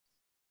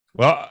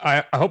Well,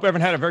 I hope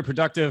everyone had a very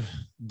productive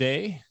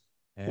day,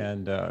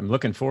 and I'm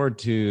looking forward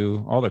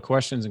to all the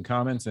questions and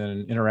comments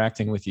and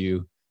interacting with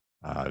you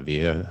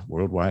via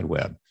World Wide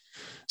Web.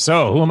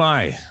 So, who am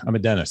I? I'm a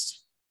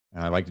dentist.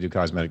 I like to do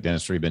cosmetic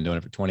dentistry. Been doing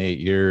it for 28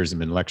 years and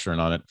been lecturing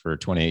on it for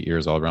 28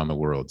 years all around the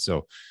world.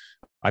 So,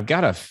 I've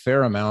got a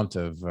fair amount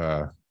of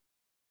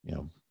you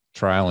know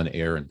trial and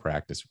error and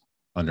practice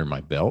under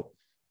my belt,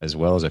 as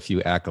well as a few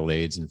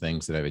accolades and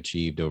things that I've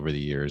achieved over the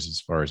years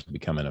as far as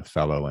becoming a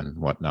fellow and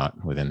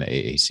whatnot within the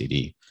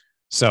AACD.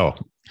 So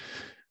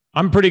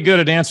I'm pretty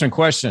good at answering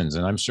questions,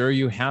 and I'm sure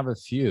you have a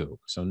few.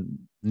 So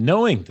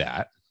knowing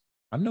that,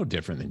 I'm no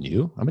different than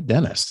you. I'm a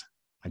dentist.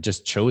 I've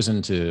just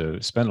chosen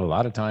to spend a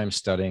lot of time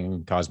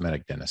studying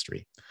cosmetic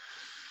dentistry.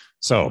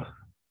 So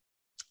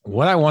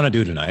what I want to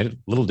do tonight, a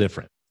little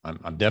different.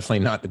 I'm definitely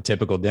not the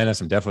typical dentist.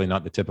 I'm definitely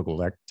not the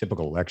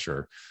typical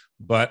lecturer,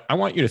 but I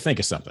want you to think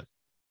of something.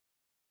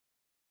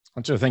 I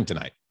want you to think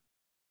tonight.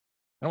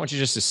 I don't want you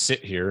just to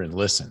sit here and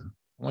listen.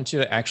 I want you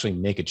to actually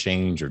make a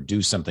change or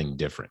do something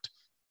different.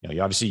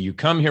 Obviously you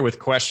come here with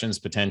questions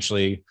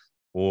potentially,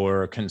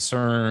 or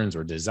concerns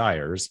or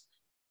desires.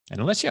 And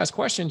unless you ask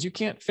questions, you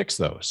can't fix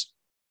those.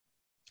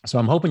 So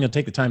I'm hoping you'll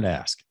take the time to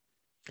ask.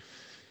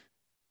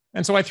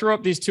 And so I threw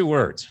up these two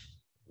words.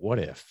 What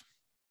if?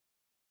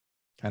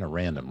 Kind of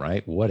random,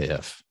 right? What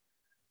if?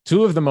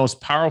 Two of the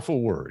most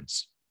powerful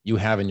words you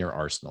have in your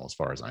arsenal, as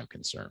far as I'm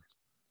concerned.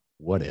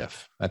 What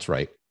if? That's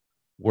right.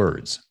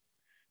 Words.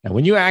 And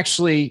when you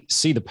actually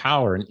see the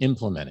power in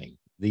implementing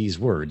these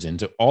words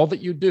into all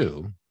that you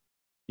do,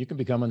 you can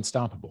become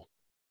unstoppable.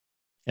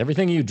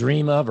 Everything you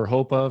dream of or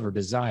hope of or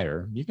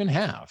desire, you can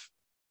have.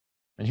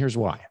 And here's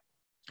why.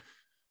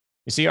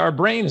 You see, our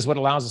brain is what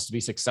allows us to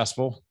be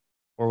successful,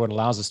 or what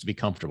allows us to be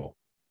comfortable.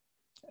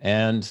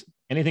 And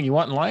anything you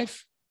want in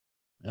life,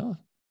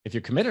 if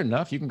you're committed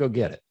enough, you can go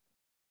get it,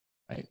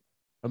 right?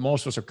 But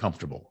most of us are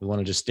comfortable. We want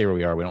to just stay where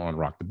we are. We don't want to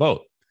rock the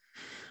boat.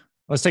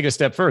 Let's take it a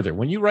step further.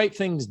 When you write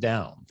things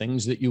down,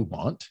 things that you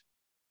want,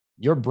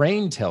 your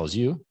brain tells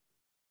you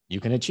you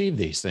can achieve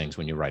these things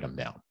when you write them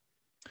down.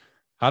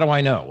 How do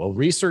I know? Well,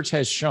 research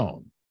has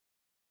shown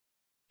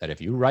that if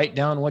you write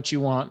down what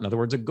you want, in other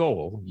words, a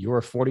goal, you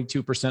are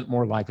 42%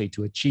 more likely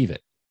to achieve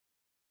it.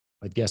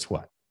 But guess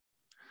what?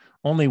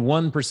 Only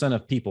 1%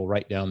 of people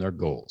write down their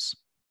goals.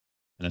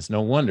 And it's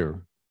no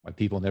wonder why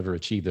people never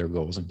achieve their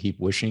goals and keep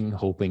wishing,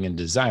 hoping, and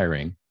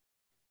desiring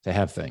to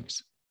have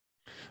things.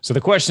 So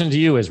the question to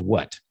you is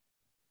what?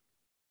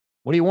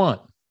 What do you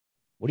want?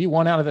 What do you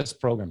want out of this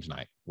program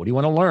tonight? What do you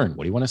want to learn?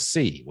 What do you want to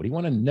see? What do you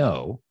want to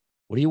know?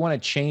 What do you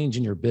want to change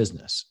in your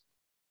business?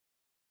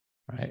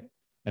 Right?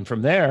 And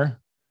from there,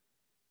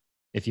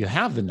 if you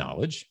have the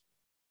knowledge,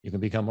 you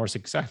can become more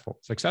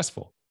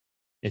successful.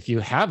 If you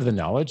have the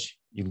knowledge,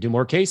 you can do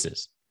more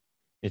cases.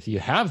 If you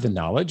have the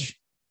knowledge,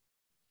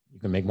 you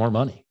can make more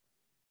money.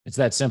 It's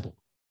that simple.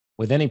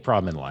 With any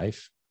problem in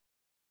life,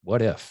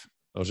 what if?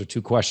 Those are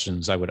two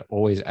questions I would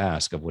always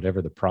ask of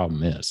whatever the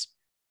problem is.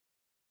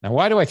 Now,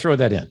 why do I throw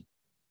that in?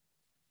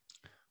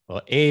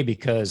 Well, A,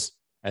 because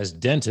as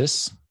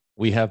dentists,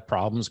 we have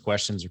problems,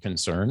 questions, or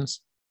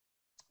concerns.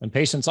 And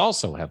patients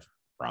also have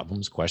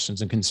problems,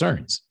 questions, and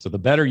concerns. So the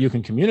better you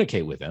can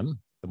communicate with them,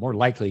 the more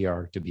likely you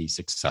are to be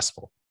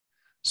successful.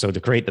 So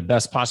to create the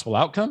best possible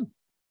outcome,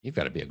 you've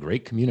got to be a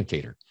great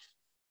communicator.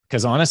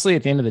 Because honestly,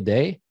 at the end of the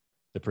day,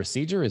 the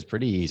procedure is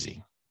pretty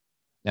easy.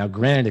 Now,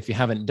 granted, if you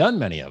haven't done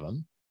many of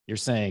them, you're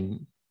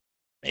saying,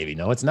 maybe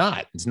no, it's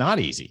not. It's not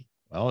easy.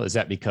 Well, is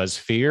that because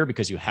fear,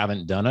 because you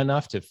haven't done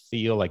enough to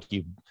feel like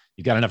you've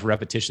got enough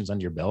repetitions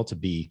under your belt to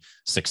be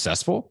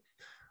successful?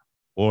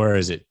 Or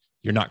is it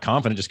you're not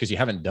confident just because you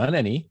haven't done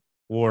any,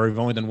 or you've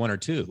only done one or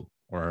two?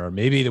 Or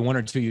maybe the one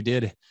or two you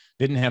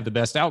didn't have the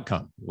best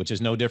outcome, which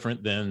is no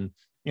different than,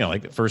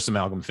 like the first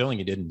amalgam filling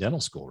you did in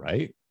dental school,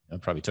 right?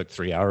 It probably took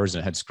 3 hours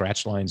and had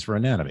scratch lines for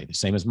anatomy, the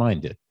same as mine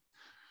did.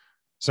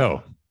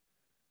 So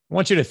I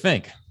want you to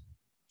think,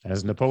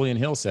 as Napoleon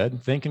Hill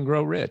said, think and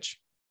grow rich.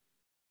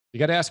 You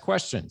got to ask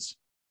questions.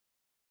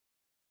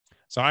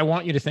 So I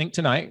want you to think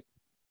tonight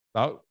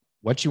about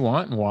what you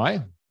want and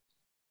why,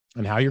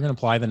 and how you're going to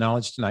apply the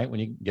knowledge tonight when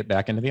you get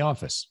back into the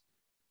office.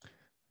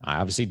 I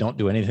obviously don't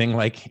do anything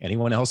like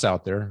anyone else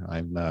out there.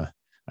 I'm a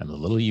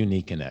little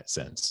unique in that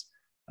sense.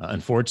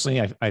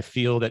 Unfortunately, I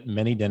feel that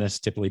many dentists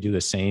typically do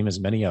the same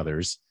as many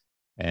others.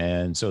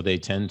 And so they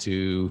tend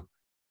to,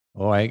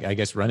 I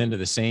guess, run into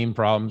the same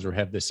problems or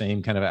have the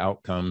same kind of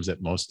outcomes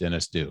that most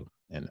dentists do.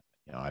 And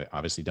I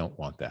obviously don't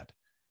want that.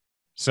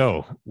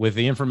 So with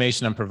the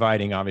information I'm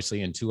providing,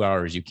 obviously in 2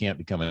 hours, you can't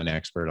become an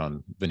expert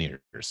on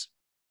veneers.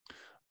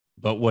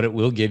 But what it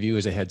will give you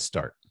is a head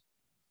start,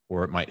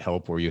 or it might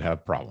help where you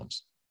have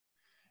problems.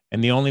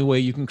 And the only way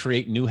you can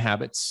create new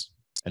habits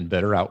and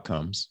better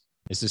outcomes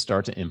is to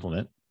start to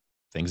implement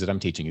things that I'm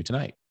teaching you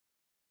tonight.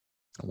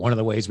 One of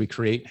the ways we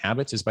create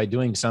habits is by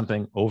doing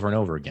something over and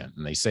over again.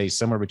 And they say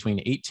somewhere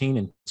between 18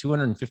 and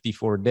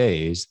 254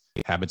 days,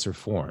 habits are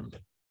formed.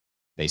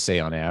 They say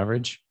on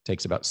average, it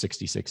takes about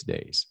 66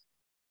 days.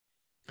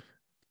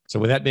 So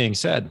with that being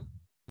said,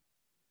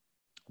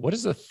 what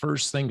is the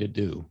first thing to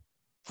do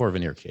for a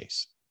veneer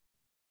case?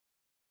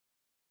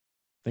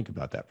 Think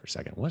about that for a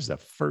second. What is the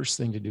first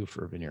thing to do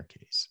for a veneer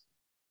case?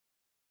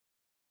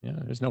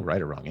 There's no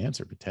right or wrong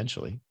answer,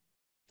 potentially.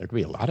 There could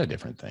be a lot of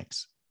different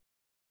things.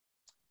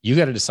 You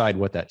got to decide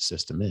what that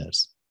system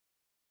is.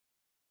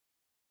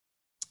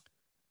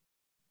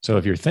 So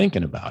if you're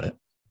thinking about it,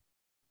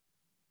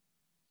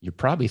 you're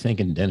probably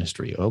thinking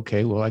dentistry.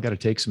 Okay, well, I got to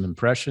take some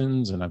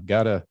impressions and I've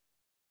got to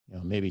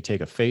maybe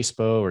take a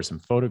FaceBo or some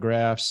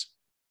photographs,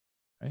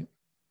 right?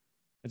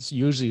 It's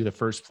usually the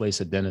first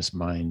place a dentist's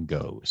mind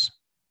goes.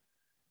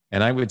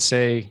 And I would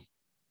say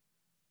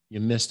you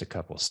missed a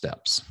couple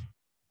steps.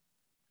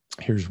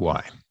 Here's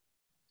why.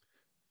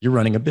 You're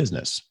running a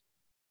business.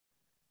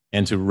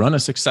 And to run a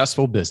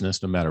successful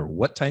business, no matter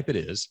what type it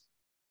is,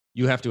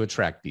 you have to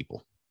attract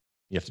people.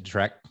 You have to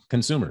attract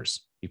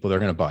consumers, people that are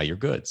going to buy your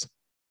goods,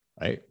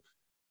 right?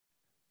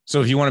 So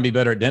if you want to be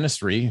better at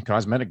dentistry,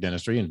 cosmetic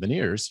dentistry, and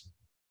veneers,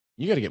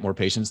 you got to get more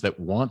patients that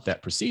want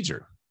that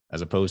procedure,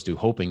 as opposed to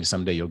hoping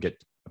someday you'll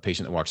get a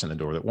patient that walks in the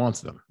door that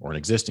wants them, or an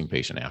existing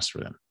patient asks for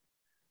them.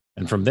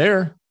 And from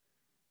there,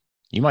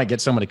 you might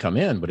get someone to come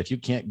in, but if you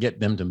can't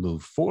get them to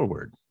move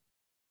forward,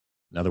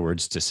 in other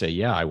words, to say,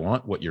 yeah, I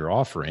want what you're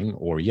offering,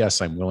 or yes,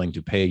 I'm willing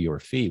to pay your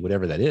fee,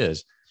 whatever that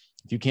is,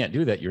 if you can't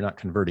do that, you're not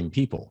converting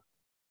people.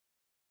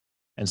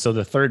 And so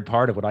the third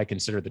part of what I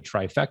consider the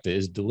trifecta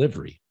is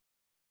delivery.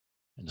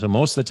 And so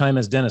most of the time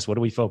as dentists, what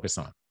do we focus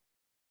on?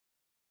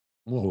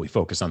 Well, we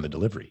focus on the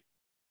delivery.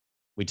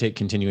 We take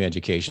continuing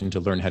education to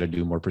learn how to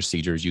do more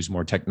procedures, use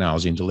more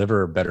technology, and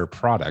deliver a better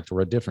product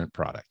or a different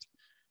product.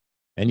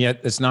 And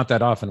yet it's not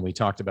that often we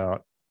talked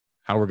about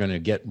how we're going to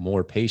get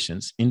more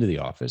patients into the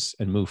office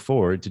and move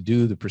forward to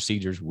do the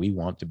procedures we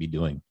want to be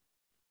doing.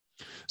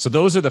 So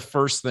those are the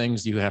first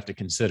things you have to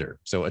consider.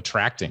 So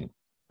attracting,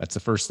 that's the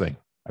first thing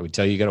I would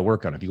tell you got to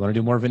work on. If you want to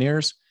do more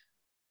veneers,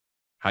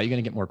 how are you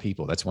going to get more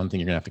people? That's one thing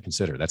you're going to have to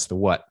consider. That's the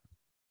what.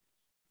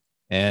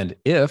 And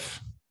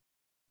if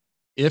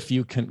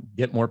you can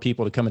get more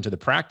people to come into the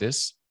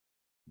practice,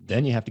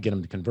 then you have to get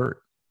them to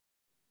convert.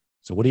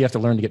 So what do you have to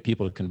learn to get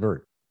people to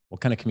convert? What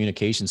kind of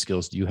communication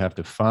skills do you have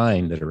to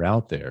find that are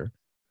out there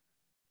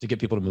to get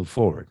people to move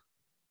forward?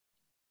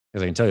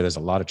 Because I can tell you there's a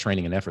lot of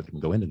training and effort that can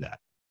go into that.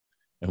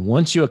 And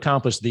once you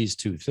accomplish these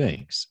two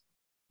things,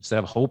 instead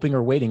of hoping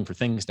or waiting for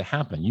things to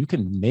happen, you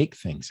can make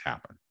things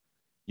happen.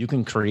 You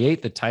can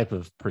create the type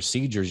of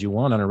procedures you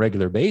want on a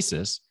regular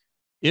basis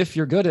if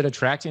you're good at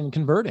attracting and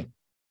converting.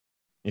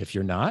 If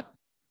you're not,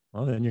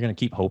 well, then you're going to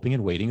keep hoping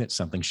and waiting that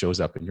something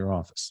shows up in your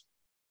office.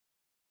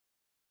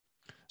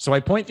 So I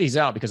point these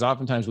out because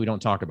oftentimes we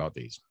don't talk about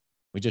these.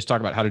 We just talk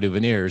about how to do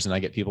veneers, and I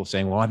get people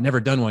saying, well, I've never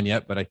done one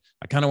yet, but I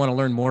kind of want to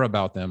learn more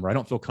about them, or I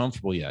don't feel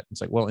comfortable yet.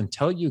 It's like, well,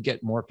 until you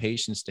get more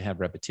patients to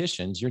have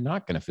repetitions, you're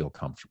not going to feel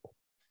comfortable.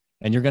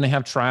 And you're going to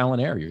have trial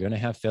and error. You're going to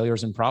have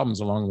failures and problems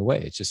along the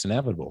way. It's just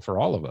inevitable for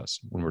all of us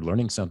when we're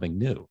learning something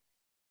new.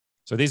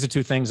 So these are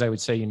two things I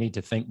would say you need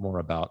to think more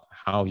about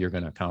how you're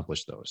going to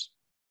accomplish those.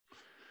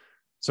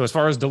 So as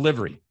far as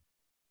delivery,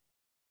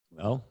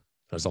 well,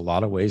 there's a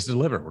lot of ways to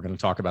deliver. We're going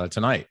to talk about it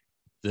tonight.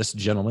 This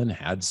gentleman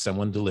had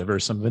someone deliver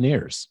some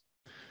veneers.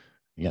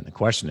 Again, the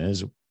question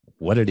is,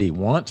 what did he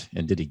want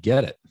and did he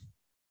get it?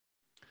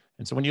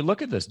 And so when you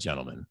look at this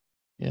gentleman,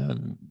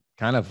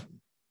 kind of,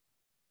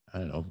 I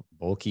don't know,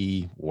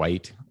 bulky,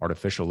 white,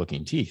 artificial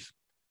looking teeth.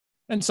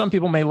 And some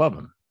people may love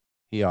him.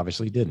 He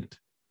obviously didn't.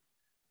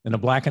 In a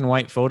black and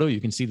white photo,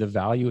 you can see the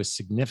value is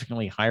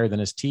significantly higher than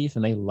his teeth,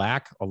 and they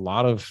lack a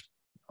lot of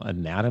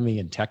anatomy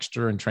and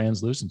texture and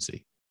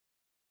translucency.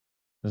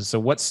 And so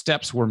what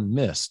steps were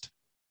missed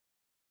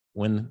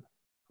when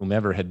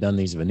whomever had done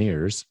these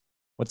veneers,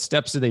 what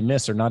steps did they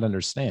miss or not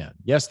understand?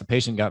 Yes, the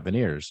patient got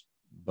veneers,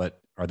 but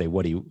are they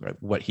what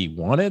he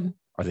wanted?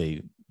 Are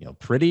they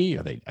pretty?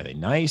 Are they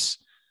nice?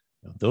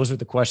 Those are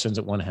the questions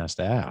that one has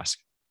to ask.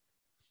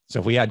 So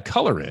if we add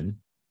color in,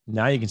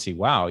 now you can see,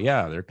 wow,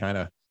 yeah, they're kind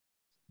of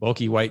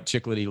bulky, white,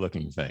 chiclety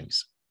looking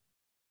things.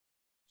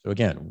 So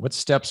again, what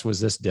steps was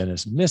this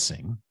dentist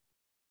missing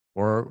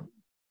or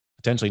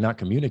potentially not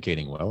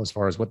communicating well as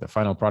far as what the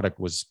final product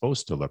was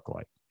supposed to look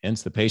like?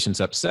 Hence, the patient's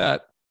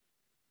upset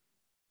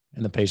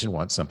and the patient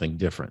wants something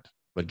different.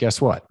 But guess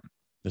what?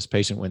 This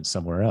patient went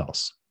somewhere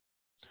else.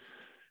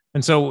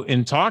 And so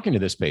in talking to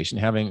this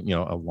patient, having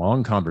a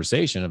long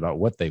conversation about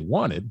what they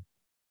wanted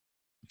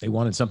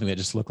something that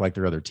just looked like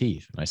their other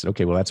teeth. And I said,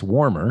 okay, well, that's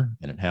warmer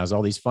and it has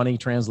all these funny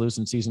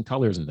translucencies and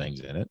colors and things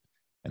in it.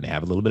 And they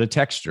have a little bit of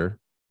texture.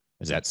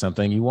 Is that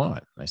something you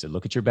want? And I said,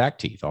 look at your back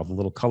teeth, all the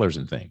little colors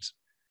and things.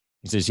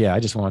 He says, yeah, I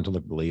just want it to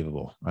look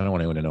believable. I don't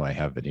want anyone to know I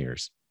have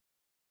veneers.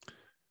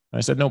 And I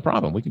said, no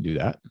problem. We can do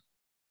that.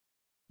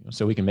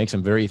 So we can make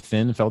some very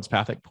thin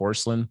feldspathic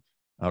porcelain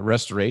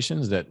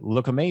restorations that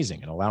look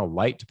amazing and allow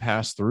light to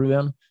pass through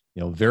them,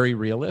 very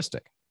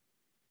realistic.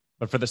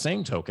 But for the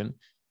same token,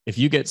 if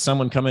you get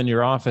someone come in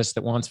your office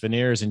that wants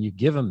veneers and you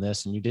give them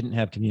this and you didn't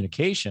have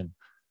communication,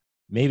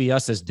 maybe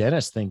us as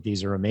dentists think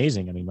these are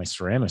amazing. I mean, my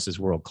ceramist is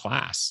world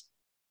class.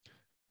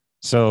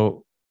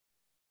 So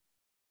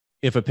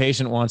if a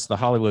patient wants the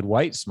Hollywood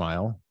white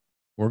smile,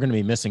 we're going to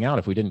be missing out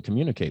if we didn't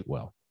communicate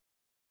well.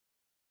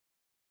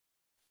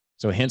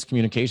 So hence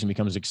communication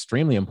becomes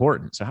extremely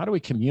important. So how do we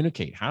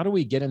communicate? How do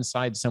we get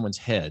inside someone's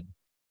head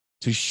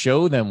to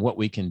show them what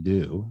we can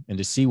do and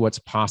to see what's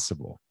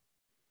possible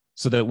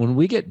so that when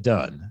we get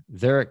done,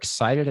 they're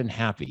excited and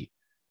happy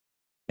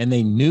and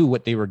they knew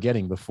what they were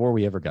getting before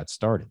we ever got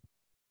started?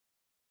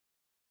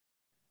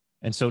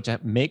 And so to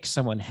make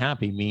someone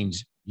happy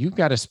means you've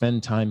got to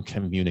spend time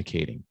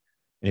communicating.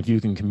 And if you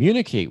can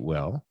communicate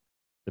well,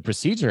 the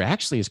procedure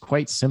actually is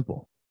quite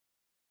simple.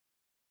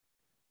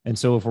 And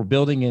so if we're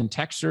building in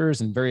textures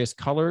and various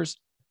colors,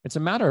 it's a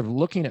matter of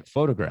looking at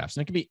photographs.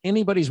 And it can be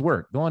anybody's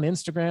work. Go on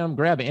Instagram,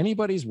 grab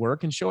anybody's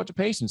work and show it to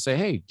patients. Say,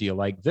 hey, do you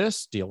like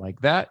this? Do you like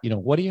that? You know,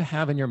 what do you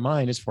have in your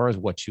mind as far as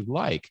what you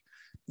like?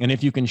 And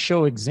if you can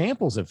show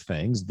examples of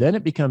things, then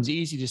it becomes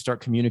easy to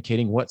start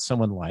communicating what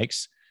someone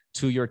likes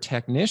to your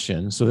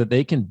technician so that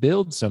they can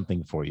build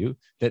something for you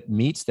that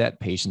meets that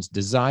patient's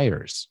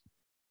desires.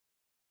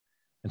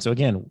 And so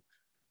again,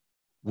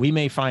 we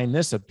may find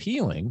this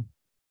appealing,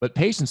 but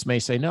patients may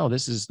say, no,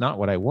 this is not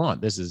what I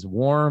want. This is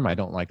warm. I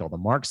don't like all the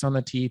marks on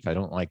the teeth. I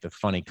don't like the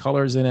funny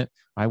colors in it.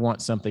 I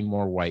want something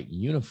more white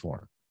and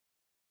uniform,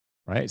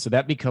 right? So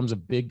that becomes a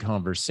big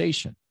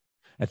conversation.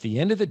 At the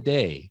end of the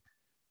day,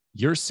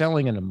 you're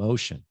selling an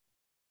emotion.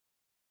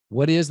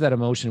 What is that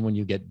emotion when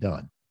you get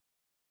done?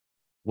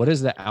 What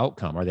is the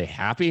outcome? Are they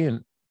happy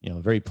and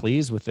very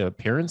pleased with the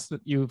appearance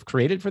that you've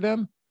created for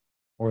them?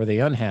 Or are they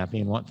unhappy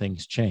and want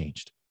things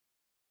changed?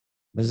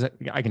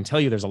 I can tell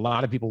you there's a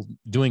lot of people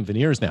doing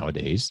veneers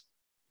nowadays,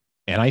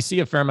 and I see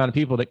a fair amount of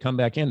people that come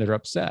back in that are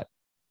upset.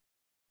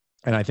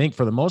 And I think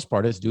for the most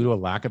part, it's due to a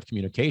lack of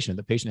communication.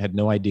 The patient had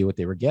no idea what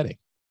they were getting.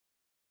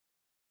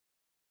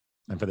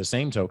 And for the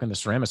same token, the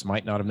ceramist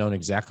might not have known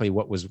exactly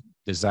what was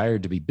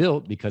desired to be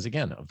built because,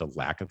 again, of the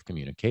lack of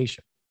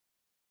communication.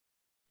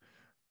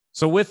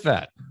 So with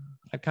that,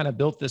 I kind of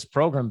built this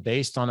program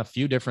based on a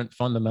few different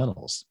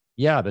fundamentals.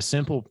 Yeah, the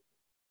simple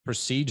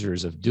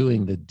procedures of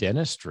doing the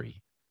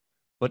dentistry,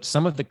 but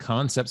some of the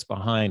concepts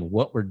behind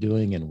what we're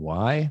doing and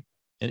why,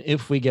 and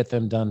if we get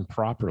them done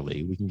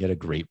properly, we can get a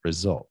great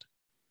result.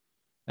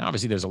 Now,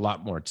 obviously, there's a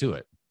lot more to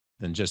it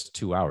than just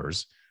 2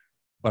 hours,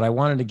 but I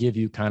wanted to give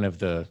you kind of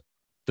the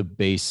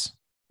base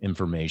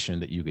information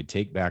that you could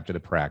take back to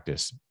the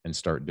practice and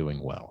start doing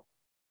well.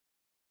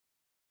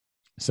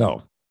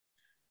 So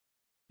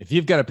if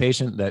you've got a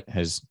patient that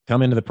has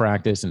come into the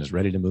practice and is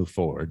ready to move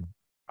forward,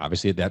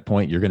 obviously at that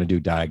point, you're going to do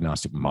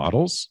diagnostic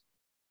models.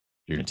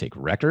 You're going to take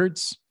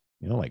records,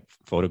 like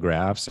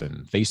photographs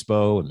and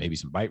FaceBo and maybe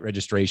some bite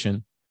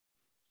registration.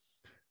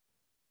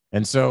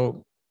 And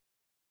so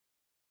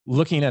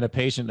looking at a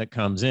patient that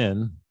comes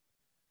in,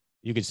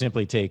 you could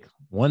simply take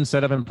one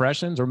set of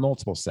impressions or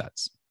multiple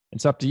sets.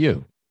 It's up to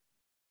you.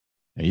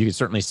 And you can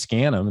certainly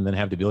scan them and then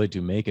have the ability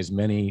to make as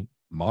many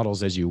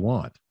models as you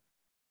want.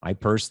 I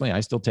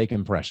still take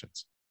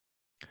impressions.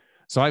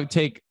 So I would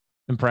take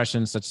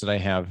impressions such that I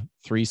have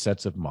 3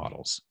 sets of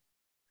models.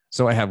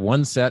 So I have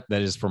one set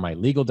that is for my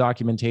legal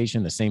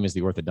documentation, the same as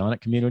the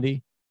orthodontic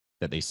community,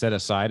 that they set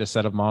aside a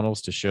set of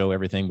models to show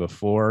everything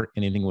before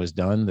anything was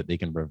done that they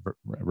can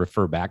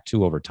refer back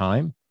to over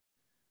time.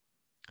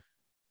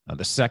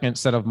 The second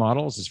set of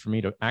models is for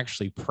me to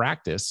actually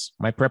practice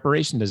my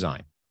preparation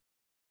design.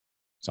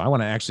 So I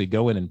want to actually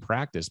go in and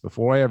practice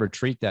before I ever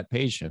treat that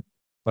patient,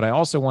 but I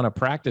also want to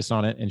practice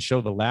on it and show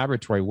the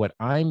laboratory what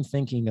I'm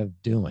thinking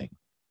of doing.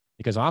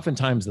 Because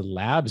oftentimes the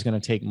lab is going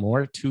to take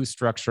more tooth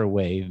structure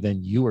away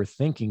than you were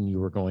thinking you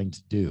were going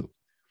to do.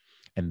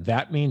 And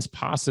that means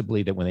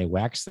possibly that when they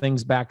wax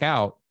things back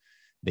out,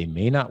 they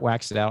may not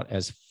wax it out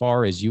as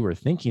far as you were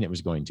thinking it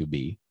was going to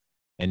be.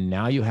 And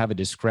now you have a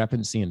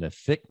discrepancy in the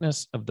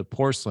thickness of the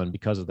porcelain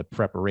because of the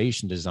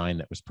preparation design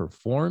that was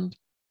performed.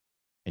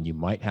 And you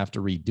might have to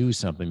redo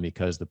something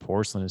because the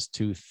porcelain is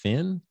too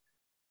thin,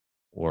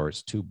 or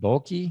it's too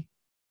bulky,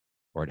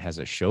 or it has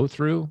a show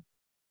through.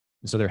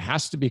 And so there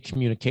has to be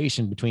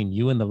communication between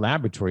you and the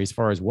laboratory as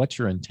far as what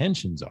your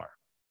intentions are.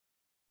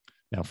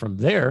 Now, from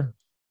there,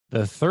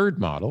 the third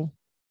model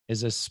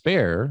is a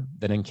spare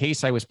that in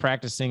case I was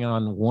practicing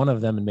on one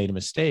of them and made a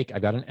mistake, I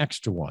got an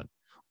extra one.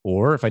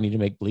 Or if I need to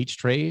make bleach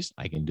trays,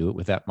 I can do it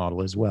with that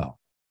model as well.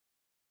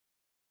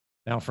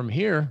 Now, from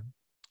here,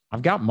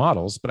 I've got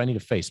models, but I need a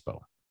FaceBo.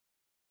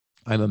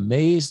 I'm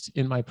amazed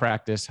in my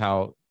practice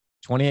how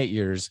 28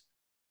 years,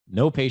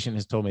 no patient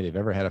has told me they've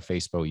ever had a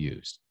FaceBo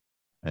used.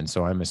 And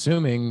so I'm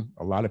assuming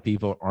a lot of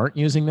people aren't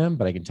using them,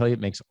 but I can tell you it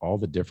makes all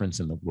the difference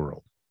in the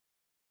world.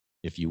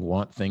 If you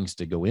want things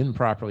to go in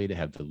properly, to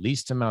have the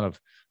least amount of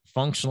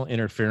functional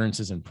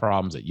interferences and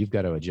problems that you've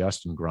got to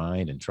adjust and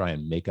grind and try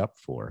and make up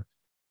for,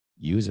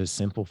 use a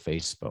simple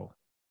FaceBo.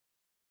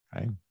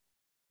 Okay.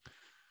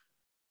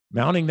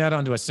 Mounting that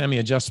onto a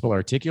semi-adjustable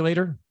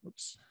articulator.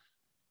 Oops,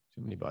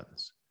 too many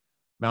buttons.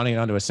 Mounting it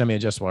onto a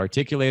semi-adjustable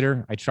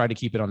articulator. I try to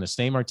keep it on the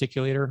same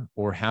articulator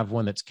or have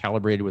one that's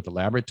calibrated with the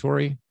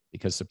laboratory,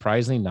 because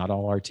surprisingly, not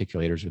all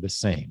articulators are the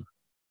same,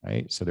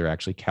 right? So they're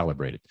actually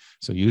calibrated.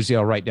 So usually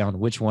I'll write down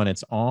which one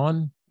it's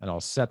on and I'll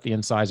set the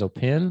incisal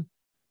pin.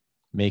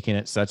 making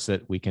it such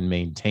that we can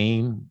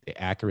maintain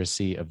the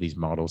accuracy of these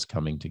models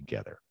coming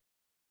together.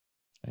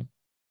 Okay.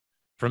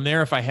 From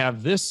there, if I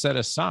have this set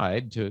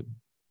aside to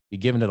be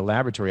given to the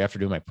laboratory after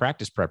doing my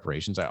practice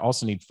preparations, I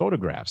also need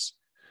photographs.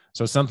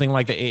 So something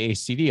like the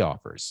AACD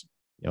offers,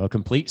 a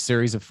complete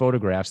series of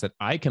photographs that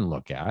I can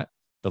look at,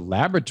 the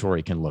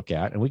laboratory can look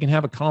at, and we can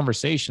have a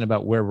conversation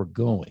about where we're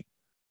going.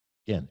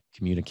 Again,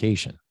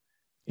 communication.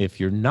 If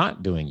you're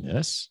not doing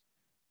this,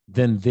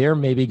 then they're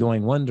maybe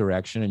going one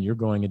direction and you're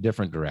going a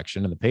different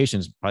direction, and the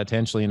patient's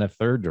potentially in a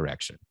third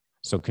direction.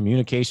 So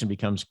communication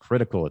becomes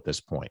critical at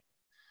this point.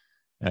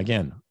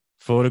 Again,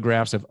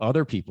 photographs of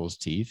other people's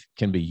teeth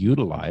can be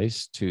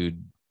utilized to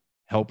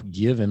help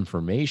give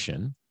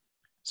information.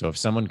 So if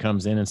someone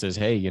comes in and says,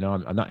 hey,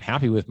 I'm not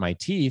happy with my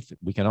teeth,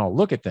 we can all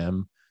look at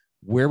them.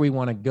 Where we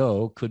want to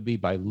go could be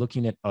by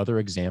looking at other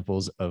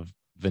examples of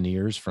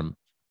veneers from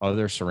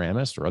other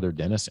ceramists or other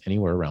dentists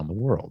anywhere around the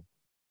world.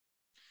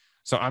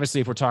 So obviously,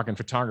 if we're talking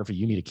photography,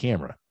 you need a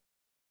camera.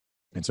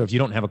 And so if you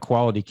don't have a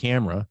quality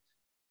camera,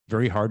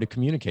 very hard to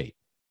communicate.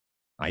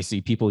 I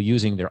see people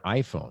using their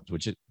iPhones,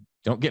 which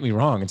don't get me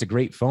wrong, it's a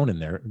great phone in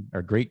there,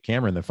 or great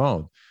camera in the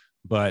phone,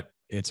 but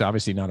it's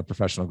obviously not a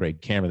professional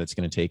grade camera that's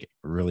going to take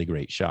really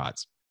great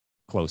shots,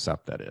 close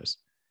up, that is.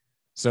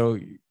 So,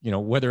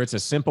 whether it's a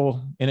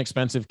simple,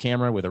 inexpensive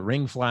camera with a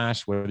ring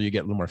flash, whether you get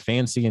a little more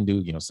fancy and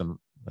do, some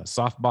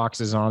soft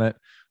boxes on it,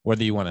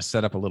 whether you want to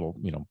set up a little,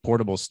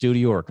 portable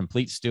studio or a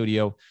complete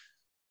studio,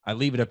 I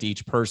leave it up to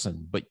each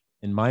person. But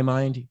in my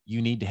mind,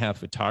 you need to have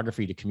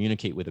photography to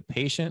communicate with a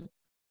patient,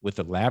 with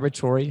the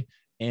laboratory,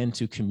 and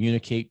to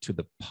communicate to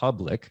the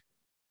public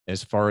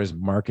as far as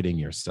marketing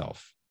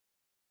yourself.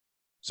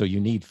 So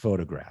you need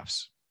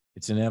photographs.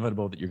 It's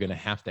inevitable that you're going to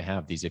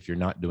have these if you're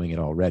not doing it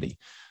already.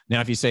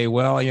 Now, if you say,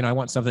 well, I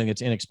want something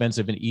that's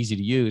inexpensive and easy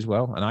to use,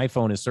 well, an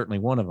iPhone is certainly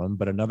one of them,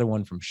 but another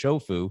one from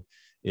Shofu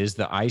is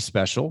the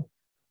iSpecial,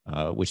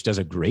 which does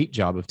a great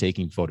job of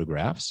taking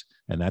photographs.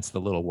 And that's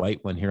the little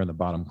white one here in the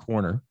bottom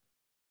corner,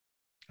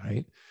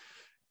 right?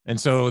 And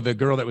so the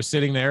girl that was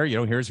sitting there,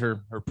 here's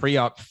her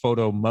pre-op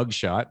photo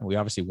mugshot. We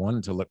obviously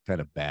wanted to look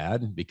kind of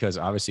bad because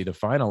obviously the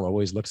final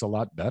always looks a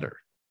lot better.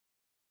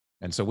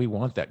 And so we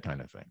want that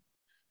kind of thing.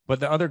 But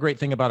the other great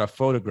thing about a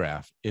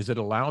photograph is it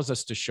allows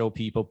us to show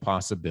people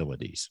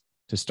possibilities,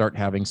 to start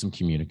having some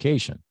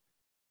communication.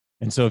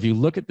 And so if you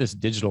look at this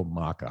digital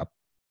mock-up,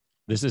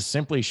 this is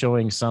simply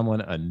showing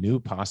someone a new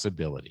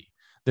possibility.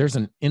 There's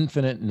an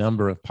infinite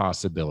number of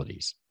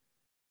possibilities.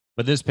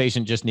 But this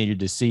patient just needed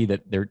to see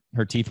that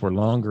her teeth were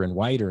longer and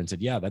wider and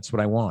said, yeah, that's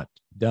what I want.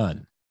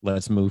 Done.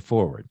 Let's move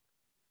forward.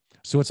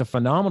 So it's a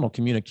phenomenal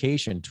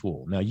communication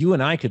tool. Now, you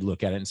and I could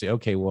look at it and say,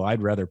 okay, well,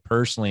 I'd rather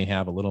personally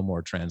have a little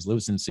more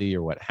translucency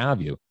or what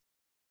have you.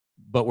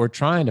 But we're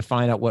trying to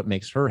find out what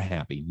makes her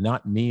happy,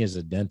 not me as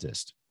a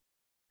dentist.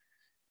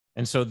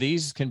 And so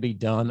these can be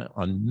done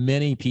on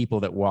many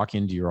people that walk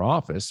into your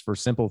office for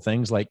simple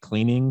things like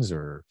cleanings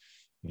or,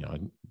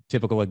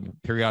 typical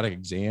periodic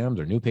exams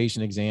or new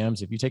patient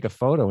exams. If you take a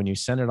photo and you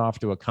send it off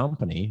to a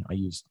company, I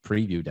use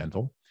Preview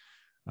Dental.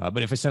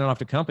 But if I send it off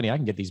to a company, I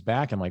can get these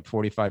back in like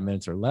 45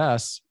 minutes or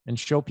less and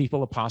show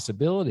people a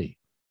possibility.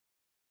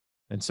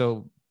 And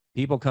so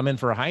people come in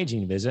for a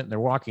hygiene visit and they're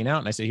walking out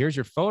and I say, here's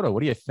your photo.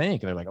 What do you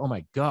think? And they're like, oh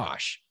my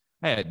gosh,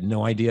 I had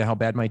no idea how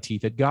bad my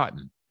teeth had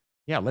gotten.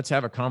 Yeah, let's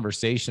have a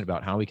conversation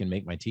about how we can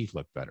make my teeth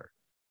look better.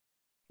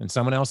 And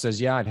someone else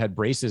says, yeah, I've had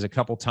braces a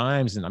couple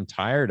times and I'm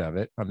tired of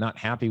it. I'm not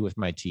happy with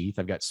my teeth.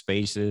 I've got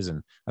spaces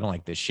and I don't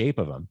like the shape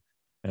of them.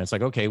 And it's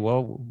like, okay,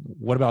 well,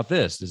 what about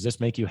this? Does this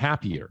make you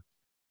happier?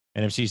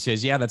 And if she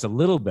says, yeah, that's a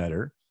little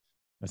better,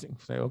 I say,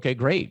 okay,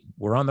 great.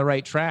 We're on the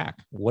right track.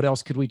 What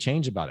else could we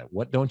change about it?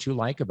 What don't you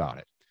like about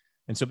it?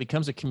 And so it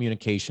becomes a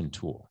communication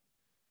tool.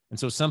 And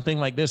so something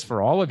like this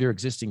for all of your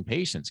existing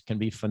patients can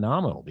be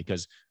phenomenal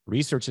because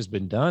research has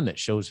been done that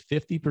shows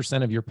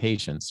 50% of your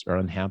patients are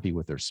unhappy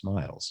with their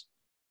smiles.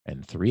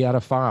 And 3 out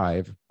of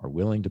 5 are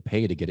willing to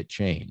pay to get it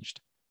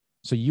changed.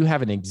 So you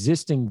have an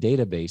existing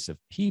database of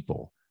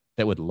people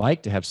that would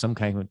like to have some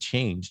kind of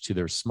change to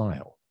their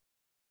smile.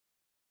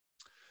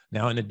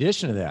 Now, in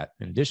addition to that,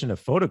 in addition to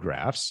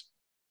photographs,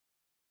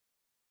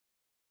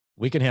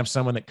 we can have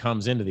someone that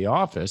comes into the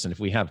office, and if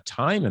we have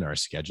time in our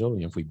schedule,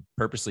 if we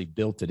purposely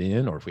built it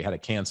in, or if we had a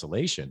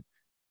cancellation,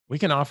 we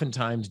can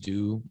oftentimes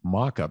do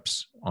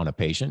mock-ups on a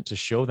patient to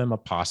show them a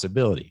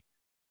possibility.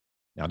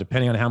 Now,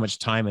 depending on how much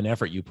time and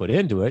effort you put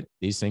into it,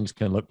 these things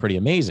can look pretty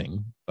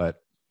amazing, but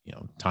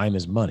time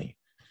is money.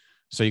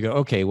 So you go,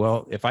 okay,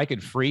 well, if I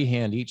could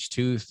freehand each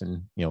tooth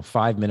and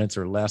 5 minutes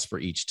or less for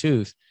each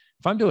tooth,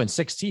 if I'm doing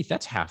 6 teeth,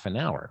 that's half an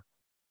hour.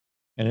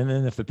 And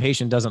then if the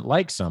patient doesn't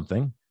like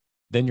something,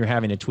 then you're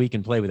having to tweak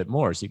and play with it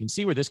more. So you can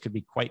see where this could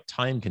be quite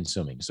time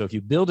consuming. So if you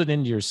build it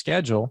into your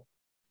schedule,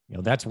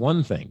 that's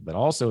one thing, but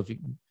also if you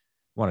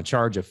want to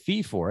charge a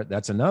fee for it,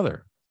 that's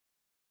another.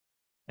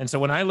 And so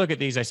when I look at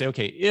these, I say,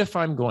 okay, if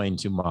I'm going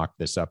to mock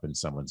this up in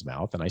someone's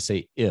mouth, and I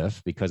say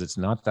if, because it's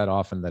not that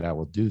often that I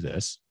will do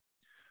this,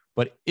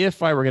 but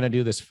if I were going to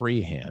do this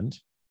freehand,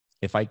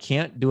 if I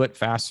can't do it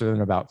faster than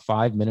about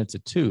 5 minutes a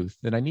tooth,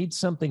 then I need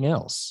something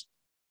else.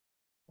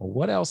 well,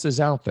 what else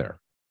is out there?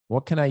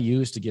 What can I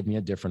use to give me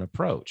a different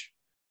approach?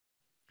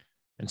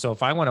 And so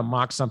if I want to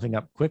mock something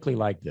up quickly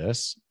like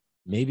this,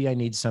 maybe I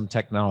need some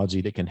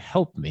technology that can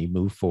help me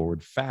move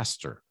forward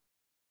faster,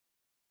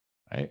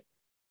 right?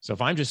 So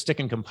if I'm just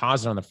sticking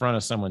composite on the front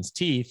of someone's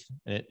teeth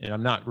and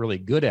I'm not really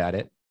good at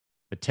it,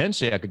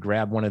 potentially I could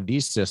grab one of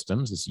these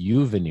systems, this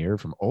U veneer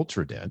from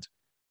Ultradent,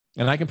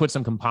 and I can put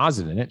some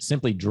composite in it,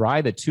 simply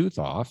dry the tooth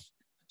off,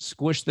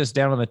 squish this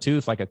down on the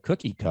tooth like a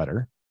cookie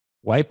cutter,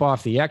 wipe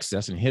off the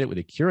excess and hit it with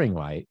a curing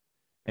light.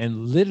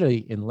 And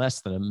literally in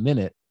less than a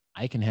minute,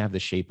 I can have the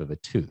shape of a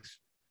tooth.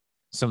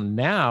 So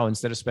now,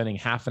 instead of spending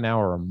half an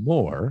hour or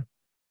more,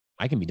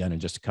 I can be done in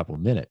just a couple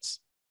of minutes.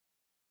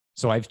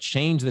 So I've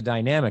changed the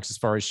dynamics as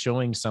far as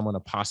showing someone a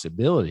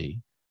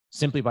possibility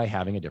simply by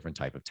having a different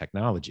type of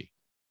technology.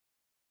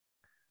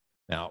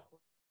 Now,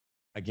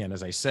 again,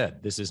 as I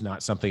said, this is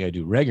not something I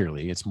do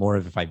regularly. It's more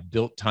of if I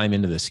built time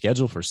into the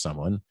schedule for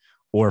someone,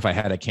 or if I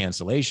had a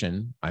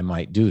cancellation, I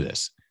might do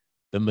this.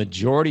 The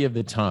majority of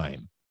the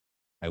time,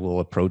 I will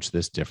approach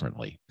this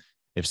differently.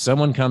 If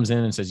someone comes in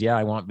and says, yeah,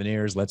 I want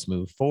veneers, let's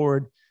move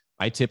forward,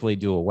 I typically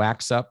do a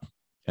wax up,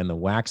 and the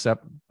wax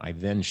up, I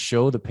then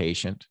show the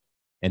patient,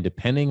 and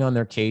depending on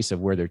their case of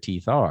where their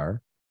teeth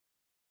are,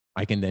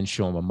 I can then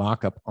show them a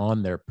mock-up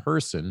on their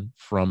person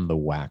from the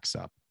wax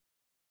up.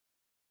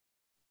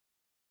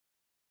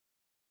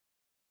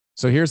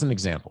 So here's an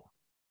example.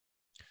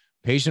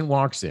 Patient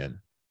walks in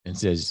and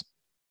says,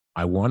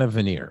 I want a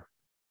veneer.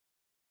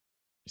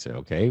 I said,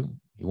 okay,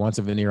 he wants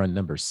a veneer on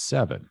number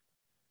 7.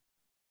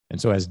 And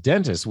so as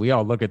dentists, we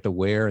all look at the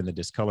wear and the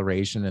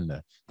discoloration and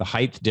the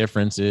height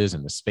differences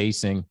and the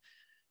spacing.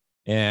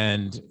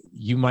 And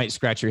you might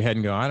scratch your head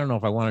and go, I don't know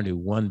if I want to do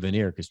one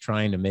veneer, because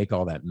trying to make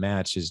all that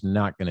match is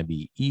not going to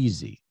be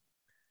easy.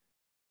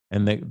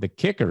 And the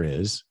kicker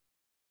is,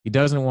 he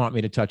doesn't want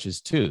me to touch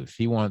his tooth.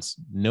 He wants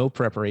no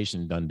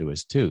preparation done to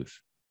his tooth.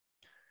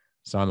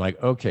 So I'm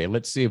like, okay,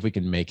 let's see if we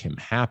can make him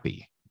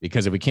happy.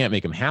 Because if we can't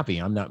make him happy,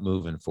 I'm not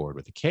moving forward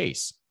with the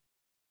case.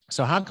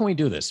 So how can we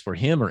do this for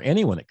him or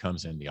anyone that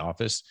comes in the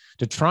office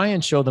to try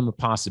and show them a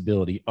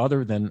possibility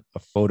other than a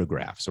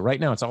photograph? So right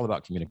now it's all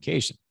about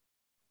communication.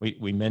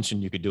 We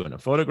mentioned you could do it in a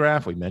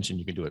photograph. We mentioned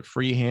you could do it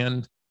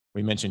freehand.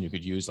 We mentioned you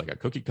could use like a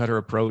cookie cutter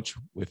approach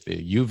with the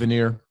U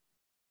veneer,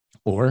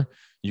 or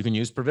you can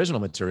use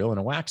provisional material in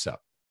a wax up.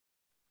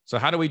 So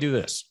how do we do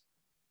this?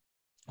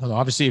 Well,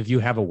 obviously, if you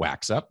have a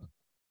wax up,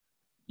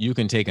 you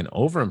can take an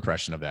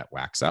overimpression of that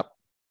wax up.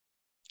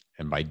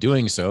 And by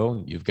doing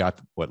so, you've got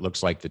what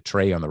looks like the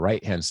tray on the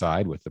right-hand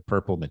side with the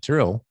purple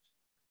material,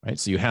 right?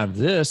 So you have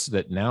this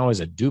that now is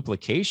a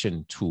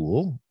duplication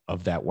tool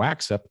of that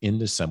wax up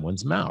into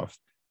someone's mouth.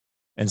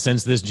 And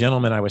since this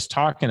gentleman I was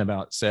talking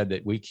about said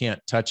that we can't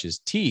touch his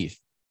teeth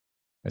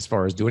as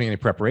far as doing any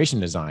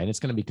preparation design, it's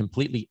going to be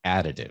completely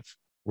additive.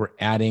 We're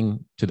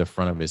adding to the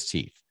front of his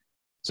teeth.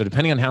 So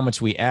depending on how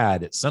much we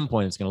add, at some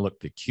point, it's going to look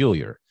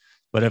peculiar.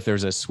 But if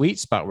there's a sweet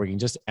spot where you can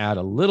just add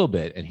a little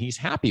bit and he's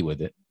happy with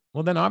it,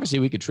 well, then obviously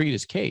we could treat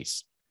his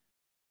case.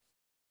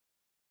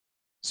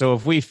 So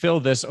if we fill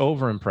this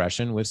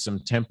overimpression with some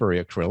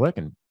temporary acrylic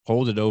and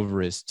hold it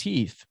over his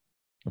teeth,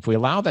 if we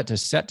allow that to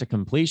set to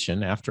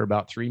completion after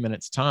about 3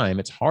 minutes time,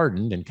 it's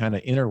hardened and kind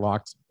of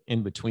interlocked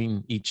in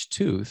between each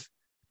tooth.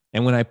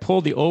 And when I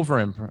pull the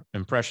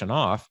overimpression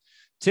off,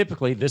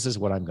 typically this is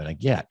what I'm going to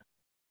get.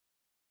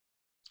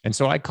 And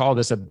so I call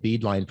this a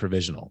beadline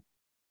provisional.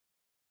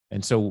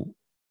 And so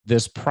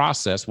this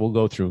process we'll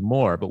go through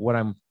more, but what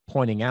I'm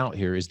pointing out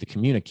here is the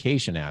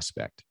communication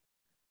aspect.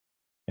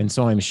 And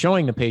so I'm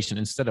showing the patient,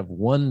 instead of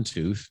one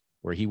tooth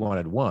where he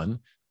wanted one,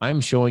 I'm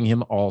showing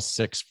him all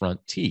 6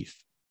 front teeth.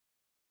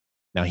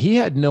 Now, he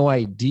had no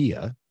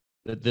idea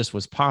that this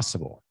was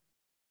possible.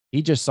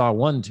 He just saw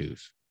one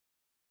tooth.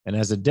 And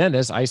as a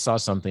dentist, I saw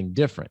something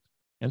different.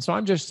 And so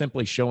I'm just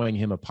simply showing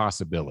him a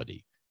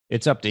possibility.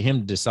 It's up to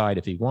him to decide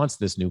if he wants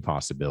this new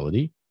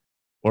possibility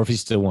or if he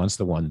still wants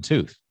the one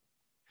tooth.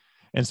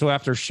 And so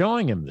after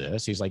showing him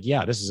this, he's like,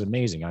 yeah, this is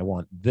amazing. I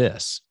want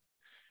this.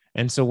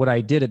 And so what I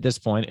did at this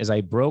point is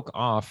I broke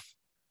off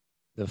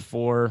the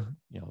 4,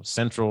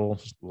 central,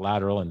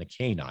 lateral, and the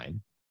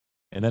canine.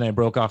 And then I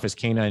broke off his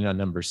canine on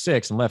number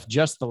 6 and left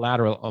just the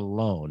lateral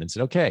alone and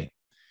said, okay,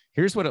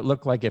 here's what it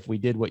looked like if we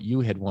did what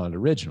you had wanted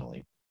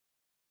originally.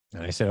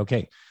 And I said,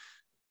 okay,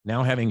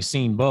 now having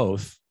seen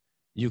both,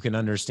 you can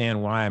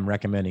understand why I'm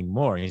recommending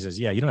more. And he says,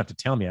 yeah, you don't have to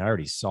tell me. I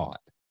already saw it.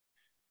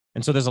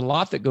 And so there's a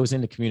lot that goes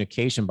into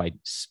communication by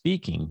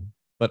speaking,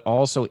 but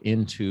also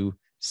into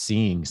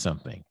seeing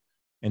something.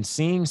 And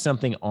seeing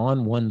something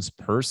on one's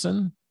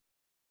person,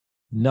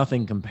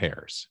 nothing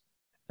compares.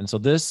 And so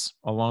this,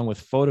 along with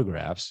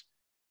photographs,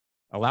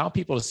 allow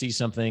people to see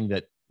something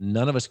that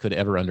none of us could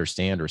ever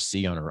understand or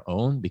see on our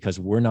own, because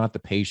we're not the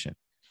patient.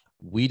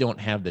 We don't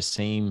have the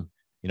same,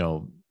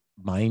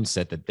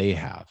 mindset that they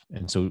have.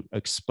 And so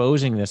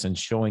exposing this and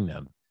showing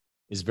them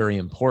is very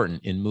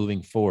important in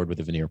moving forward with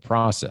the veneer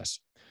process.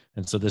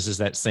 And so this is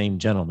that same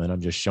gentleman.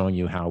 I'm just showing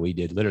you how we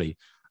did literally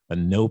a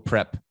no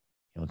prep,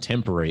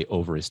 temporary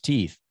over his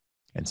teeth.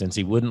 And since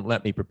he wouldn't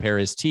let me prepare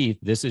his teeth,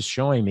 this is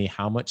showing me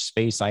how much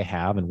space I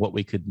have and what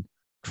we could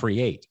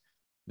create.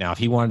 Now, if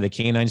he wanted the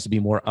canines to be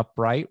more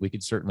upright, we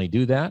could certainly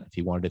do that. If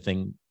he wanted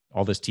to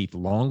all this teeth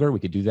longer, we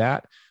could do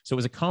that. So it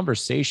was a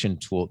conversation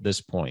tool at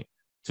this point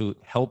to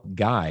help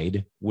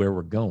guide where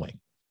we're going.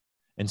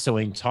 And so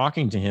in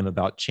talking to him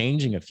about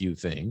changing a few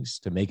things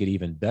to make it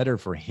even better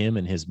for him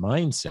and his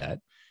mindset,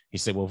 he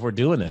said, well, if we're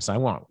doing this, I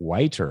want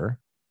whiter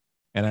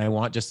and I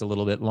want just a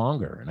little bit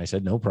longer. And I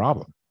said, no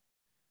problem.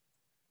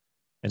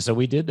 And so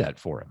we did that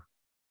for him.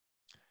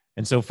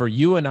 And so for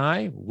you and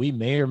I, we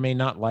may or may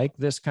not like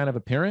this kind of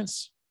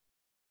appearance,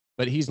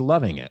 but he's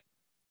loving it.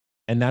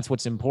 And that's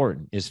what's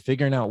important, is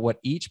figuring out what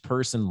each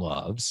person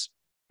loves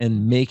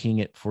and making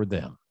it for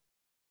them.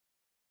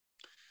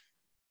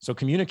 So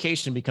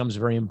communication becomes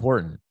very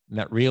important. And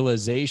that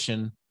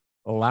realization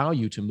allow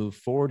you to move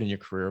forward in your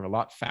career a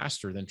lot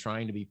faster than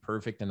trying to be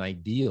perfect and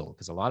ideal.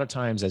 Because a lot of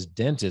times as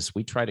dentists,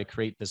 we try to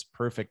create this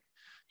perfect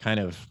kind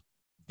of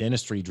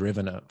dentistry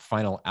driven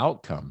final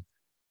outcome,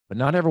 but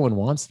not everyone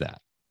wants that.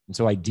 And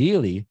so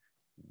ideally,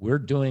 we're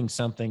doing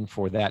something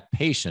for that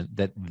patient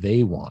that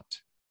they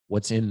want,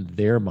 what's in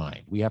their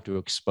mind. We have to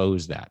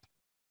expose that.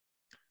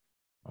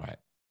 All right.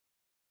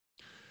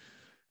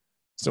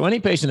 So any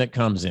patient that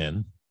comes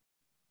in,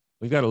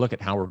 we've got to look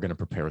at how we're going to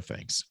prepare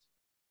things.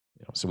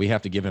 So we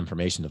have to give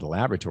information to the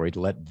laboratory to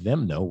let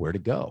them know where to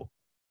go.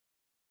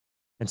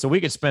 And so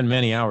we could spend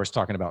many hours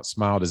talking about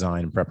smile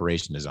design and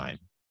preparation design.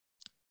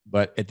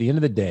 But at the end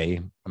of the day,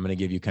 I'm going to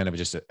give you kind of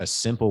just a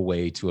simple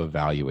way to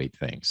evaluate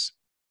things.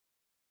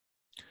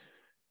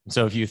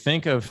 So if you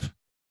think of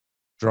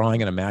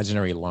drawing an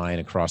imaginary line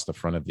across the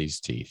front of these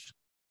teeth,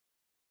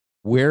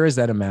 where is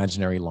that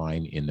imaginary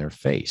line in their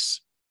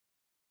face?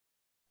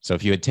 So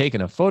if you had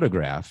taken a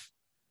photograph,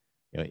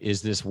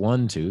 is this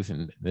one tooth,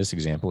 and this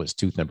example is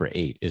tooth number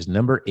 8, is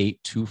number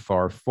 8 too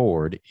far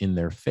forward in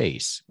their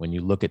face when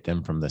you look at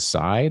them from the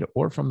side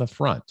or from the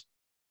front?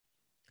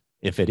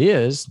 If it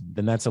is,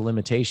 then that's a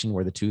limitation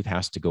where the tooth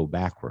has to go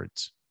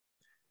backwards.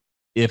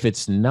 If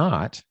it's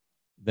not,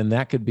 then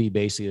that could be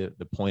basically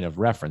the point of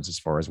reference as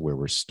far as where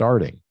we're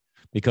starting,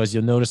 because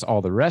you'll notice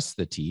all the rest of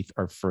the teeth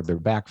are further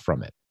back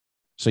from it.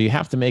 So you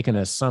have to make an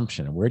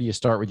assumption. And where do you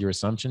start with your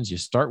assumptions? You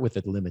start with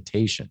the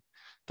limitation.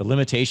 The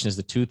limitation is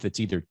the tooth that's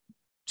either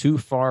too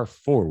far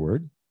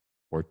forward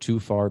or too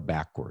far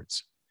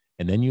backwards.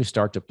 And then you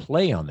start to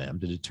play on them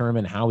to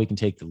determine how we can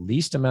take the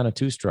least amount of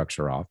tooth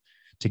structure off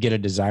to get a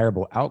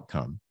desirable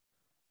outcome.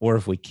 Or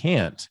if we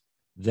can't,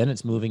 then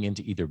it's moving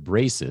into either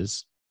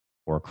braces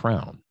or a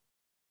crown.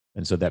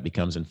 And so that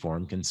becomes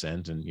informed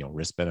consent and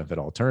risk benefit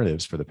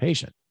alternatives for the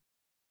patient.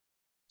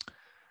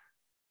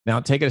 Now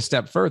take it a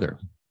step further.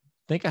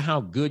 Think of how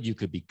good you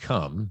could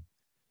become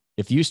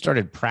if you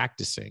started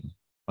practicing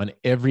on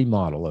every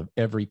model of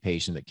every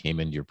patient that came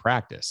into your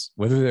practice,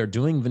 whether they're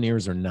doing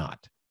veneers or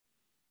not.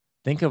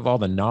 Think of all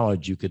the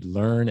knowledge you could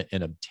learn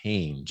and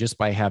obtain just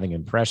by having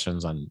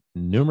impressions on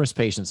numerous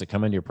patients that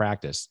come into your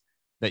practice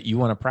that you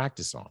want to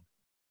practice on.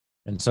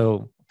 And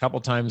so a couple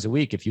times a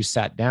week, if you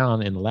sat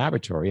down in the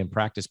laboratory and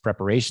practiced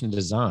preparation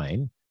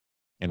design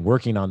and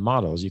working on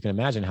models, you can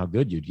imagine how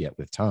good you'd get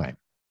with time.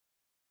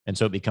 And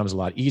so it becomes a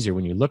lot easier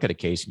when you look at a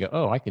case and go,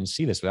 oh, I can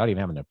see this without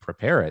even having to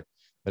prepare it,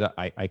 but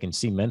I can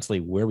see mentally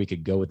where we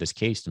could go with this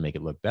case to make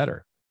it look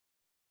better.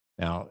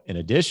 Now, in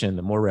addition,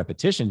 the more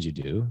repetitions you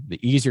do, the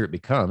easier it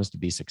becomes to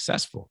be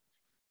successful.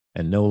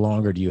 And no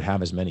longer do you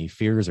have as many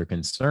fears or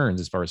concerns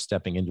as far as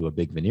stepping into a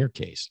big veneer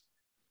case.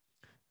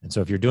 And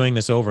so if you're doing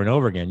this over and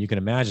over again, you can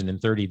imagine in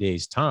 30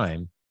 days'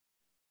 time,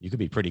 you could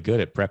be pretty good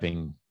at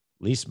prepping at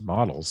least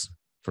models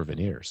for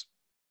veneers.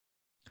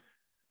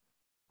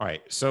 All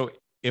right, so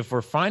if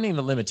we're finding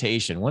the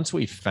limitation, once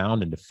we've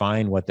found and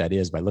defined what that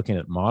is by looking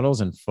at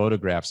models and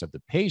photographs of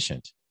the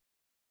patient,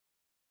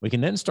 we can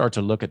then start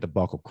to look at the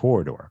buccal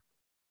corridor.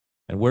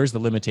 And where's the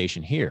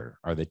limitation here?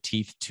 Are the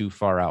teeth too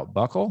far out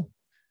buccal?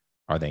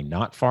 Are they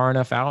not far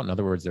enough out? In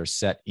other words, they're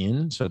set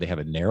in, so they have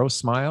a narrow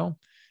smile.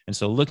 And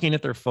so looking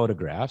at their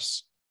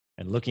photographs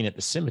and looking at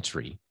the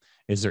symmetry,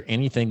 is there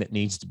anything that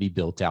needs to be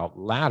built out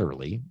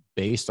laterally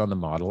based on the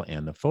model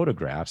and the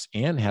photographs,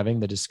 and having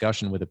the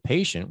discussion with a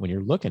patient when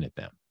you're looking at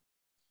them?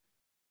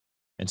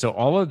 And so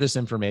all of this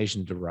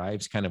information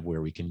derives kind of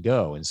where we can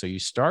go. And so you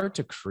start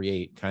to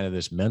create kind of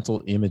this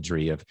mental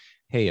imagery of,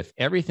 hey, if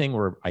everything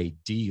were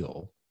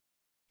ideal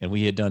and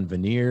we had done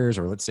veneers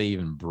or let's say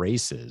even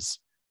braces,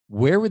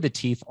 where would the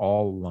teeth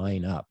all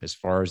line up as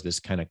far as this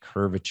kind of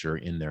curvature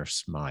in their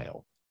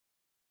smile?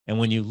 And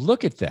when you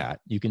look at that,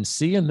 you can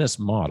see in this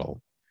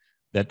model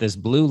that this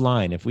blue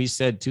line, if we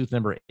said tooth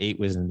number 8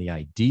 was in the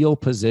ideal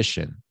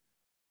position,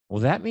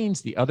 well, that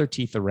means the other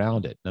teeth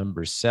around it,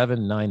 numbers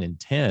 7, 9, and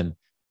 10,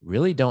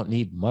 really don't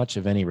need much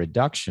of any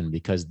reduction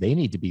because they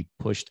need to be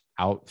pushed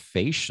out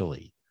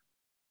facially.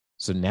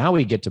 So now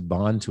we get to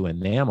bond to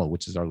enamel,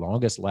 which is our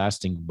longest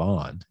lasting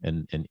bond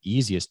and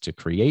easiest to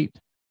create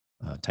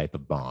type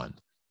of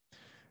bond.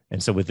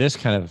 And so with this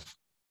kind of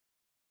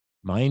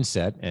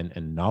mindset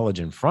and knowledge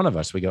in front of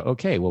us, we go,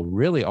 okay, well,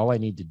 really all I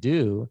need to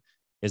do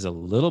is a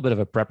little bit of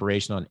a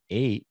preparation on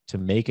 8 to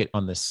make it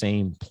on the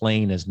same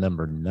plane as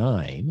number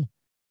 9.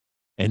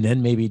 And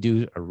then maybe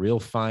do a real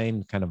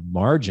fine kind of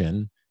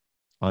margin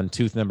on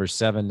tooth number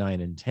 7,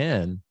 9, and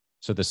 10.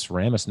 So the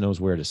ceramist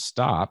knows where to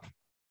stop.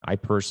 I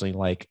personally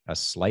like a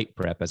slight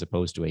prep as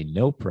opposed to a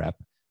no prep.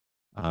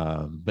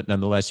 But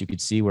nonetheless, you could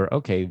see where,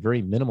 okay,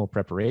 very minimal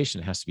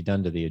preparation has to be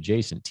done to the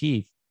adjacent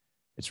teeth.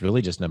 It's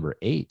really just number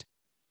 8.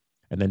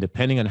 And then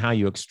depending on how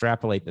you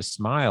extrapolate the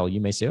smile,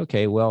 you may say,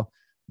 okay, well,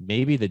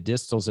 maybe the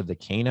distals of the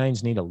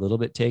canines need a little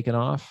bit taken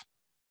off.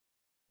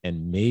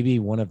 And maybe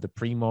one of the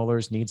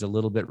premolars needs a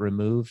little bit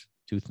removed.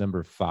 Tooth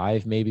number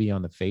 5, maybe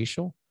on the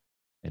facial,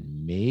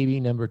 and maybe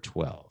number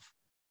 12.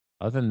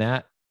 Other than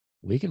that,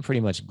 we can pretty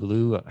much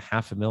glue a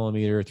 0.5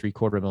 millimeter,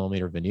 3/4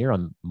 millimeter veneer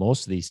on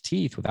most of these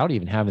teeth without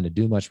even having to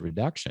do much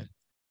reduction.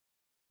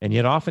 And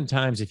yet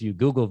oftentimes, if you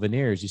Google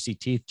veneers, you see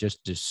teeth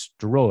just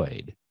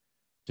destroyed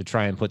to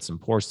try and put some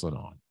porcelain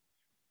on.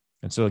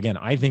 And so again,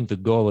 I think the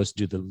goal is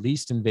to do the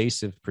least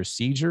invasive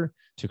procedure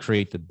to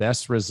create the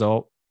best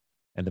result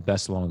and the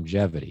best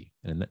longevity.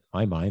 And in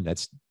my mind,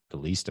 that's the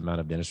least amount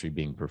of dentistry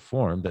being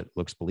performed that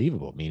looks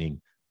believable,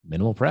 meaning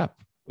minimal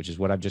prep, which is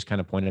what I've just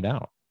kind of pointed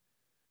out.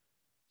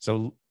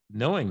 So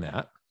knowing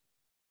that,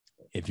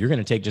 if you're going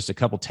to take just a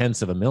couple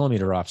tenths of a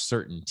millimeter off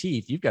certain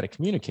teeth, you've got to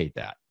communicate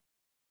that.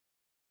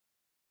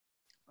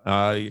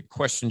 Your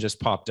question just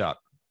popped up.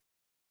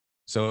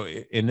 So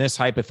in this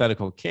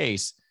hypothetical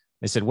case,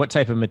 they said, what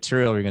type of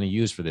material are you going to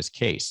use for this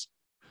case?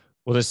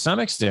 Well, to some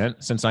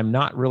extent, since I'm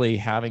not really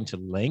having to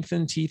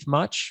lengthen teeth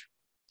much,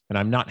 and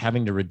I'm not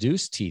having to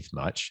reduce teeth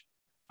much,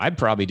 I'd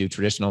probably do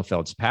traditional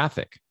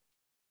feldspathic.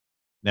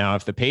 Now,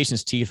 if the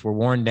patient's teeth were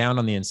worn down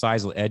on the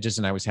incisal edges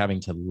and I was having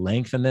to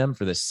lengthen them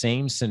for the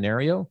same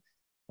scenario,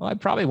 well,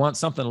 I'd probably want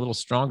something a little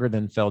stronger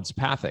than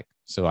feldspathic.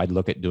 So I'd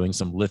look at doing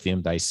some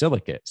lithium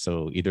disilicate.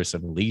 So either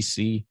some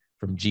Lisi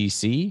from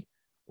GC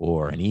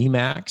or an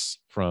Emax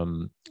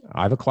from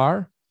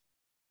Ivoclar.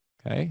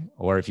 Okay.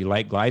 Or if you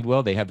like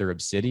Glidewell, they have their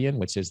Obsidian,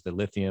 which is the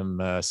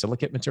lithium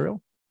silicate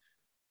material.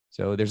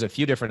 So there's a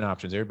few different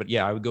options there. But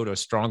yeah, I would go to a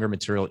stronger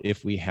material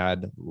if we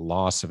had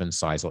loss of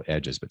incisal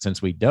edges. But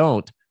since we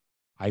don't,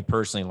 I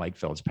personally like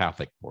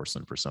feldspathic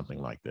porcelain for something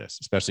like this,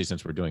 especially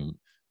since we're doing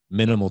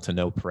minimal to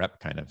no prep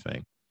kind of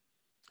thing.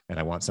 And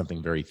I want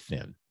something very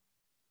thin.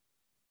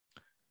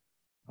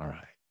 All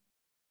right.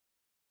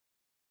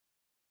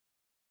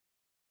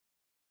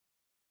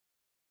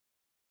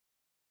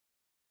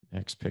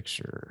 Next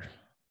picture.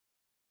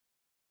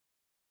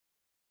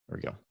 There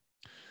we go.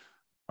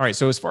 All right.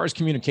 So as far as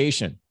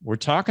communication, we're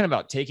talking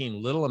about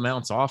taking little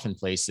amounts off in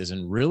places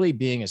and really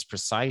being as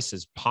precise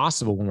as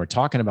possible when we're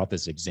talking about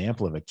this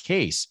example of a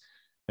case.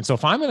 And so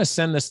if I'm going to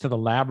send this to the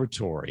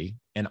laboratory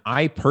and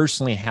I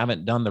personally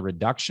haven't done the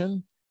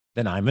reduction,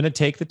 then I'm going to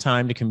take the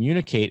time to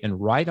communicate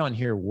and write on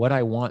here what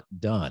I want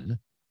done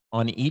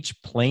on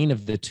each plane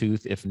of the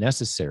tooth if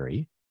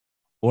necessary.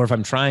 Or if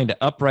I'm trying to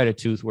upright a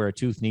tooth where a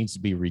tooth needs to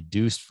be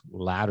reduced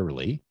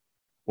laterally,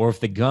 or if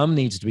the gum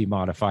needs to be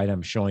modified,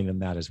 I'm showing them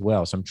that as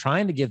well. So I'm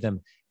trying to give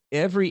them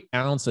every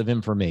ounce of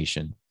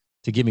information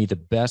to give me the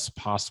best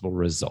possible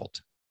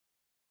result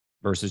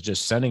versus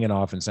just sending it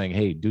off and saying,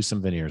 hey, do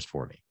some veneers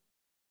for me.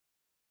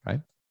 Okay.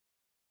 All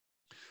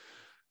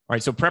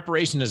right. So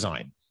preparation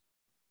design.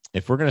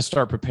 If we're going to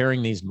start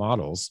preparing these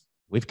models,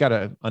 we've got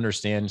to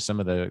understand some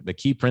of the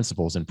key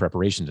principles in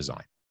preparation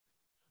design.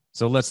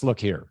 So let's look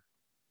here.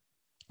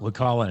 We'll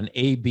call it an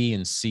A, B,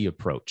 and C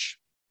approach.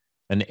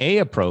 An A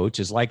approach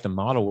is like the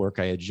model work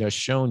I had just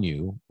shown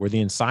you, where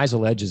the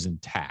incisal edge is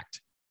intact.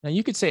 Now,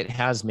 you could say it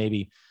has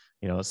maybe,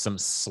 some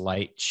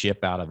slight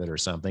chip out of it or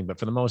something, but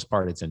for the most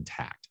part, it's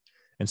intact.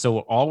 And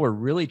so all we're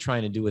really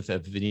trying to do with a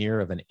veneer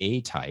of an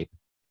A type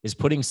is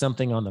putting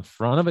something on the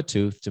front of a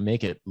tooth to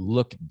make it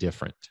look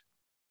different.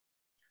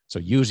 So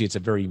usually it's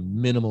a very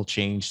minimal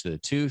change to the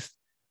tooth,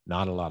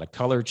 not a lot of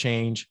color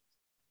change,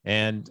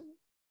 and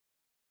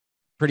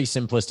pretty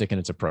simplistic in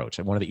its approach,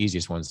 and one of the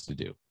easiest ones to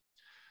do.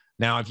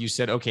 Now, if you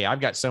said, okay,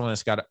 I've got someone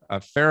that's got a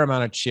fair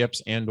amount of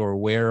chips and or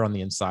wear on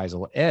the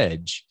incisal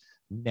edge,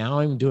 now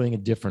I'm doing a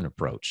different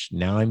approach.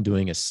 Now I'm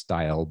doing a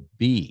style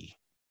B,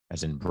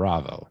 as in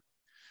Bravo.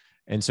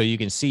 And so you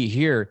can see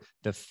here,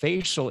 the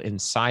facial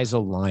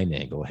incisal line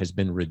angle has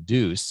been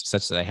reduced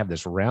such that I have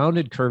this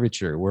rounded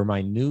curvature where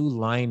my new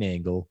line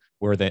angle,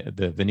 where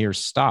the veneer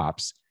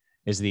stops,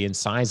 is the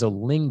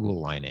incisal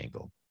lingual line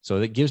angle. So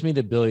it gives me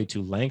the ability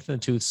to lengthen the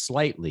tooth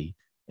slightly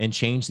and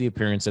change the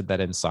appearance of that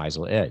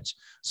incisal edge.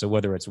 So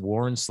whether it's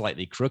worn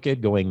slightly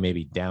crooked, going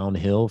maybe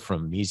downhill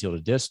from mesial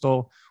to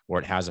distal, or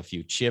it has a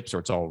few chips, or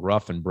it's all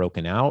rough and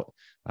broken out,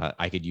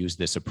 I could use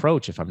this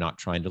approach if I'm not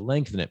trying to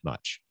lengthen it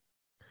much.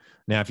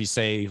 Now, if you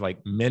say, like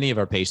many of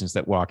our patients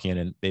that walk in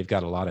and they've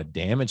got a lot of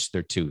damage to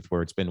their tooth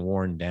where it's been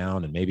worn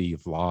down and maybe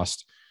you've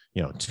lost,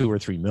 2 or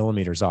 3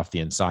 millimeters off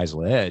the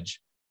incisal edge,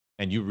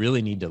 and you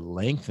really need to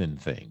lengthen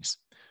things.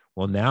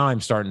 Well, now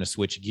I'm starting to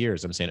switch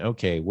gears. I'm saying,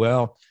 okay,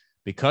 well,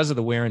 because of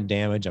the wear and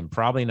damage, I'm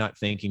probably not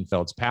thinking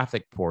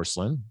feldspathic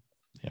porcelain.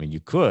 I mean, you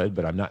could,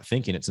 but I'm not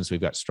thinking it since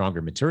we've got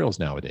stronger materials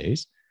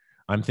nowadays.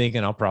 I'm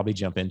thinking I'll probably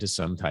jump into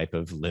some type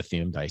of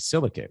lithium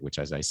disilicate, which,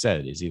 as I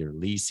said, is either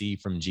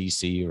LEC from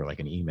GC or like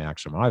an Emax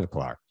from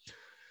Ivoclar.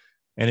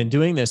 And in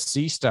doing this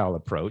C-style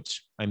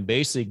approach, I'm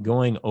basically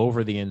going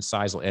over the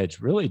incisal edge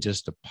really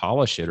just to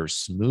polish it or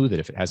smooth it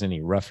if it has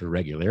any rough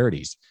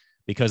irregularities,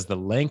 because the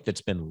length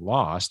that's been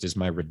lost is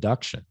my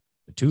reduction.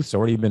 The tooth's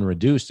already been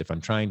reduced if I'm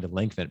trying to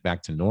lengthen it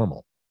back to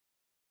normal.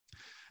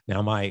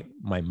 Now, my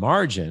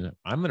margin,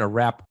 I'm going to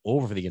wrap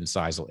over the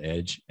incisal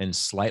edge and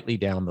slightly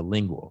down the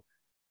lingual.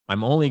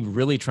 I'm only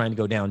really trying to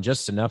go down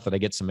just enough that I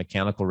get some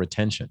mechanical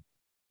retention.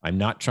 I'm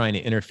not trying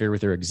to interfere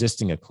with their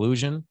existing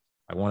occlusion.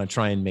 I want to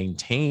try and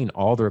maintain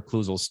all their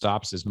occlusal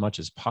stops as much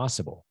as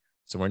possible.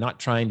 So we're not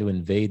trying to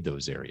invade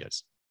those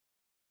areas.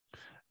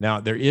 Now,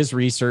 there is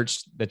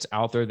research that's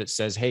out there that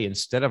says, hey,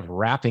 instead of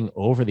wrapping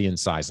over the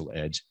incisal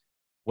edge,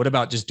 what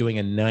about just doing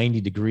a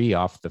 90-degree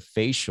off the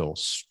facial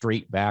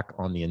straight back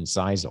on the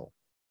incisal?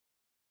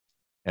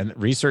 And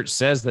research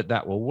says that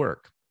that will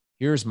work.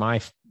 Here's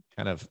my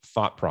kind of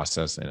thought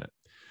process in it.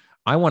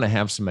 I want to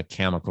have some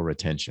mechanical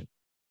retention.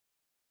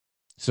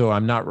 So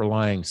I'm not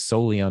relying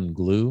solely on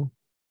glue.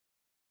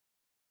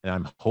 And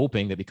I'm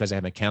hoping that because I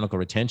have mechanical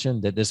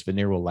retention, that this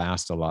veneer will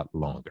last a lot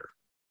longer.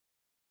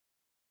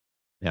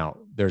 Now,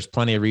 there's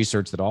plenty of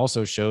research that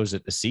also shows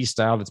that the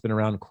C-style that's been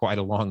around quite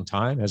a long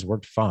time has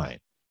worked fine.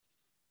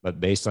 But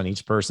based on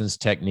each person's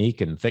technique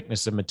and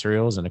thickness of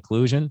materials and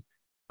occlusion,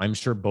 I'm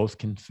sure both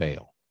can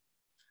fail.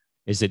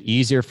 Is it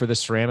easier for the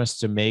ceramist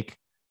to make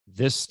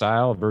this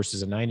style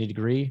versus a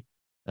 90-degree?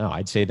 No,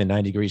 I'd say the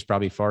 90 degree is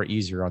probably far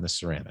easier on the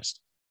ceramist.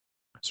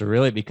 So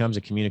really it becomes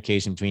a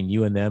communication between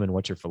you and them and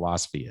what your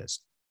philosophy is.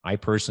 I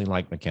personally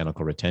like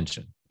mechanical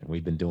retention, and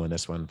we've been doing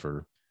this one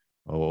for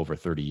over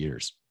 30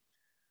 years.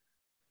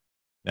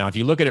 Now, if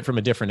you look at it from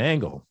a different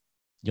angle,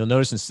 you'll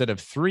notice instead of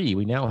 3,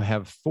 we now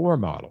have 4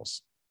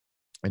 models.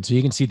 And so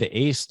you can see the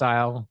A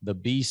style, the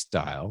B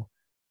style,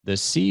 the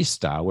C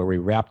style, where we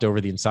wrapped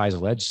over the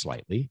incisal edge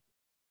slightly.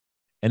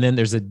 And then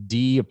there's a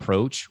D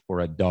approach,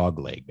 or a dog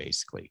leg,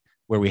 basically,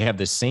 where we have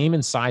the same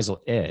incisal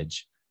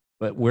edge,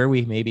 but where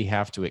we maybe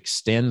have to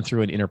extend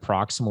through an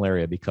interproximal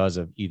area because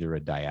of either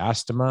a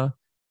diastema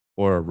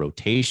or a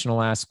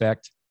rotational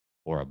aspect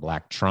or a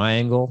black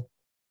triangle.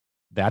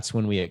 That's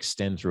when we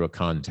extend through a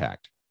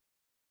contact.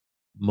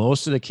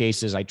 Most of the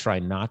cases, I try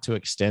not to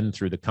extend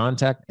through the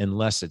contact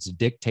unless it's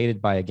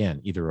dictated by, again,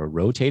 either a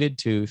rotated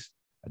tooth,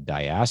 a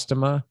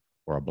diastema,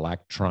 or a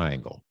black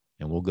triangle.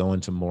 And we'll go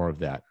into more of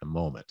that in a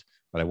moment.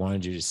 But I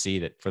wanted you to see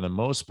that for the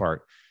most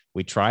part,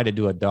 we try to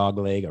do a dog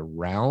leg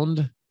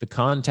around the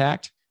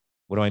contact.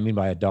 What do I mean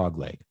by a dog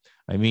leg?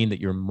 I mean that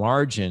your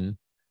margin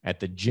at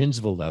the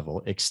gingival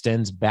level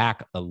extends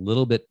back a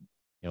little bit,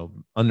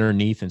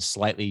 underneath and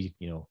slightly,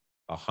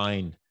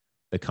 behind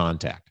the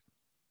contact.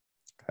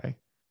 Okay.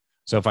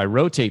 So if I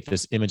rotate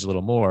this image a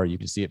little more, you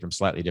can see it from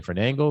slightly different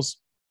angles,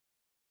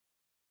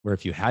 where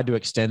if you had to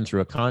extend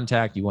through a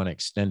contact, you want to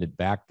extend it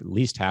back at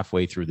least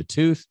halfway through the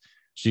tooth,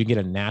 so you get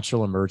a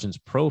natural emergence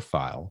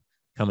profile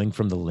coming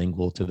from the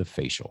lingual to the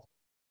facial.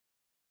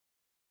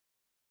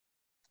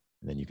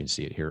 And then you can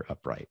see it here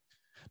upright.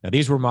 Now,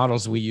 these were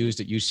models we used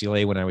at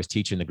UCLA when I was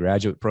teaching the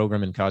graduate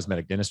program in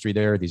cosmetic dentistry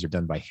there. These are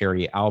done by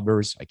Harry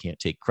Albers. I can't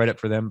take credit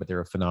for them, but they're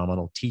a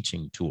phenomenal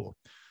teaching tool.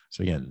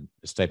 So again,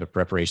 this type of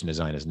preparation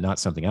design is not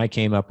something I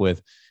came up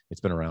with.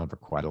 It's been around for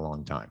quite a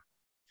long time.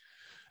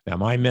 Now,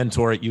 my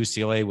mentor at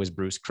UCLA was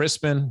Bruce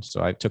Crispin.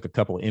 So I took a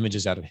couple of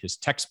images out of his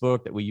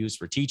textbook that we use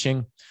for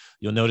teaching.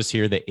 You'll notice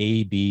here the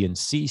A, B, and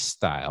C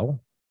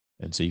style.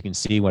 And so you can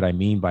see what I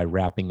mean by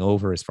wrapping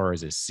over as far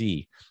as a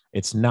C.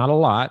 It's not a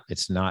lot.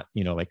 It's not,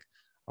 like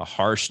a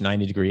harsh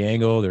 90-degree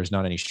angle. There's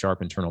not any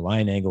sharp internal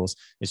line angles.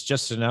 It's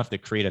just enough to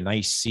create a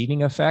nice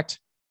seating effect,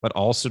 but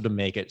also to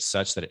make it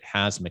such that it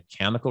has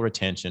mechanical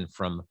retention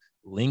from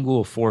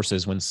lingual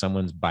forces when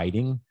someone's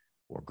biting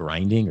or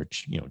grinding or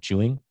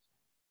chewing.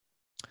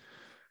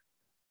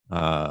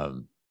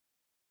 So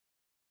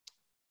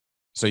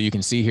you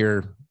can see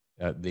here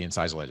the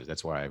incisal edges.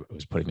 That's why I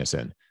was putting this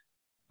in.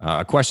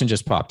 A question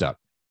just popped up.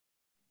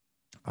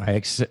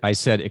 I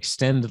said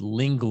extend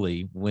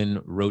lingually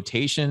when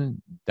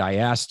rotation,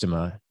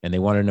 diastema, and they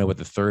want to know what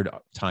the third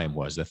time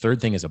was. The third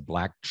thing is a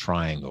black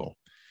triangle.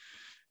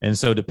 And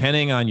so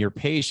depending on your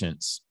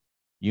patients,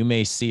 you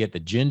may see at the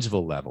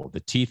gingival level, the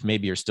teeth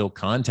maybe are still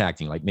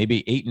contacting, like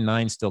maybe 8 and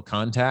 9 still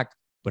contact,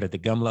 but at the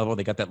gum level,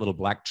 they got that little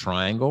black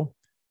triangle.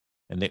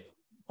 And the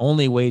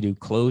only way to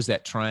close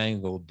that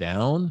triangle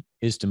down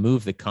is to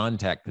move the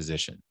contact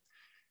position.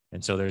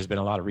 And so there's been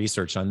a lot of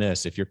research on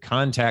this. If your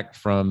contact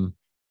from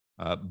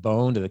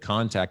bone to the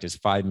contact is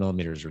 5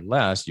 millimeters or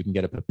less, you can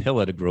get a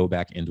papilla to grow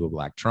back into a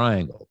black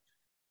triangle.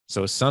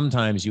 So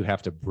sometimes you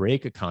have to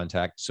break a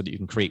contact so that you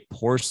can create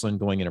porcelain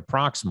going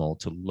interproximal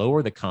to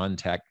lower the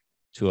contact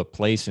to a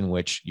place in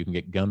which you can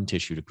get gum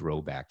tissue to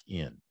grow back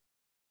in.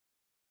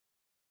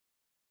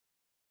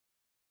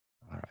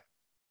 All right.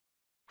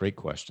 Great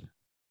question.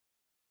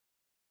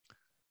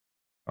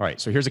 All right.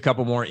 So here's a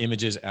couple more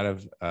images out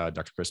of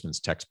Dr.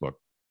 Crispin's textbook.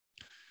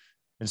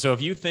 And so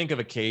if you think of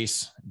a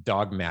case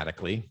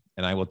dogmatically,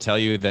 and I will tell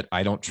you that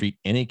I don't treat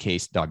any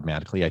case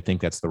dogmatically, I think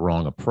that's the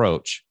wrong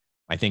approach.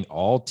 I think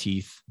all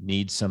teeth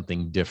need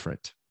something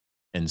different.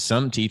 And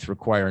some teeth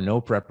require no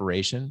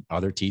preparation.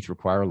 Other teeth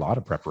require a lot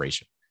of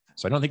preparation.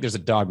 So I don't think there's a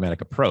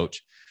dogmatic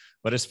approach.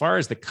 But as far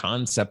as the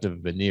concept of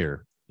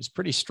veneer, it's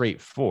pretty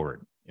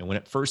straightforward. And when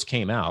it first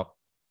came out,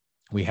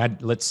 we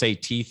had, let's say,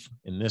 teeth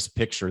in this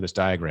picture, this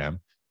diagram.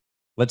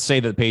 Let's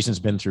say that the patient's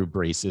been through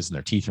braces and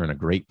their teeth are in a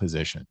great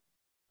position.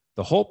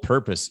 The whole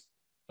purpose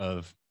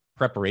of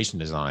preparation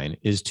design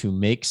is to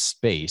make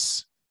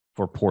space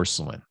for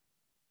porcelain,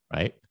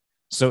 right?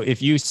 So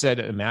if you said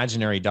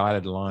imaginary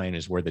dotted line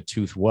is where the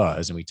tooth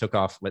was, and we took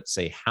off, let's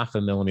say,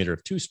 0.5 millimeter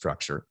of tooth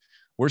structure,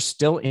 we're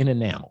still in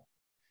enamel.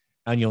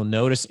 And you'll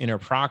notice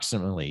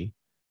interproximally,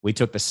 we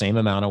took the same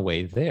amount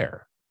away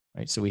there,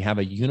 right? So we have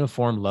a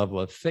uniform level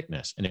of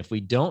thickness. And if we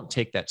don't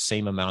take that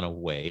same amount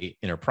away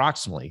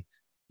interproximally,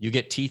 you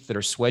get teeth that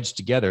are swedged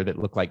together that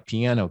look like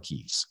piano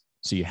keys.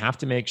 So you have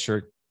to make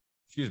sure,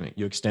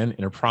 you extend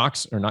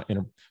or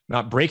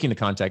not breaking the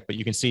contact, but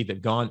you can see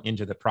they've gone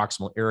into the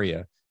proximal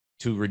area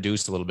to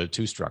reduce a little bit of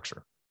tooth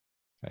structure.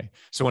 Okay.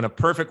 So in a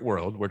perfect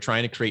world, we're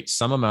trying to create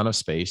some amount of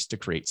space to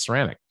create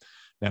ceramic.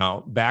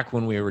 Now, back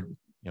when we were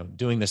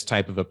doing this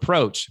type of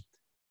approach,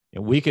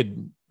 we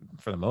could,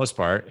 for the most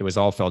part, it was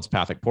all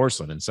feldspathic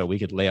porcelain. And so we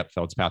could lay up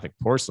feldspathic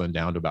porcelain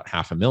down to about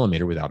 0.5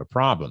 millimeter without a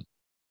problem.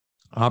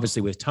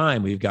 Obviously, with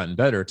time, we've gotten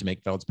better to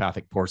make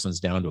feldspathic porcelains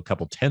down to a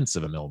couple tenths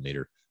of a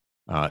millimeter.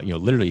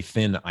 Literally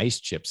thin ice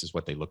chips is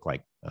what they look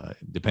like,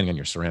 depending on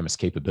your ceramic's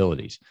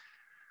capabilities.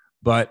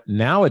 But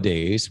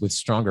nowadays, with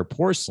stronger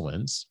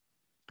porcelains,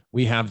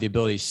 we have the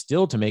ability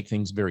still to make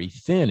things very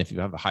thin if you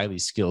have a highly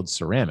skilled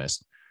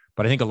ceramist.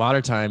 But I think a lot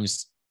of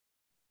times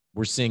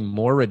we're seeing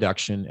more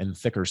reduction and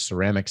thicker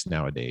ceramics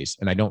nowadays,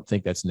 and I don't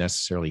think that's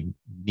necessarily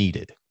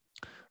needed.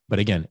 But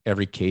again,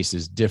 every case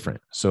is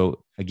different.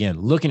 So again,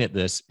 looking at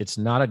this, it's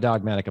not a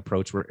dogmatic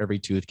approach where every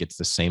tooth gets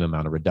the same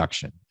amount of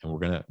reduction. And we're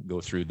going to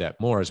go through that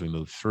more as we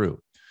move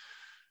through.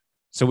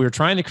 So we were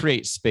trying to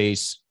create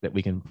space that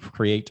we can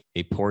create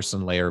a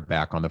porcelain layer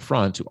back on the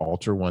front to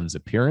alter one's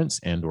appearance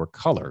and or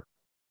color.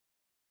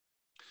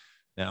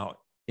 Now,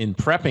 in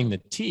prepping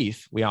the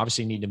teeth, we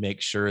obviously need to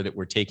make sure that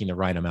we're taking the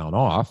right amount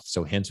off.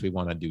 So hence we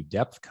want to do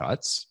depth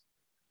cuts.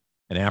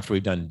 And after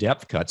we've done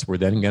depth cuts, we're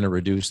then going to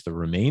reduce the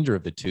remainder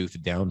of the tooth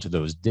down to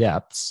those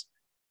depths.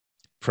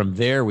 From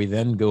there, we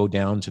then go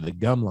down to the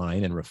gum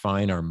line and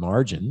refine our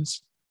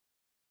margins.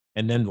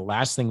 And then the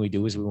last thing we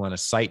do is we want to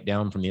sight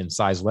down from the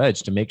incisal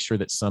edge to make sure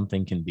that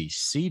something can be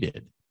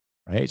seated,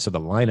 right? So the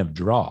line of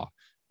draw.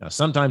 Now,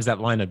 sometimes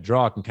that line of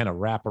draw can kind of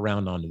wrap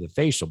around onto the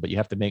facial, but you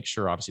have to make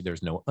sure, obviously,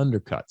 there's no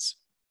undercuts.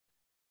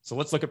 So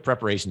let's look at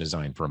preparation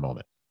design for a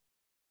moment.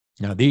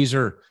 Now, these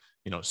are,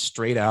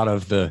 straight out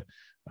of the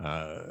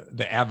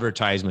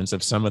advertisements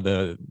of some of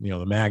the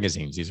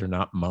magazines. These are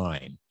not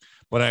mine.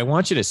 What I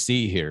want you to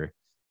see here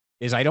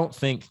is I don't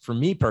think, for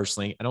me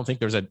personally, I don't think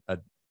there's a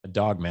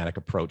dogmatic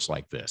approach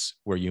like this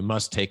where you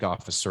must take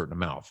off a certain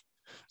amount.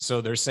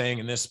 So they're saying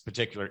in this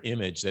particular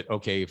image that,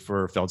 okay,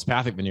 for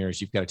feldspathic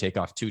veneers, you've got to take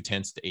off 0.2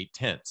 to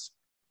 0.8.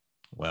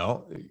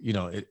 Well,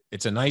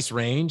 it's a nice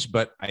range,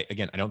 but I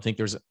don't think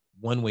there's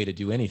one way to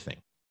do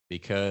anything,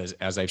 because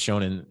as I've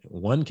shown in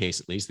one case,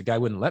 at least, the guy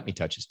wouldn't let me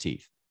touch his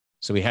teeth.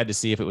 So we had to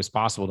see if it was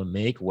possible to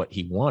make what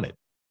he wanted.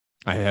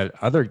 I had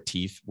other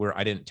teeth where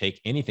I didn't take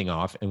anything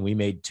off, and we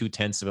made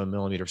 0.2 of a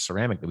millimeter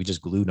ceramic that we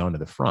just glued onto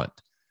the front.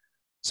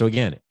 So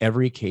again,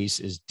 every case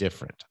is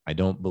different. I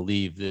don't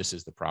believe this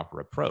is the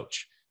proper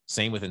approach.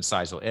 Same with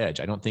incisal edge.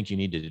 I don't think you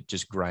need to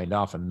just grind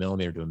off 1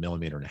 millimeter to 1.5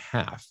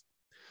 millimeters.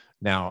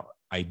 Now,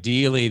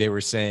 ideally, they were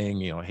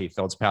saying, hey,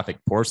 feldspathic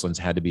porcelains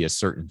had to be a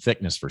certain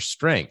thickness for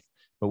strength.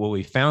 But what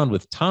we found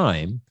with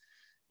time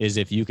is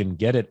if you can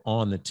get it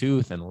on the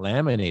tooth and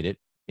laminate it,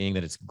 being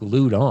that it's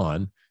glued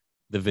on,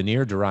 the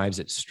veneer derives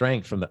its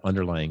strength from the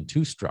underlying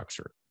tooth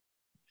structure.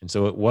 And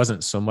so it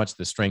wasn't so much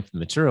the strength of the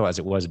material as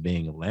it was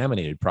being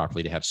laminated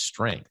properly to have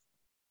strength.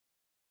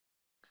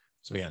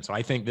 So again,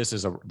 I think this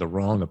is the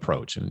wrong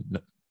approach.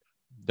 And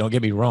don't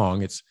get me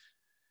wrong,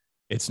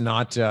 it's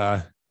not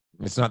that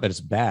it's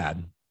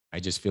bad. I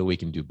just feel we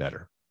can do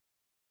better.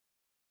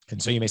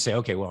 And so you may say,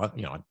 okay, well,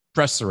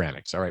 press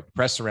ceramics. All right,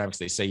 press ceramics,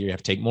 they say you have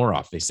to take more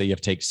off. They say you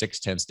have to take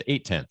 0.6 to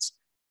 0.8.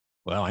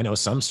 Well, I know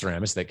some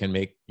ceramics that can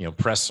make,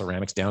 press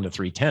ceramics down to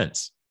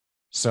 0.3.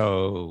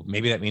 So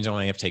maybe that means I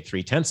only have to take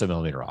 0.3 of a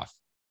millimeter off.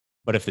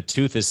 But if the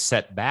tooth is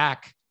set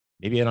back,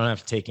 maybe I don't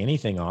have to take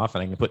anything off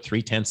and I can put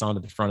 0.3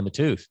 onto the front of the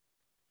tooth.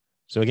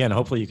 So again,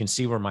 hopefully you can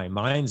see where my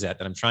mind's at,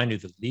 that I'm trying to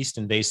do the least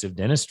invasive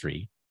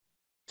dentistry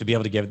to be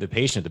able to give the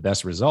patient the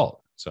best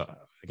result. So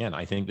again,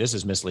 I think this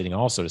is misleading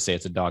also to say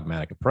it's a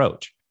dogmatic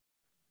approach.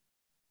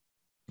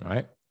 All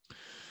right.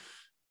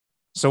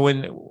 So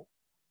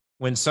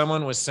when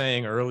someone was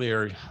saying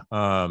earlier,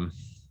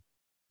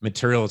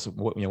 materials,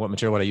 what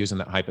material would I use in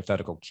that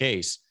hypothetical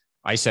case?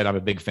 I said, I'm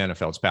a big fan of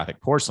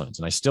feldspathic porcelains,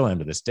 and I still am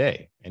to this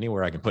day.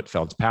 Anywhere I can put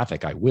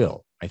feldspathic, I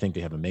will. I think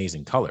they have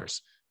amazing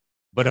colors.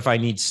 But if I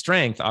need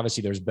strength,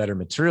 obviously there's better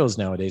materials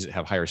nowadays that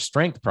have higher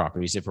strength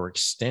properties if we're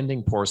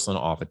extending porcelain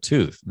off a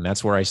tooth. And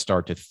that's where I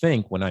start to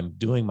think when I'm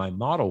doing my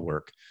model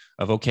work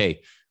of,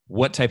 okay,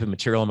 what type of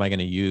material am I going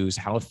to use?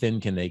 How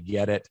thin can they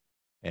get it?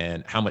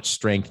 And how much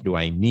strength do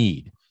I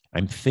need?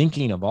 I'm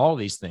thinking of all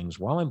these things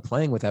while I'm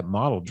playing with that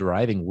model,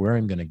 driving where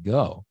I'm going to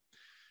go.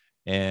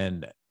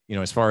 And,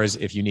 as far as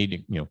if you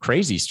need,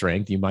 crazy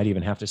strength, you might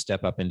even have to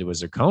step up into a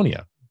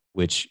zirconia,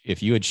 which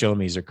if you had shown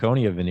me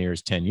zirconia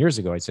veneers 10 years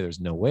ago, I'd say there's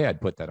no way I'd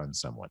put that on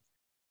someone.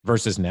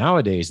 Versus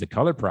nowadays, the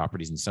color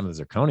properties in some of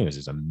the zirconias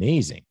is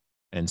amazing.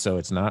 And so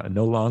it's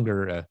no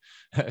longer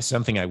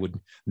something I would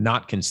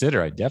not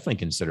consider. I definitely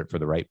consider it for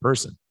the right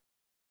person.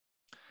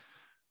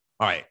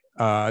 All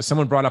right.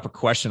 Someone brought up a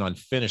question on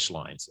finish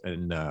lines,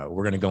 and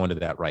we're going to go into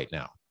that right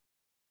now.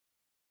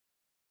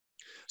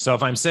 So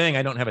if I'm saying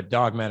I don't have a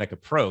dogmatic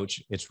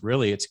approach,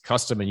 it's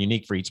custom and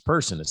unique for each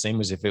person. The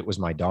same as if it was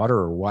my daughter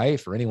or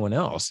wife or anyone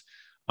else,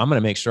 I'm going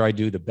to make sure I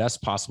do the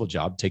best possible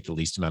job, take the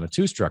least amount of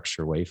tooth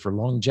structure away for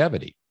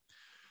longevity.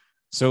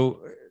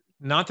 So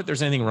not that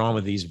there's anything wrong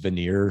with these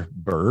veneer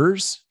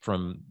burrs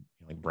from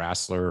like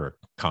Brasseler or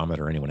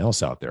Comet or anyone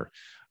else out there.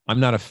 I'm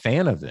not a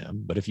fan of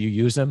them, but if you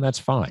use them, that's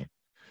fine.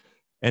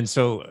 And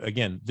so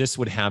again, this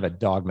would have a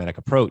dogmatic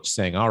approach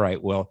saying, all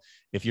right, well,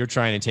 if you're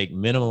trying to take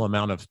minimal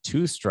amount of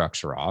tooth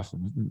structure off,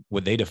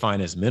 what they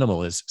define as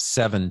minimal is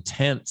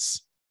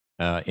 7/10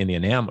 in the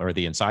enamel or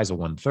the incisal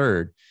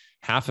 1/3,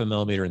 0.5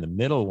 millimeter in the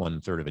middle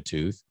 1/3 of a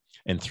tooth,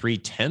 and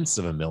 0.3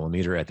 of a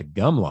millimeter at the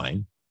gum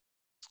line.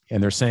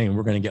 And they're saying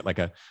we're going to get like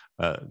a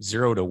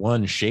 0 to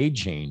 1 shade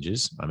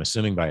changes. I'm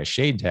assuming by a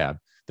shade tab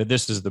that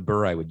this is the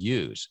burr I would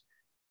use.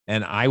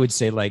 And I would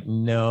say like,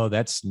 no,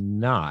 that's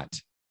not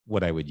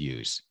what I would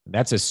use.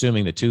 That's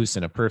assuming the tooth's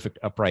in a perfect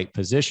upright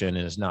position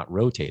and is not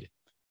rotated.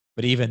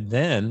 But even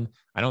then,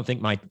 I don't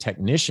think my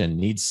technician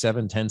needs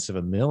 0.7 of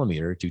a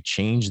millimeter to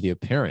change the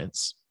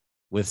appearance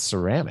with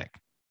ceramic.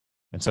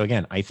 And so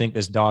again, I think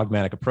this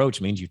dogmatic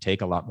approach means you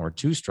take a lot more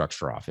tooth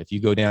structure off. If you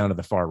go down to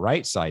the far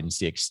right side and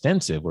see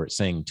extensive, where it's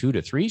saying 2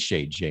 to 3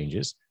 shade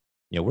changes,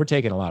 we're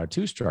taking a lot of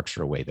tooth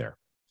structure away there.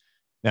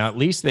 Now, at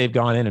least they've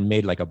gone in and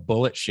made like a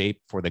bullet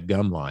shape for the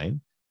gum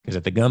line, because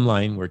at the gum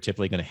line, we're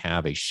typically going to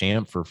have a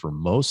chamfer for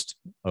most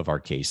of our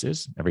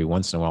cases. Every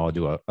once in a while, I'll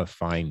do a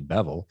fine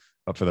bevel,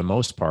 but for the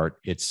most part,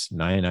 it's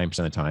 99%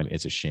 of the time,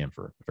 it's a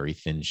chamfer, a very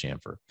thin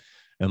chamfer,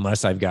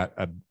 unless I've got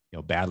a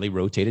badly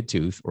rotated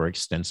tooth or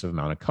extensive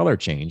amount of color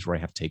change where I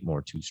have to take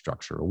more tooth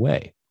structure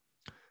away.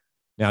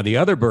 Now, the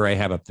other burr I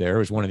have up there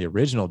is one of the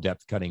original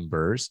depth cutting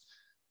burrs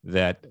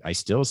that I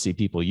still see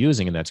people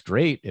using, and that's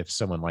great if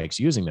someone likes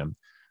using them.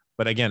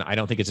 But again, I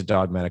don't think it's a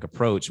dogmatic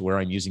approach where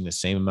I'm using the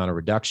same amount of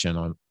reduction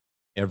on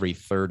every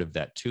third of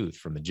that tooth,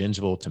 from the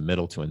gingival to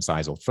middle to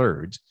incisal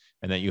thirds,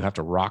 and that you have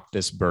to rock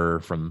this burr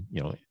from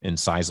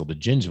incisal to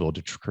gingival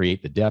to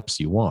create the depths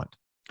you want.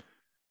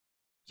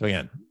 So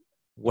again,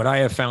 what I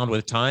have found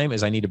with time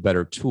is I need a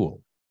better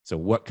tool. So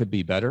what could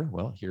be better?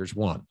 Well, here's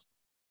one.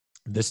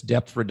 This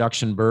depth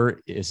reduction burr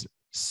is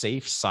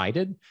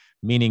safe-sided,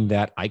 meaning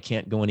that I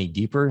can't go any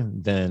deeper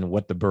than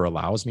what the burr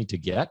allows me to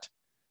get.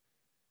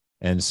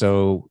 And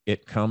so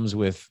it comes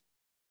with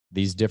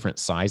these different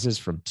sizes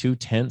from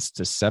 0.2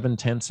 to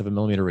 0.7 of a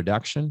millimeter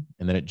reduction,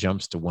 and then it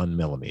jumps to 1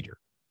 millimeter.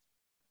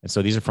 And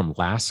so these are from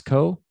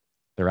Lasco.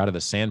 They're out of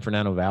the San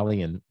Fernando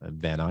Valley in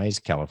Van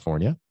Nuys,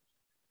 California.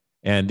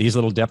 And these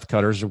little depth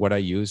cutters are what I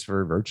use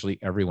for virtually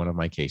every one of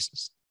my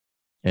cases.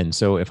 And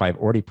so if I've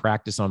already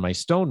practiced on my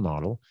stone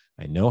model,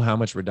 I know how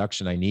much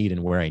reduction I need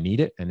and where I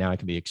need it, and now I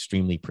can be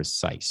extremely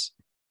precise.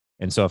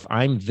 And so if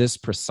I'm this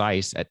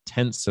precise at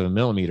 0.1 of a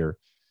millimeter,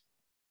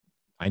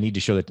 I need to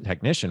show the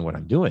technician what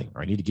I'm doing,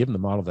 or I need to give them the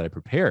model that I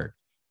prepared.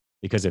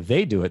 Because if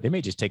they do it, they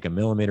may just take a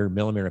millimeter,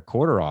 millimeter and a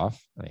quarter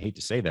off. I hate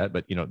to say that,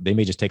 but they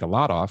may just take a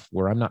lot off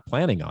where I'm not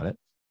planning on it.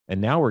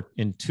 And now we're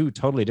in two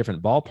totally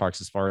different ballparks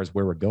as far as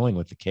where we're going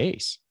with the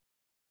case.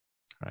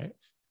 All right.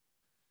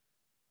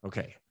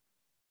 Okay.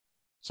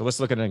 So let's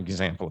look at an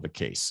example of a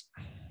case.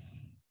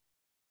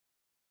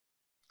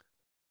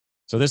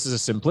 So this is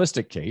a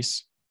simplistic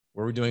case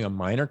where we're doing a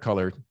minor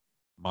color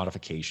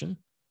modification,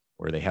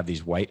 where they have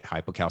these white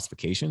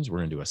hypocalcifications. We're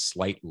going to do a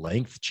slight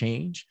length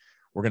change.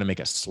 We're going to make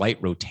a slight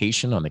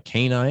rotation on the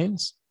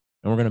canines.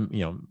 And we're going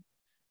to,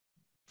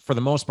 for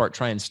the most part,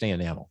 try and stay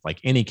enamel. Like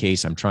any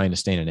case, I'm trying to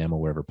stay in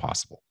enamel wherever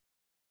possible.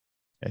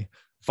 Okay.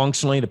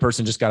 Functionally, the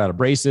person just got out of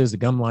braces. The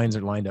gum lines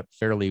are lined up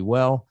fairly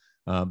well,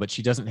 but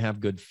she doesn't have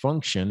good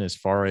function as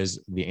far as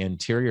the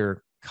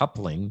anterior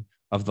coupling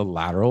of the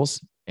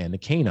laterals and the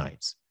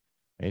canines.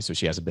 Okay. So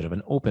she has a bit of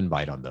an open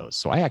bite on those.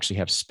 So I actually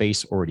have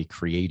space already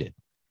created.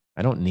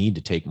 I don't need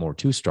to take more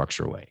tooth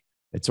structure away.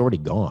 It's already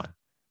gone,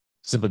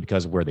 simply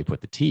because of where they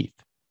put the teeth.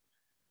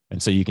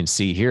 And so you can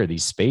see here,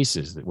 these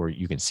spaces where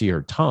you can see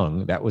her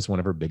tongue, that was one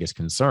of her biggest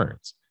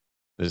concerns.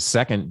 The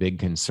second big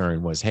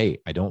concern was, hey,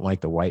 I don't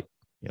like the white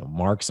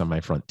marks on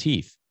my front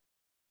teeth.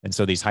 And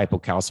so these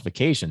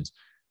hypocalcifications,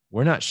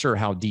 we're not sure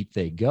how deep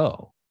they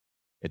go.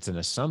 It's an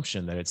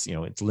assumption that it's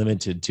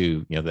limited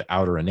to, the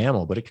outer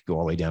enamel, but it could go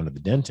all the way down to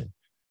the dentin.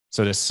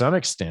 So to some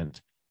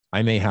extent,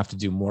 I may have to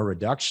do more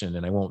reduction,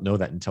 and I won't know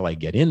that until I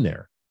get in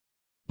there.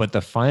 But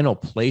the final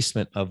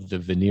placement of the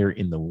veneer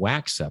in the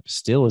wax up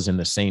still is in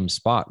the same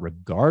spot,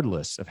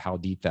 regardless of how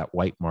deep that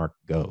white mark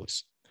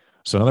goes.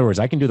 So in other words,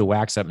 I can do the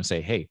wax up and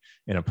say, hey,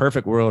 in a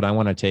perfect world, I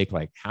want to take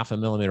like 0.5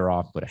 millimeter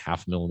off, put a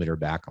 0.5 millimeter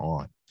back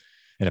on.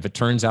 And if it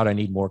turns out I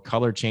need more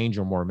color change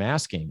or more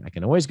masking, I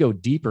can always go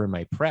deeper in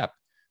my prep,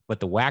 but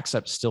the wax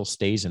up still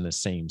stays in the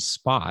same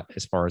spot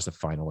as far as the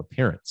final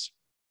appearance.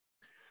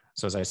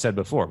 So as I said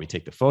before, we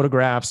take the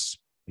photographs,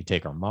 we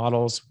take our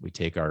models, we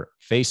take our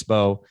face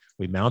bow,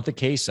 we mount the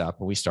case up,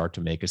 and we start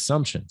to make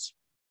assumptions,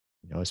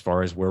 as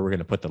far as where we're going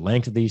to put the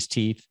length of these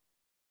teeth,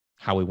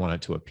 how we want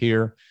it to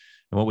appear.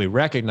 And what we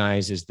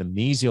recognize is the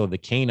mesial of the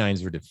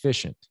canines are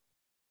deficient.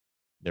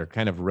 They're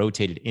kind of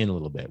rotated in a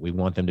little bit. We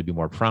want them to be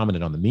more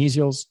prominent on the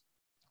mesials.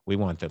 We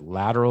want the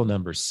lateral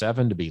number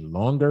 7 to be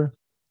longer.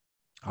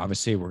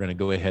 Obviously, we're going to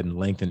go ahead and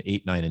lengthen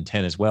 8, 9, and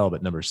 10 as well,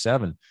 but number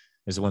 7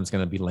 is the one that's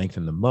going to be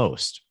lengthened the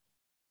most.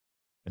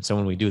 And so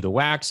when we do the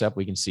wax up,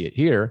 we can see it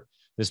here.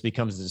 This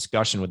becomes a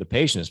discussion with the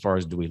patient as far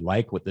as, do we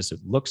like what this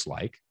looks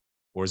like,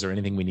 or is there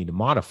anything we need to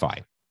modify?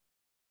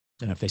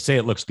 And if they say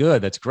it looks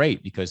good, that's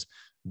great, because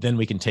then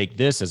we can take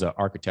this as an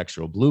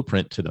architectural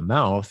blueprint to the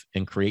mouth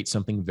and create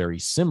something very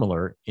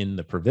similar in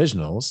the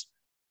provisionals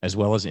as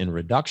well as in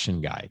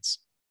reduction guides.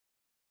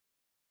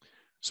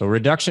 So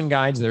reduction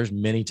guides, there's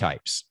many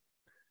types.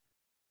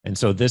 And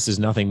so this is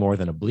nothing more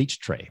than a bleach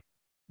tray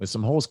with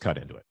some holes cut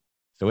into it.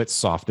 So it's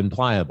soft and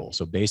pliable.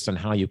 So based on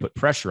how you put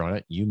pressure on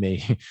it, you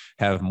may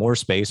have more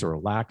space or a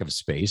lack of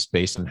space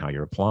based on how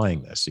you're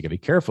applying this. So you got to be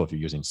careful if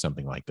you're using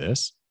something like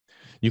this.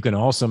 You can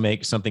also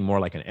make something more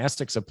like an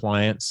Essex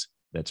appliance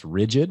that's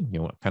rigid,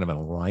 kind of an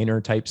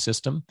aligner type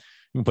system.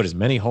 You can put as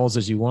many holes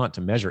as you want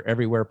to measure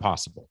everywhere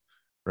possible.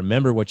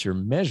 Remember, what you're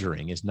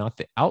measuring is not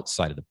the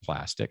outside of the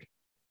plastic,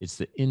 it's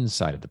the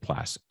inside of the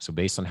plastic. So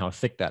based on how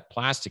thick that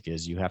plastic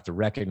is, you have to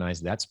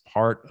recognize that's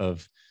part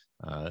of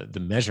the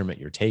measurement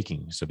you're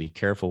taking. So be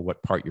careful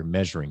what part you're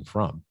measuring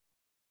from.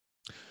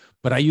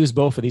 But I use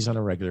both of these on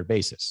a regular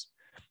basis.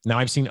 Now,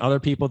 I've seen other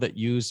people that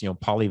use,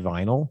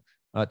 polyvinyl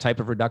type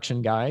of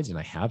reduction guides, and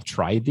I have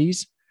tried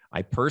these.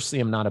 I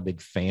personally am not a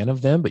big fan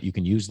of them, but you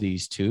can use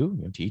these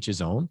too, to each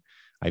his own.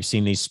 I've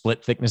seen these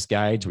split thickness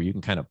guides where you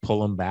can kind of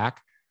pull them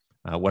back.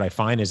 What I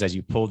find is as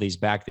you pull these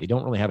back, they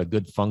don't really have a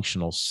good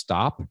functional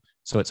stop.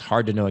 So it's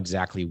hard to know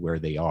exactly where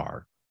they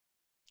are.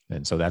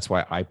 And so that's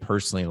why I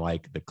personally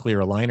like the clear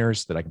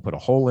aligners that I can put a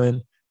hole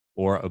in,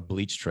 or a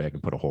bleach tray I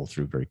can put a hole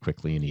through very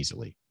quickly and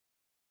easily.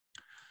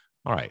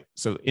 All right.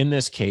 So in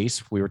this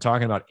case, we were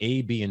talking about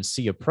A, B, and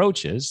C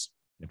approaches.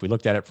 If we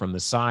looked at it from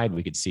the side,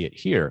 we could see it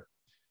here.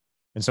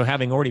 And so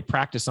having already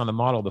practiced on the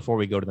model before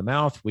we go to the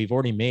mouth, we've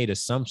already made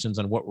assumptions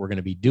on what we're going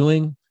to be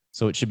doing.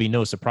 So it should be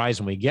no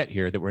surprise when we get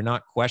here that we're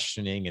not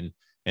questioning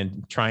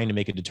and trying to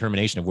make a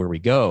determination of where we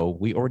go.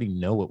 We already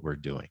know what we're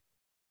doing.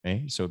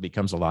 Okay? So it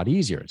becomes a lot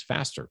easier. It's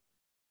faster.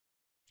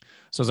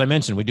 So as I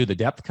mentioned, we do the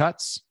depth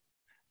cuts.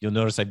 You'll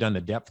notice I've done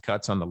the depth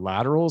cuts on the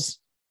laterals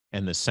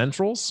and the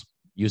centrals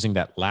using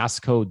that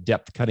Lasco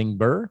depth cutting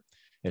burr.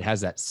 It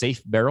has that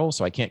safe barrel,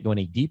 so I can't go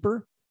any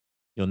deeper.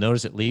 You'll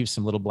notice it leaves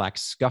some little black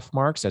scuff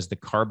marks as the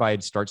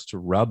carbide starts to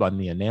rub on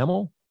the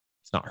enamel.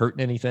 It's not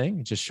hurting anything.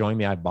 It's just showing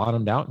me I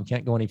bottomed out and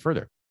can't go any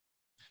further.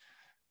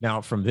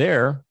 Now from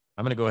there,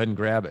 I'm going to go ahead and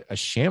grab a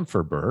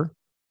chamfer burr.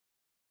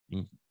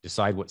 You can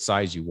decide what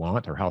size you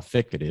want or how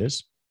thick it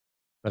is.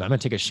 But I'm going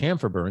to take a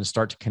chamfer burr and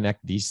start to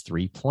connect these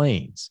 3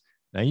 planes.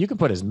 Now you can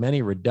put as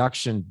many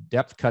reduction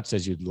depth cuts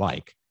as you'd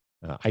like.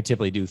 I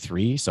typically do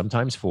 3,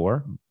 sometimes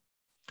 4.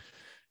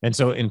 And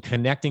so in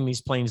connecting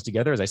these planes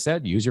together, as I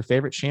said, use your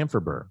favorite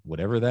chamfer burr,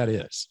 whatever that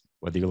is,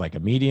 whether you like a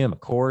medium, a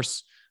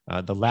coarse.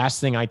 The last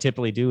thing I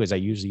typically do is I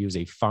usually use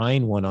a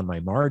fine one on my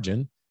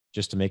margin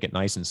just to make it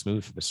nice and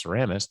smooth for the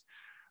ceramist.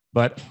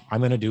 But I'm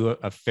going to do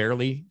a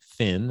fairly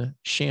thin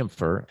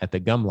chamfer at the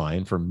gum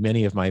line for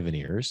many of my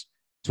veneers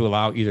to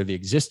allow either the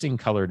existing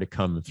color to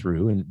come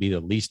through and be the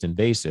least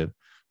invasive,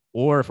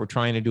 or if we're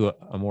trying to do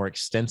a more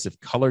extensive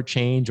color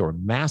change or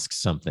mask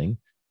something,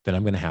 then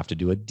I'm going to have to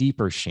do a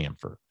deeper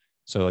chamfer.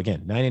 So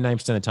again, 99%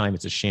 of the time,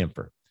 it's a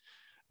chamfer.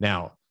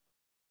 Now,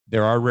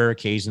 there are rare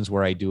occasions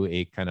where I do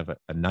a kind of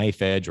a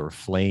knife edge or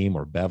flame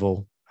or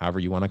bevel, however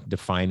you want to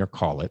define or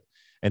call it.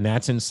 And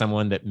that's in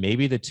someone that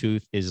maybe the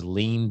tooth is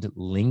leaned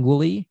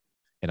lingually,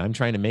 and I'm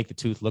trying to make the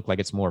tooth look like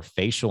it's more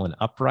facial and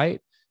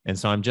upright. And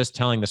so I'm just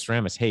telling the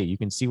ceramist, hey, you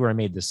can see where I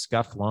made the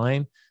scuff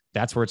line.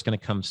 That's where it's going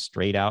to come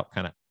straight out,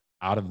 kind of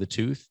out of the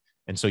tooth.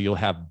 And so you'll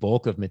have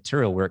bulk of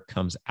material where it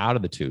comes out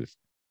of the tooth,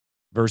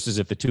 versus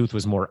if the tooth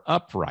was more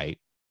upright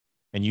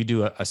and you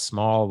do a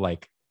small,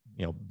 like,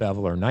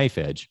 bevel or knife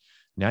edge,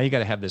 now you got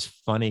to have this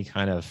funny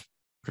kind of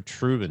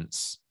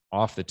protuberance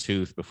off the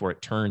tooth before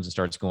it turns and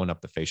starts going up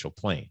the facial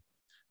plane.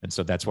 And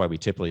so that's why we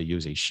typically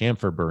use a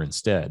chamfer burr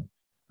instead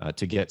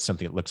to get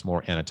something that looks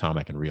more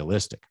anatomic and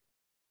realistic.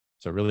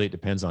 So really it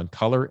depends on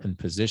color and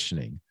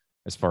positioning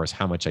as far as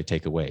how much I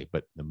take away.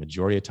 But the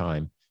majority of the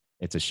time,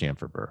 it's a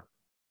chamfer burr.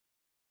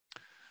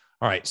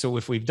 All right, so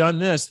if we've done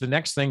this, the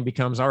next thing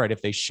becomes, all right,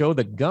 if they show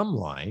the gum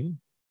line,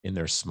 in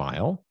their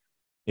smile.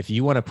 If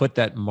you want to put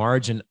that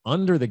margin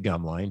under the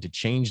gum line to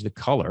change the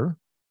color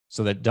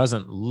so that it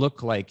doesn't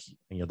look like,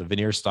 the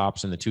veneer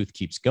stops and the tooth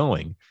keeps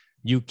going,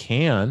 you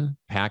can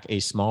pack a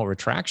small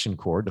retraction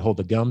cord to hold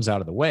the gums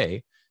out of the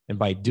way. And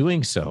by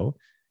doing so,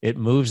 it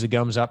moves the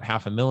gums up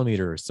 0.5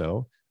 millimeter or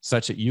so,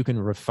 such that you can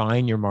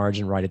refine your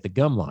margin right at the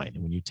gum line.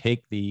 And when you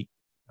take the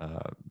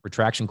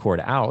retraction cord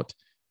out,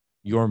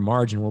 your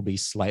margin will be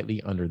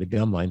slightly under the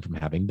gum line from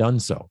having done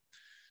so.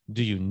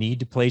 Do you need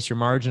to place your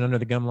margin under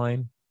the gum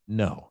line?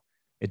 No.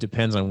 It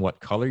depends on what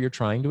color you're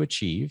trying to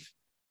achieve.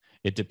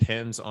 It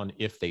depends on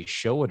if they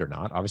show it or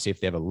not. Obviously, if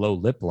they have a low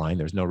lip line,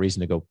 there's no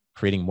reason to go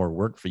creating more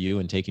work for you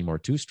and taking more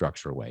tooth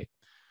structure away.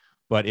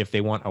 But if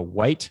they want a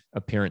white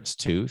appearance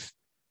tooth,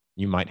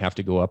 you might have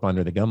to go up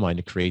under the gum line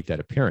to create that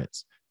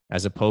appearance,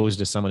 as opposed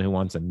to someone who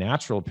wants a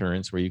natural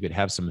appearance where you could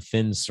have some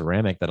thin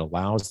ceramic that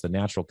allows the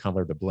natural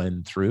color to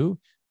blend through.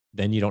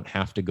 Then you don't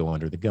have to go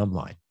under the gum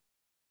line.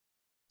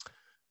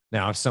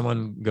 Now, if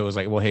someone goes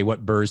like, well, hey,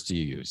 what burrs do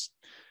you use?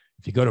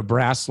 If you go to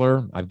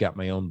Brassler, I've got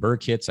my own burr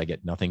kits. I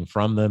get nothing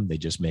from them. They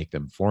just make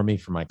them for me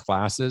for my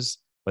classes.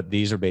 But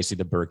these are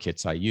basically the burr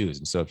kits I use.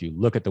 And so if you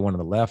look at the one on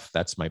the left,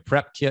 that's my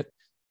prep kit.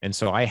 And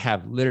so I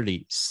have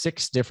literally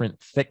 6 different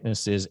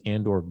thicknesses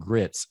and or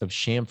grits of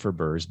chamfer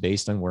burrs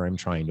based on where I'm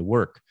trying to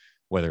work,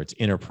 whether it's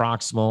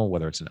interproximal,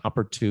 whether it's an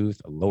upper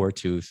tooth, a lower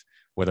tooth,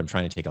 whether I'm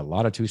trying to take a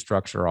lot of tooth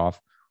structure off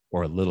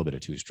or a little bit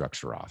of tooth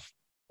structure off.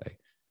 Okay?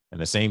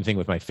 And the same thing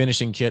with my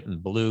finishing kit in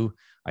blue.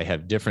 I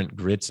have different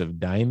grits of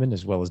diamond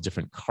as well as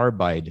different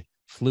carbide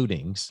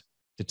flutings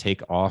to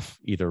take off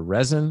either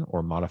resin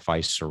or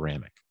modify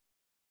ceramic.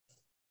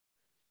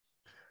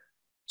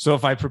 So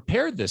if I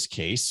prepared this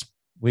case,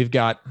 we've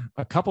got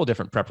a couple of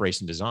different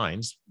preparation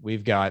designs.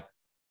 We've got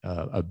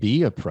a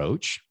B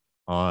approach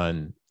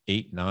on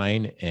 8,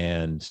 9,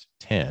 and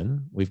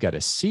 10. We've got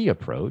a C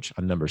approach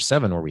on number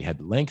 7, where we had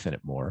to lengthen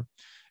it more.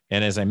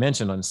 And as I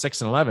mentioned, on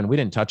 6 and 11, we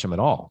didn't touch them at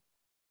all.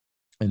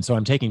 And so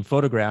I'm taking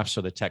photographs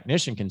so the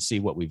technician can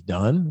see what we've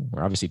done.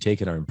 We're obviously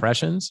taking our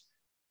impressions.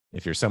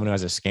 If you're someone who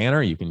has a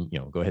scanner, you can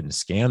go ahead and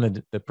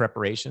scan the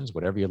preparations,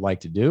 whatever you'd like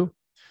to do.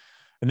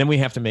 And then we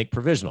have to make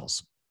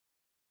provisionals.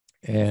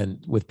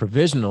 And with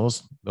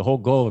provisionals, the whole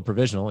goal of a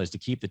provisional is to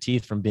keep the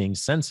teeth from being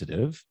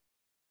sensitive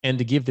and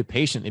to give the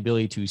patient the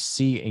ability to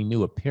see a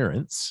new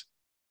appearance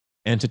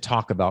and to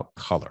talk about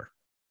color.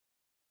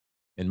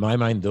 In my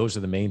mind, those are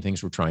the main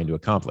things we're trying to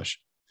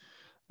accomplish.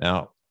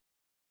 Now,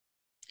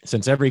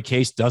 since every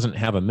case doesn't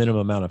have a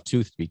minimum amount of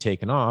tooth to be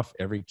taken off,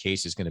 every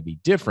case is going to be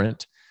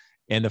different,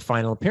 and the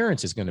final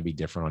appearance is going to be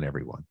different on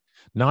everyone.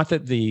 Not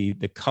that the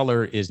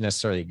color is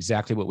necessarily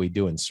exactly what we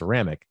do in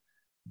ceramic,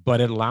 but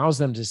it allows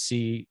them to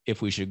see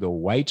if we should go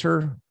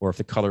whiter or if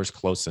the color is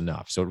close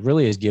enough. So it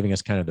really is giving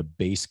us kind of the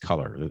base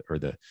color or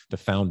the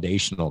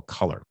foundational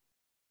color.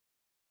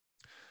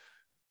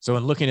 So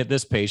in looking at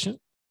this patient,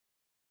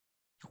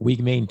 we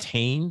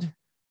maintained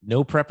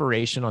no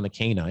preparation on the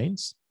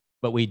canines,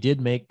 but we did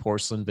make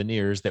porcelain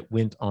veneers that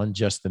went on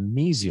just the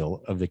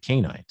mesial of the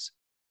canines.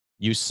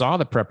 You saw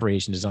the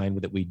preparation design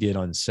that we did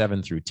on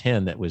 7 through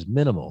 10 that was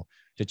minimal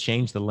to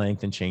change the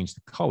length and change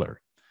the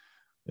color.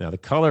 Now, the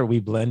color we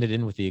blended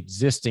in with the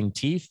existing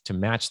teeth to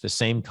match the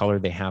same color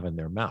they have in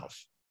their mouth.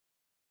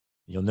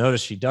 You'll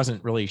notice she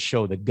doesn't really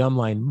show the gum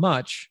line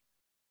much,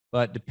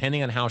 but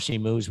depending on how she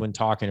moves when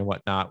talking and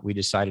whatnot, we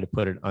decided to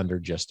put it under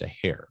just a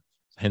hair.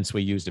 Hence,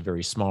 we used a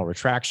very small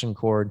retraction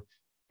cord,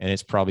 and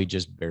it's probably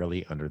just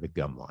barely under the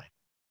gum line.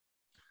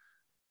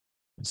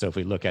 And so if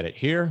we look at it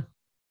here,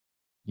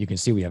 you can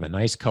see we have a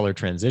nice color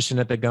transition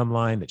at the gum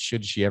line that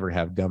should she ever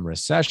have gum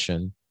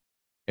recession,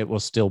 it will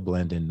still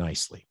blend in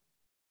nicely.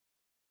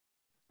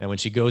 And when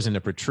she goes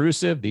into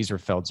protrusive, these are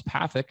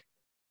feldspathic.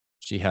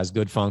 She has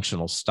good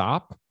functional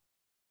stop.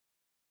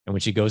 And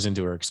when she goes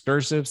into her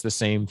excursives, the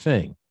same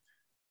thing.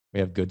 We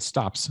have good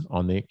stops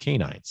on the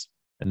canines.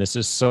 And this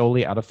is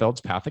solely out of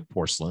feldspathic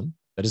porcelain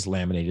that has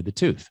laminated the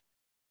tooth.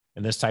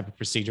 And this type of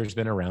procedure has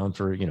been around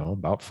for,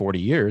 about 40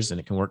 years, and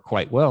it can work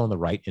quite well in the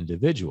right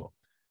individual.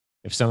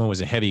 If someone was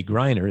a heavy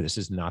grinder, this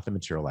is not the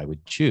material I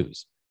would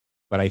choose.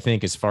 But I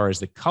think as far as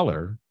the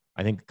color,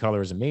 I think the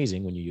color is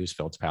amazing when you use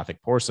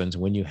feldspathic porcelains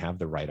when you have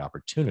the right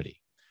opportunity.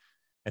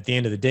 At the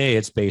end of the day,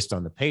 it's based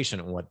on the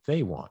patient and what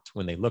they want.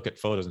 When they look at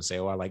photos and say,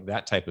 oh, I like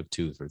that type of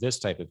tooth or this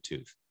type of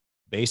tooth,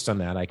 based on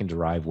that, I can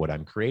derive what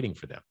I'm creating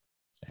for them.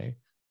 Okay.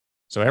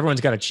 So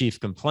everyone's got a chief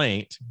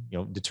complaint,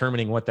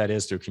 determining what that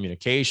is through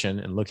communication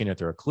and looking at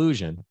their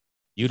occlusion,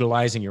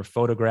 utilizing your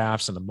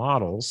photographs and the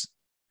models.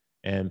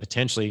 And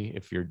potentially,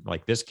 if you're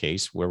like this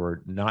case where we're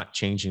not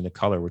changing the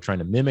color, we're trying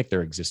to mimic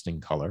their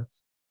existing color.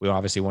 We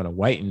obviously want to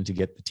whiten to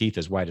get the teeth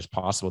as white as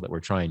possible that we're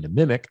trying to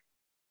mimic.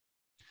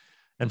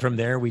 And from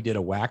there, we did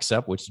a wax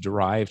up, which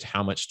derived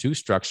how much tooth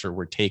structure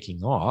we're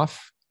taking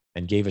off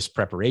and gave us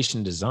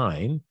preparation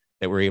design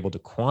that we're able to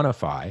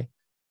quantify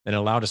and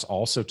allowed us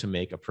also to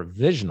make a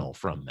provisional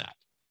from that.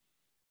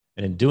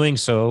 And in doing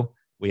so,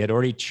 we had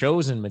already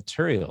chosen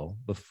material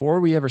before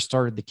we ever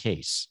started the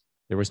case.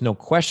 There was no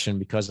question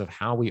because of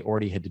how we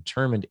already had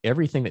determined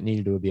everything that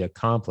needed to be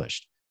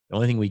accomplished. The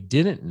only thing we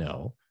didn't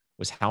know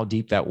was how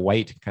deep that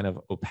white kind of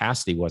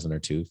opacity was in our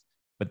tooth,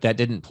 but that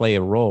didn't play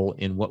a role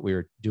in what we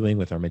were doing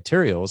with our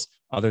materials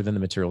other than the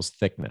material's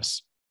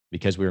thickness,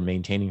 because we were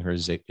maintaining her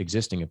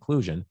existing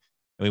occlusion and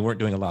we weren't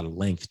doing a lot of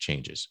length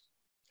changes.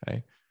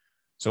 Okay.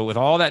 So with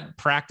all that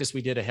practice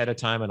we did ahead of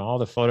time and all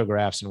the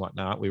photographs and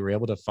whatnot, we were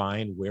able to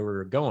find where we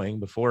were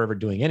going before ever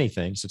doing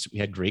anything, since we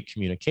had great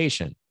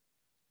communication.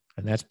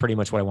 And that's pretty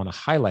much what I want to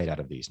highlight out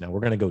of these. Now we're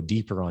going to go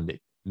deeper on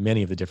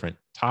many of the different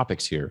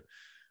topics here,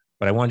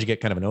 but I wanted to get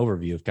kind of an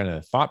overview of kind of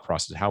the thought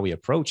process, how we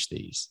approach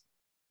these,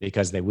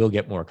 because they will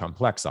get more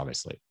complex,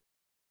 obviously.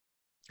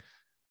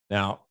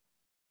 Now,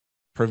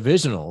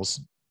 provisionals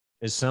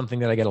is something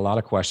that I get a lot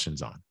of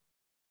questions on.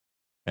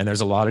 And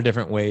there's a lot of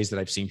different ways that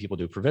I've seen people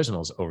do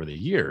provisionals over the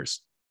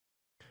years.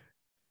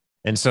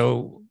 And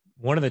so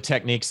one of the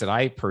techniques that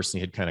I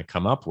personally had kind of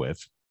come up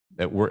with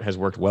that has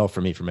worked well for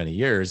me for many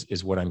years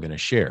is what I'm going to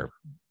share.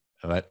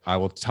 But I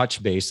will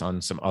touch base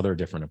on some other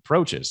different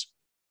approaches.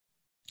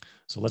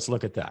 So let's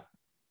look at that.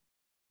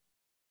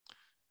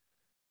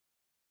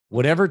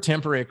 Whatever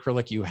temporary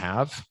acrylic you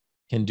have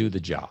can do the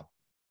job.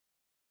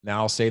 Now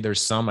I'll say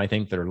there's some I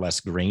think that are less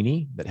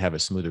grainy, that have a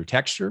smoother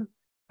texture.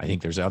 I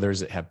think there's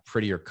others that have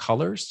prettier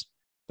colors.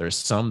 There's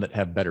some that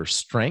have better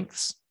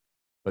strengths,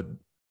 but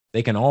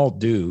they can all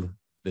do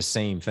the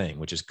same thing,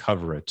 which is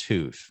cover a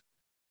tooth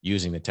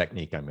using the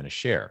technique I'm going to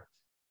share.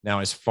 Now,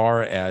 as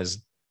far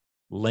as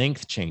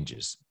length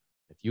changes,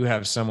 if you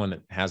have someone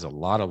that has a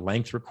lot of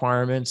length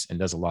requirements and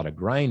does a lot of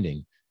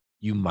grinding,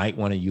 you might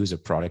want to use a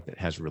product that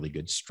has really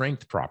good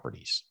strength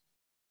properties,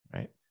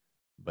 right?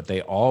 But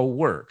they all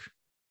work,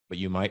 but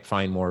you might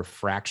find more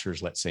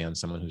fractures, let's say, on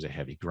someone who's a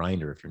heavy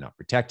grinder if you're not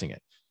protecting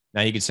it.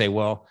 Now you could say,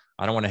 well,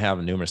 I don't want to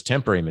have numerous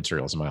temporary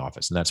materials in my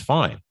office, and that's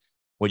fine.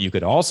 What you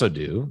could also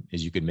do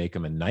is you could make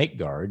them a night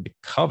guard to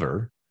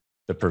cover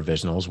the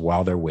provisionals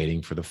while they're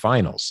waiting for the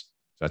finals.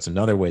 So that's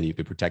another way that you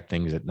could protect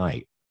things at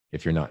night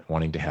if you're not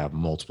wanting to have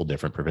multiple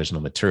different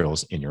provisional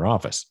materials in your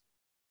office.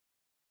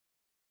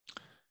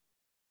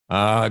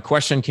 A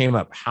question came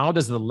up. How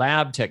does the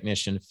lab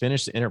technician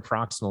finish the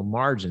interproximal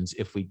margins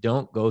if we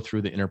don't go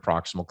through the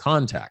interproximal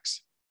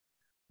contacts?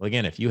 Well,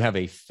 again, if you have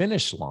a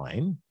finish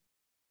line,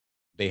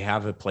 they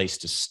have a place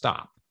to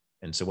stop.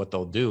 And so what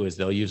they'll do is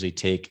they'll usually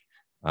take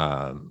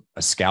a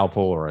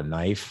scalpel or a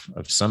knife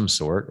of some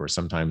sort, or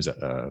sometimes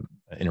an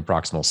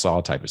interproximal saw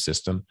type of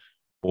system,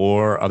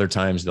 or other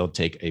times they'll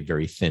take a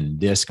very thin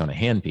disc on a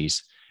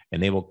handpiece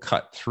and they will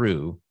cut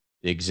through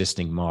the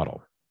existing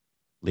model,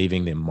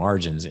 leaving the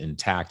margins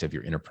intact of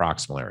your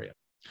interproximal area.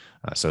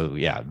 So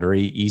yeah,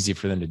 very easy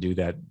for them to do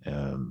that.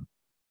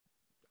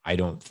 I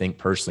don't think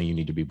personally you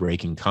need to be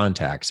breaking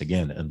contacts,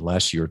 again,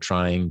 unless you're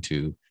trying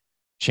to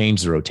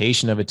change the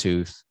rotation of a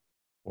tooth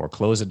or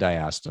close a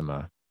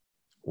diastema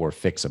or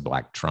fix a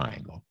black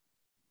triangle.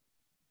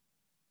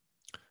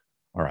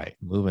 All right,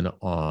 moving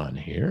on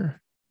here.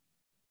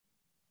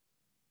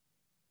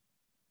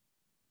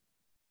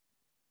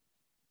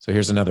 So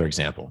here's another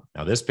example.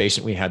 Now this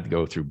patient, we had to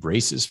go through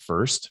braces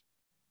first.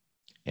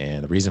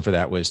 And the reason for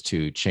that was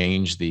to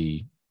change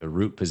the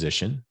root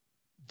position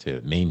to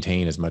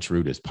maintain as much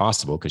root as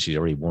possible because she'd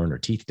already worn her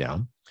teeth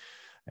down.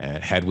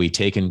 And had we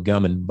taken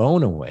gum and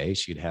bone away,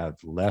 she'd have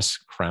less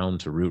crown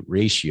to root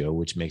ratio,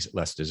 which makes it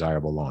less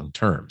desirable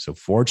long-term. So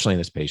fortunately,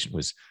 this patient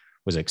was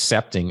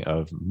accepting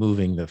of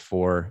moving the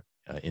four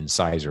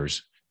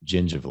incisors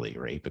gingivally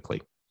or apically.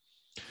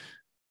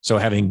 So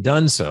having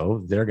done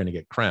so, they're going to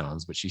get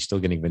crowns, but she's still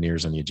getting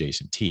veneers on the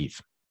adjacent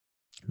teeth.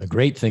 The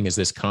great thing is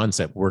this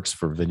concept works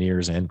for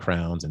veneers and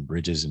crowns and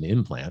bridges and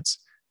implants,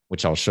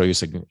 which I'll show you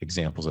some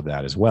examples of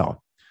that as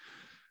well.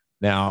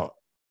 Now,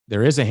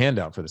 there is a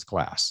handout for this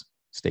class.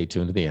 Stay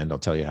tuned to the end. I'll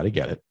tell you how to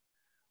get it.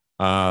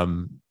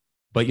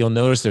 But you'll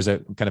notice there's a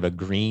kind of a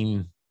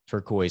green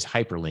turquoise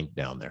hyperlink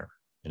down there.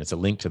 And it's a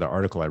link to the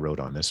article I wrote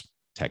on this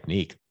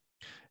technique.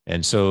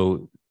 And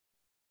so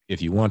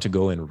if you want to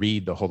go and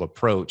read the whole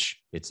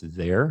approach, it's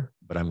there,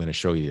 but I'm going to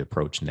show you the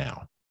approach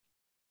now.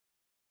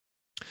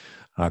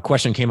 A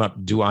question came up,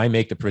 do I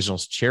make the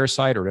provisionals chair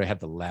side or do I have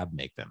the lab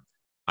make them?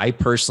 I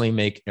personally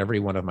make every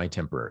one of my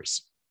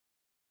temporaries.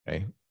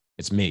 Okay.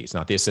 It's me. It's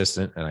not the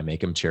assistant, and I make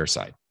them chair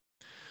side.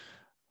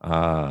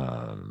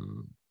 Another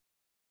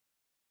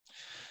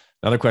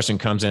question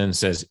comes in and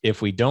says,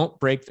 if we don't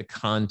break the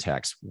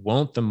contacts,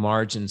 won't the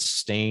margins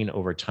stain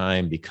over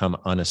time become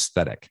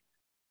unaesthetic?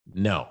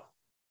 No.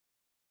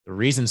 The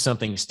reason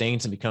something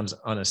stains and becomes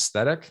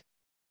unaesthetic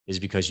is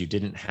because you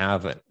didn't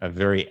have a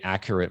very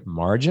accurate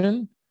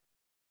margin,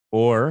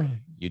 or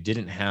you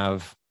didn't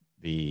have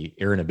the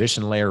air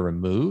inhibition layer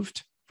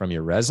removed from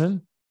your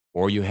resin,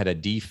 or you had a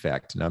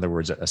defect. In other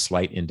words, a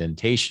slight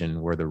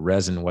indentation where the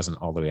resin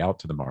wasn't all the way out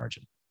to the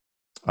margin.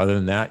 Other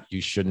than that,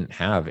 you shouldn't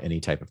have any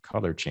type of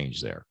color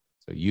change there.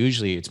 So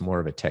usually it's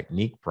more of a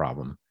technique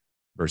problem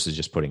versus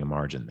just putting a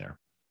margin there.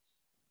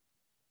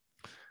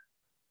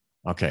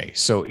 Okay,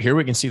 so here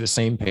we can see the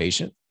same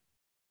patient.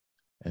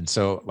 And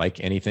so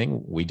like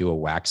anything, we do a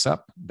wax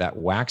up. That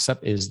wax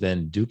up is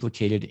then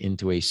duplicated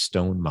into a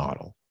stone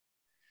model.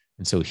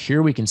 And so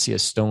here we can see a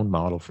stone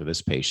model for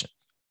this patient.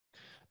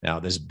 Now,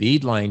 this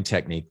beadline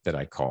technique that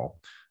I call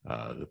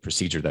the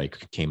procedure that I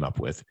came up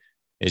with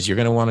is you're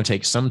going to want to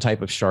take some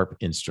type of sharp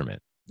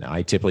instrument. Now,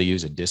 I typically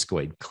use a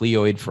discoid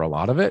cleoid for a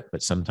lot of it,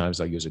 but sometimes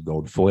I'll use a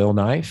gold foil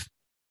knife.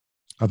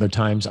 Other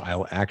times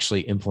I'll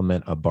actually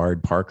implement a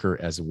barred Parker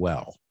as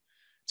well.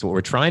 So what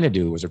we're trying to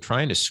do is we're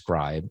trying to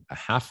scribe a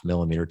 0.5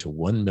 millimeter to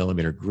 1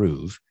 millimeter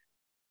groove,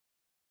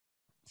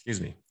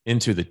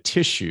 into the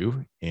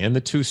tissue and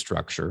the tooth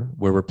structure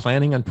where we're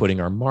planning on putting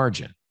our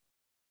margin.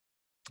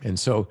 And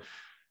so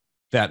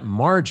that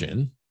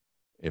margin,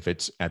 if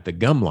it's at the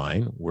gum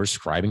line, we're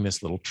scribing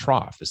this little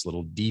trough, this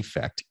little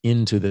defect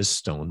into this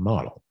stone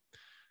model.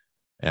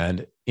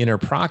 And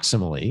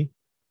interproximally,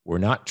 we're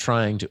not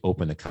trying to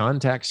open the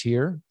contacts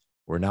here.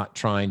 We're not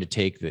trying to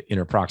take the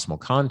interproximal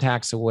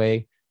contacts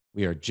away.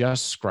 We are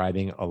just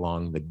scribing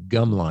along the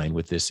gum line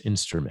with this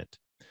instrument.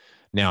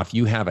 Now, if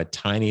you have a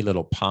tiny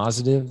little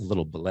positive,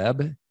 little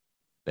bleb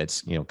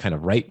that's, kind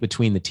of right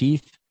between the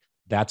teeth,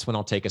 that's when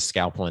I'll take a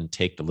scalpel and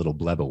take the little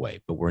bleb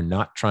away. But we're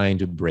not trying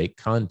to break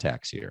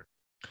contacts here.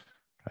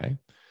 Okay.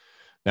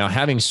 Now,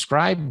 having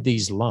scribed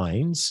these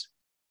lines,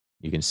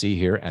 you can see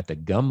here at the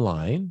gum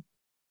line,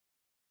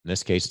 in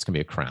this case, it's going to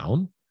be a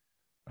crown,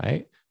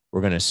 right? We're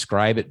going to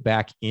scribe it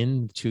back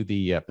into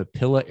the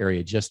papilla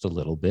area just a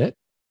little bit.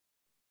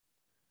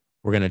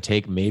 We're going to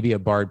take maybe a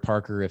barred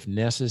Parker if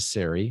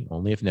necessary,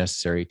 only if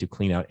necessary, to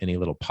clean out any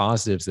little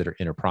positives that are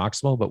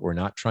interproximal, but we're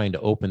not trying to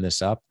open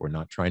this up. We're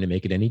not trying to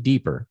make it any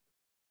deeper.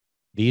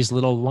 These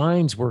little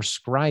lines we're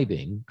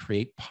scribing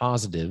create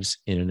positives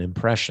in an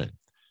impression.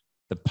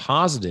 The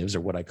positives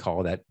are what I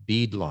call that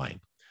bead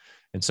line.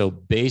 And so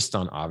based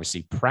on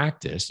obviously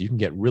practice, you can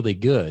get really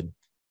good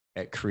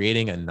at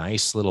creating a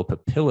nice little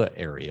papilla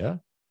area,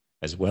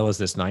 as well as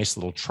this nice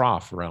little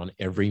trough around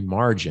every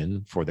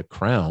margin for the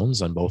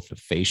crowns on both the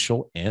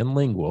facial and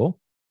lingual,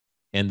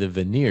 and the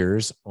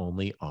veneers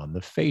only on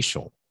the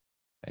facial.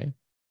 Okay.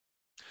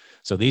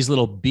 So these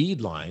little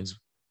bead lines,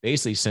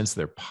 basically, since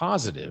they're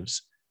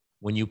positives,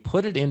 when you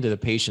put it into the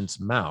patient's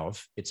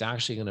mouth, it's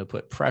actually going to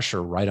put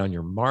pressure right on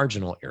your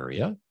marginal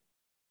area.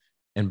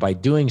 And by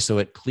doing so,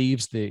 it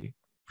cleaves the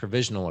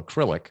provisional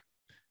acrylic,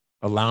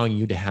 allowing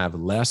you to have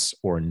less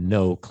or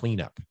no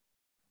cleanup,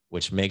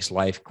 which makes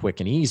life quick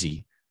and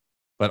easy,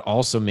 but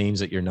also means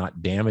that you're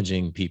not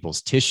damaging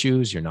people's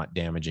tissues. You're not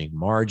damaging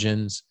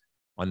margins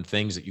on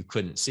things that you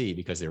couldn't see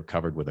because they were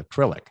covered with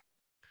acrylic.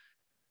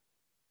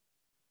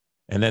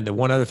 And then the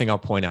one other thing I'll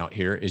point out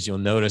here is you'll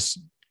notice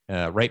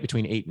right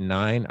between 8 and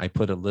 9, I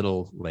put a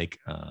little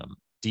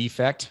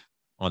defect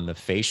on the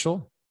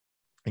facial.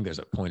 I think there's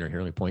a pointer here.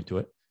 Let me point to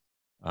it.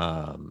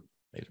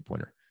 Laser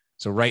pointer.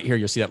 So right here,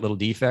 you'll see that little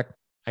defect.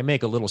 I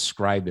make a little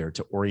scribe there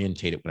to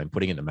orientate it when I'm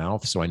putting it in the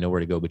mouth, so I know where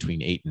to go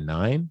between 8 and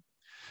 9.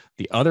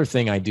 The other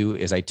thing I do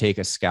is I take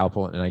a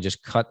scalpel and I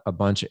just cut a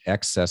bunch of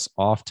excess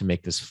off to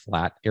make this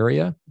flat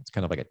area. It's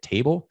kind of like a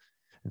table.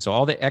 And so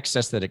all the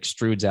excess that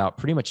extrudes out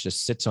pretty much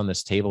just sits on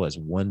this table as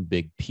one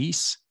big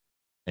piece.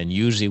 And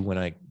usually when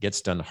it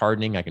gets done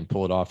hardening, I can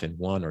pull it off in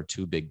 1 or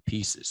 2 big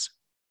pieces.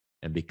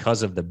 And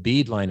because of the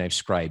bead line I've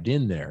scribed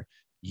in there,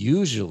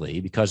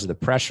 usually because of the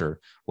pressure,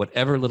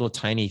 whatever little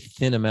tiny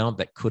thin amount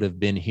that could have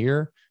been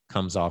here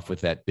comes off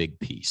with that big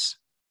piece.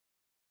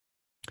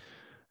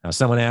 Now,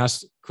 someone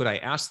asked, could I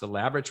ask the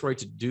laboratory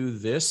to do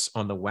this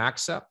on the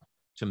wax up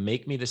to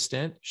make me the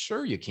stent?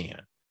 Sure, you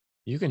can.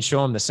 You can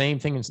show them the same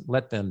thing and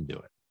let them do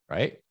it,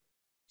 right?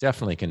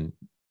 Definitely can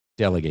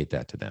delegate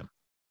that to them.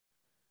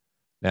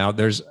 Now,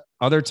 there's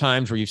other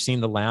times where you've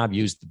seen the lab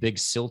use the big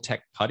Siltec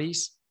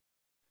putties.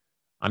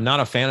 I'm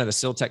not a fan of the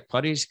Siltec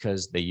putties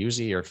because they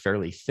usually are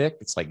fairly thick.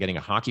 It's like getting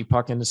a hockey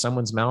puck into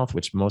someone's mouth,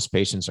 which most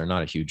patients are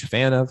not a huge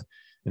fan of.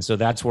 And so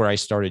that's where I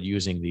started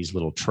using these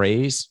little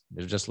trays.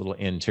 They're just little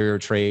interior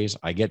trays.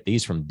 I get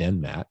these from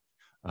Denmat,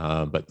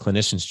 but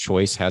Clinician's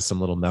Choice has some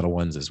little metal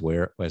ones as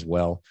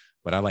well.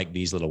 But I like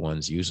these little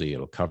ones. Usually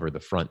it'll cover the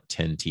front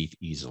 10 teeth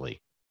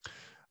easily.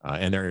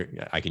 And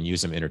I can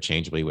use them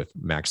interchangeably with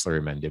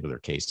maxillary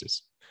mandibular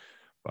cases.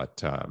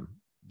 But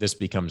this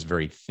becomes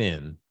very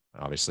thin,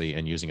 obviously,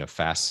 and using a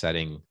fast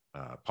setting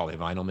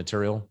polyvinyl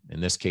material.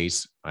 In this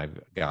case, I've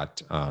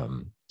got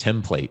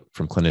template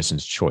from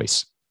Clinician's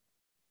Choice.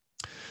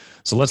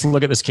 So let's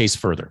look at this case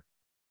further.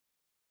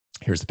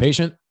 Here's the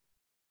patient.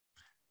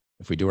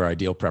 If we do our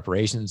ideal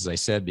preparations, as I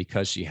said,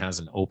 because she has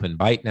an open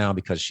bite now,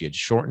 because she had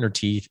shortened her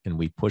teeth and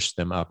we pushed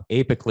them up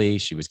apically,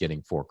 she was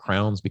getting 4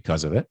 crowns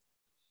because of it.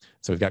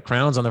 So we've got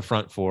crowns on the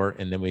front 4,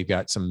 and then we've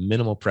got some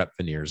minimal prep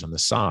veneers on the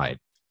side.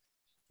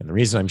 And the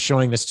reason I'm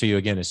showing this to you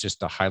again is just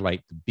to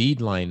highlight the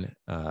beadline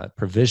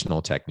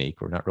provisional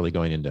technique. We're not really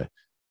going into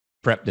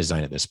prep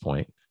design at this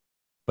point,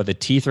 but the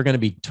teeth are going to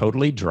be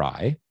totally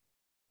dry.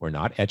 We're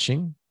not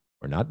etching.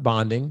 We're not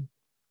bonding.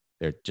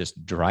 They're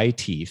just dry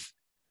teeth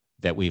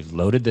that we've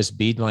loaded this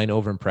beadline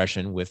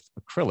overimpression with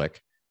acrylic,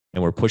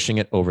 and we're pushing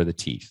it over the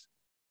teeth.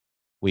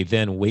 We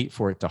then wait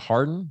for it to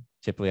harden.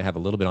 Typically, I have a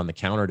little bit on the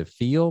counter to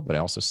feel, but I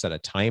also set a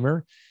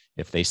timer.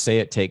 If they say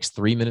it takes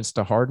 3 minutes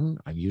to harden,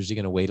 I'm usually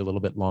going to wait a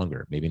little bit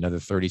longer, maybe another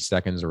 30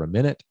 seconds or a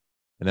minute,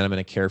 and then I'm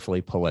going to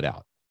carefully pull it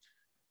out.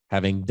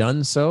 Having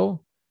done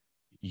so,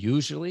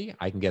 usually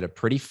I can get a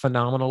pretty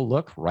phenomenal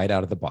look right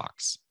out of the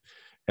box.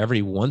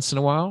 Every once in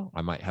a while,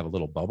 I might have a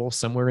little bubble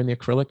somewhere in the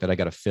acrylic that I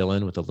got to fill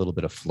in with a little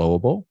bit of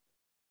flowable.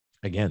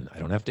 Again, I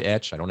don't have to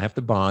etch. I don't have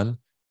to bond.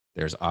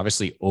 There's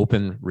obviously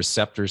open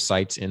receptor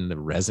sites in the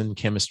resin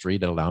chemistry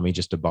that allow me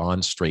just to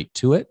bond straight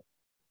to it.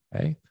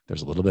 Okay.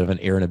 There's a little bit of an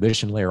air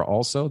inhibition layer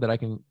also that I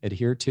can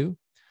adhere to.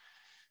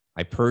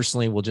 I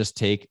personally will just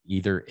take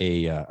either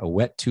a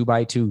wet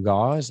 2x2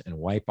 gauze and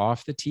wipe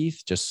off the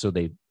teeth just so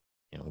they,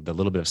 the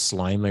little bit of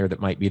slime layer that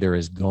might be there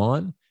is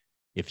gone.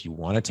 If you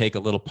want to take a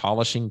little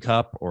polishing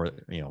cup or,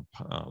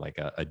 like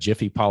a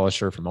Jiffy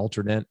polisher from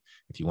Ultradent,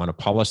 if you want to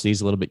polish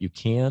these a little bit, you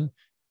can.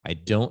 I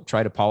don't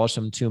try to polish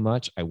them too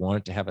much. I want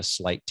it to have a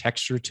slight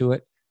texture to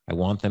it. I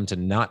want them to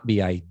not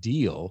be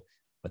ideal,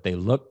 but they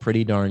look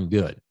pretty darn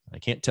good. I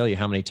can't tell you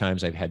how many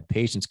times I've had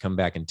patients come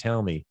back and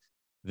tell me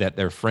that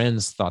their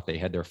friends thought they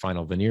had their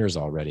final veneers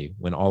already,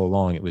 when all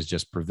along it was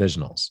just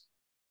provisionals.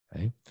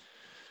 Okay.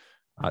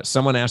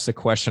 Someone asked the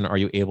question, are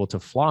you able to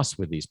floss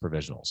with these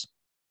provisionals?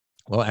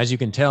 Well, as you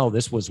can tell,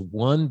 this was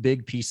one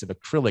big piece of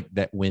acrylic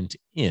that went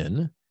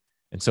in.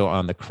 And so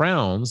on the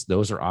crowns,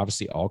 those are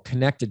obviously all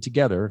connected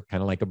together,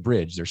 kind of like a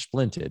bridge. They're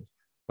splinted.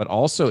 But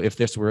also, if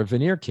this were a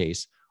veneer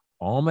case,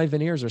 all my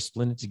veneers are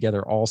splinted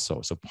together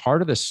also. So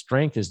part of the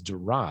strength is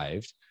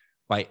derived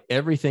by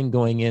everything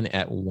going in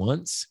at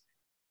once.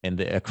 And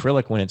the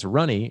acrylic, when it's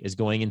runny, is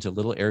going into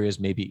little areas,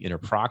 maybe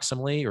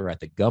interproximally or at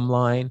the gum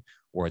line,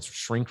 or it's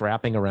shrink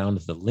wrapping around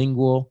the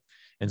lingual.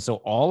 And so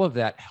all of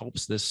that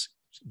helps this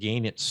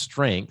gain its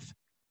strength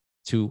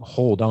to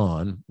hold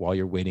on while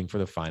you're waiting for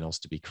the finals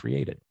to be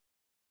created.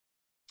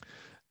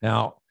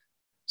 Now,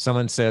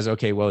 someone says,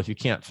 okay, well, if you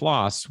can't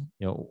floss,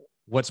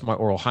 what's my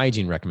oral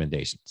hygiene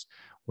recommendations?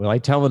 Well, I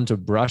tell them to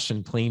brush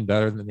and clean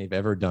better than they've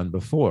ever done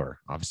before.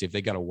 Obviously, if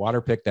they got a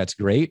water pick, that's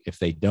great. If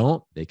they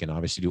don't, they can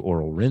obviously do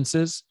oral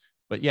rinses.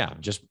 But yeah,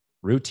 just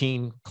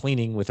routine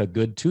cleaning with a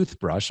good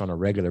toothbrush on a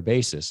regular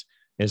basis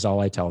is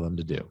all I tell them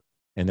to do.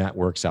 And that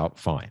works out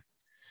fine.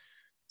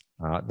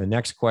 The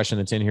next question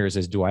that's in here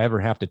is, do I ever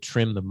have to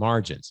trim the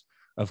margins?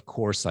 Of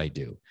course I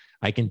do.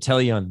 I can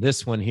tell you on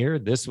this one here,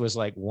 this was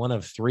like one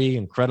of 3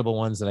 incredible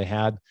ones that I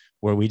had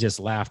where we just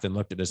laughed and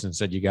looked at this and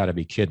said, you got to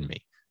be kidding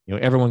me.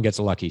 Everyone gets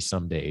lucky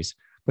some days,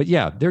 but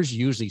yeah, there's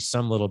usually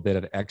some little bit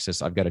of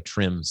excess I've got to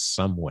trim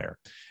somewhere.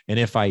 And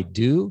if I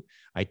do,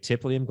 I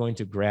typically am going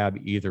to grab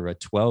either a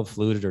 12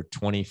 fluted or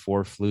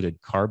 24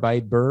 fluted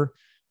carbide burr,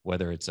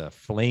 whether it's a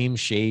flame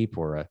shape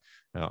or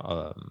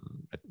a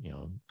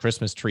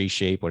Christmas tree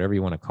shape, whatever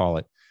you want to call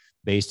it,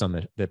 based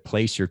on the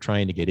place you're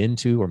trying to get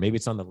into, or maybe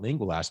it's on the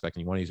lingual aspect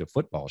and you want to use a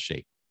football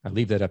shape. I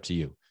leave that up to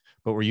you.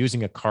 But we're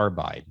using a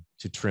carbide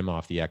to trim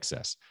off the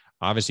excess.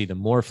 Obviously, the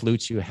more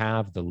flutes you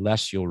have, the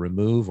less you'll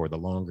remove or the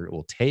longer it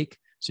will take.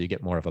 So you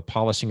get more of a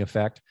polishing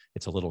effect.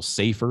 It's a little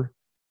safer,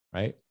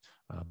 right?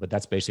 But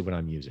that's basically what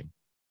I'm using.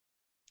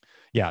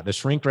 Yeah, the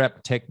shrink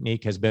wrap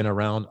technique has been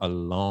around a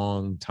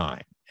long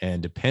time.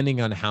 And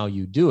depending on how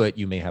you do it,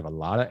 you may have a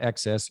lot of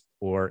excess,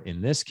 or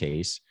in this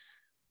case,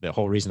 the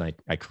whole reason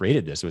I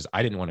created this was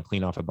I didn't want to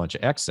clean off a bunch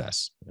of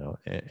excess,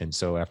 and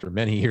so after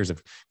many years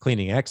of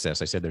cleaning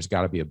excess, I said, there's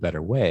got to be a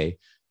better way.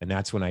 And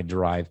that's when I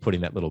derived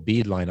putting that little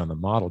bead line on the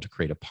model to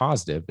create a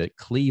positive that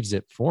cleaves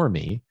it for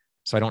me.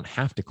 So I don't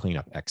have to clean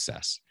up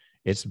excess.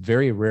 It's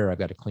very rare I've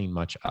got to clean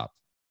much up.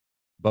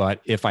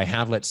 But if I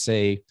have, let's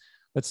say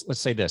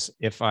this,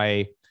 if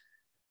I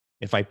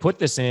put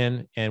this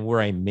in and where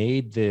I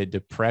made the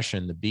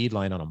depression, the bead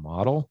line on a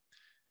model,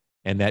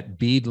 and that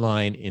bead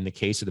line in the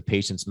case of the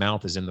patient's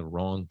mouth is in the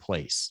wrong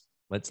place.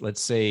 Let's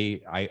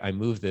say I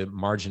move the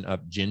margin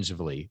up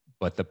gingivally,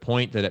 but the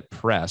point that it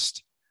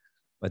pressed,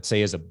 let's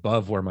say, is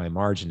above where my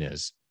margin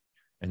is.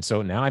 And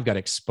so now I've got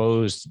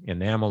exposed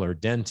enamel or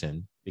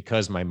dentin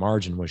because my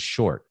margin was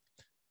short.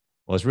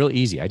 Well, it's real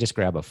easy. I just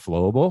grab a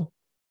flowable.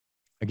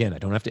 Again, I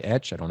don't have to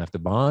etch. I don't have to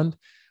bond.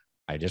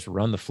 I just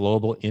run the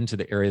flowable into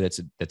the area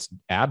that's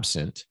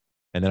absent.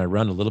 And then I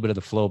run a little bit of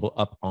the flowable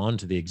up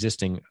onto the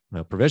existing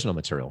provisional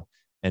material.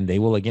 And they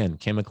will, again,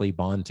 chemically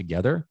bond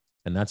together.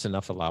 And that's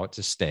enough to allow it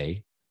to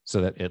stay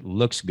so that it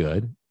looks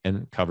good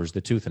and covers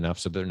the tooth enough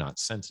so they're not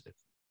sensitive.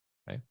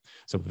 Okay?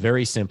 So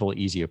very simple,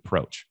 easy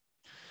approach.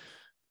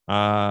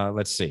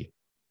 Let's see.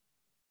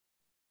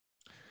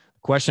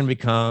 Question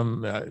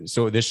become,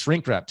 so this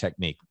shrink wrap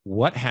technique,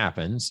 what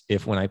happens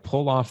if when I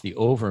pull off the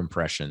over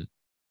impression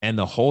and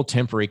the whole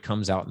temporary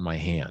comes out in my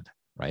hand,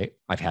 right?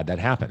 I've had that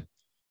happen.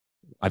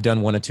 I've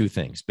done one of 2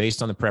 things.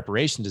 Based on the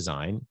preparation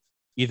design,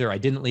 either I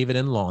didn't leave it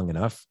in long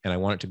enough and I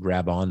want it to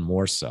grab on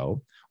more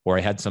so, or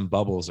I had some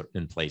bubbles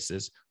in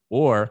places,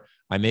 or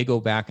I may go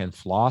back and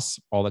floss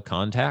all the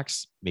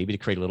contacts, maybe to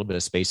create a little bit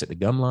of space at the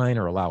gum line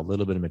or allow a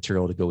little bit of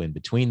material to go in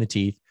between the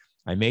teeth.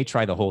 I may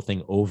try the whole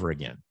thing over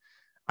again.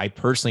 I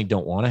personally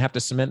don't want to have to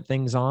cement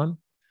things on.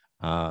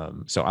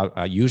 So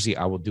I usually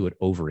will do it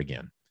over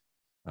again.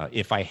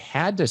 If I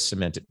had to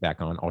cement it back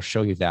on, I'll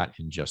show you that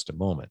in just a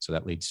moment. So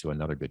that leads to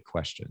another good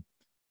question.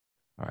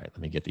 All right, let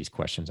me get these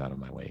questions out of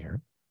my way here.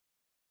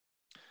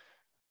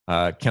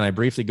 Can I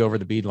briefly go over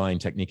the beadline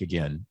technique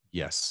again?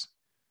 Yes.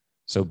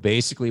 So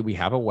basically we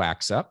have a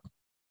wax up.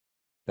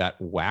 That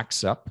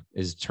wax up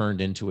is turned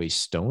into a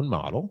stone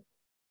model.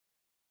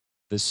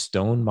 The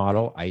stone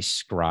model, I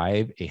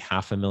scribe a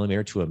 0.5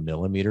 millimeter to 1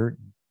 millimeter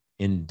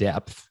in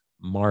depth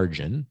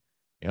margin,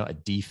 a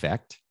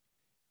defect,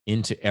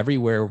 into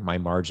everywhere my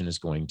margin is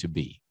going to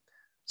be.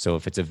 So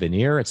if it's a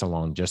veneer, it's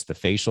along just the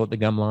facial at the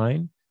gum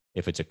line.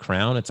 If it's a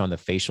crown, it's on the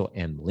facial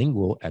and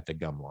lingual at the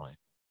gum line.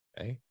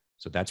 Okay.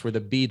 So that's where the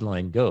bead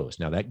line goes.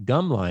 Now that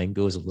gum line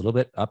goes a little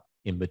bit up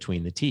in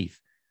between the teeth.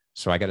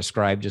 So I got to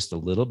scribe just a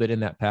little bit in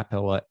that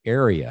papilla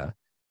area.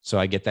 So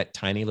I get that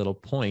tiny little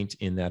point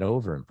in that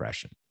over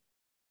impression.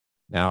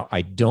 Now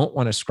I don't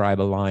want to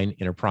scribe a line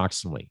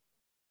interproximally,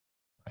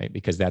 right?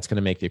 Because that's going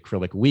to make the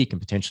acrylic weak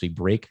and potentially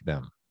break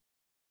them.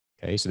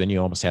 Okay. So then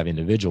you almost have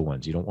individual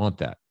ones. You don't want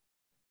that.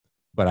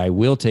 But I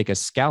will take a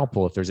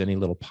scalpel if there's any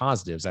little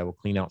positives. I will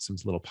clean out some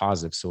little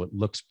positives so it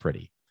looks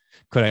pretty.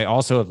 Could I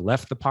also have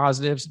left the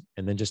positives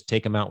and then just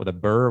take them out with a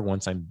burr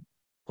once I'm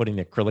putting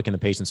the acrylic in the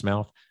patient's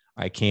mouth?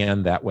 I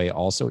can that way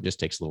also. It just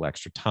takes a little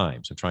extra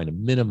time. So trying to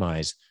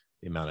minimize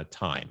the amount of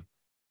time.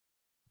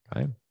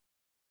 Okay.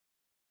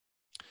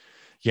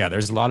 Yeah,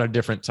 there's a lot of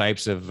different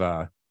types of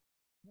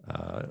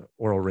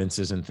oral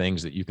rinses and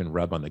things that you can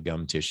rub on the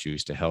gum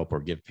tissues to help, or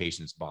give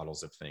patients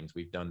bottles of things.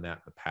 We've done that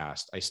in the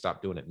past. I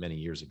stopped doing it many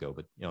years ago,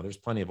 but there's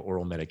plenty of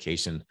oral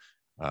medication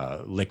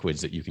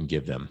liquids that you can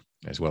give them,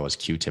 as well as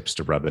Q-tips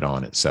to rub it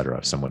on, et cetera,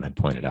 if someone had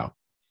pointed out.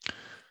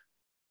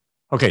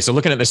 Okay, so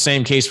looking at the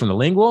same case from the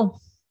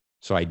lingual,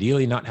 so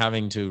ideally not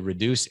having to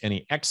reduce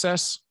any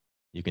excess.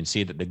 You can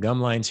see that the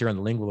gum lines here on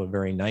the lingual are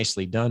very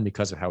nicely done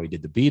because of how we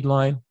did the bead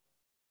line.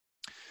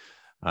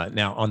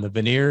 Now on the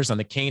veneers, on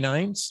the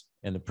canines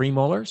and the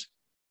premolars,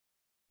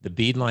 the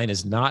bead line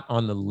is not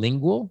on the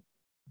lingual,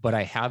 but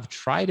I have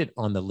tried it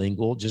on the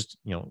lingual, just,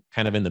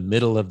 kind of in the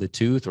middle of the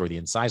tooth or the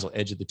incisal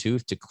edge of the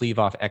tooth to cleave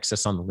off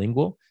excess on the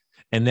lingual.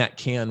 And that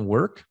can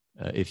work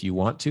if you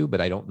want to,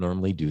 but I don't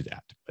normally do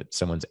that. But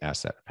someone's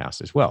asked that in the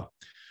past as well.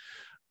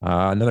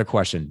 Another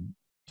question.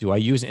 Do I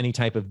use any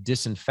type of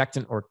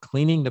disinfectant or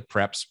cleaning the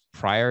preps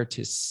prior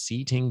to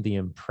seating the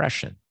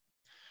impression?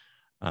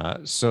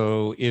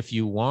 So if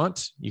you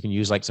want, you can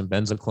use like some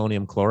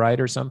benzalkonium chloride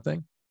or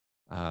something.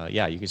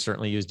 Yeah, you can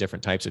certainly use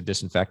different types of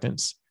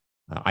disinfectants.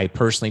 I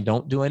personally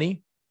don't do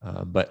any,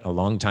 but a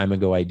long time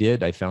ago I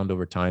did. I found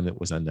over time that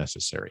was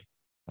unnecessary.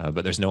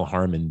 But there's no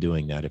harm in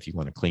doing that if you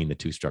want to clean the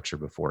tooth structure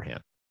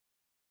beforehand.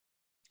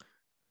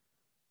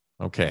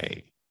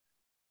 Okay.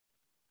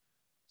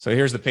 So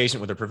here's the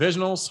patient with her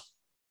provisionals.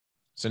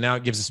 So now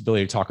it gives us the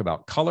ability to talk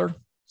about color.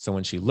 So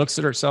when she looks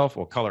at herself,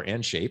 well, color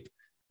and shape.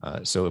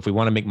 So if we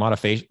want to make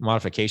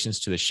modifications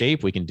to the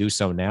shape, we can do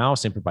so now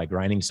simply by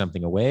grinding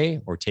something away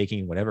or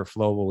taking whatever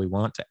flowable we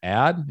want to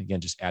add. Again,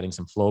 just adding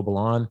some flowable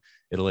on,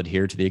 it'll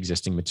adhere to the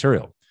existing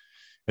material.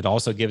 It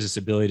also gives us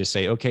the ability to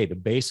say, okay, the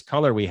base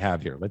color we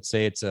have here, let's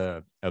say it's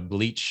a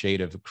bleach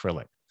shade of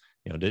acrylic.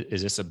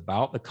 Is this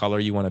about the color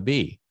you want to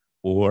be?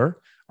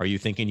 Or are you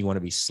thinking you want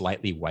to be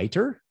slightly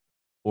whiter?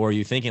 Or are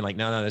you thinking like,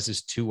 no, this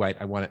is too white.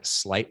 I want it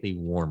slightly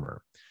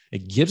warmer.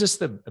 It gives us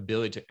the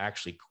ability to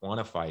actually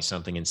quantify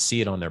something and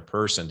see it on their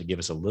person to give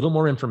us a little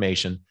more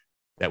information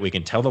that we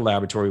can tell the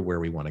laboratory where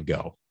we want to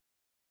go.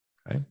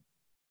 Okay.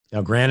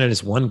 Now, granted,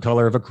 it's one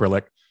color of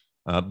acrylic,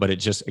 but it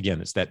just,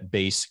 again, it's that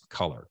base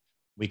color.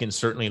 We can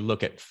certainly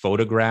look at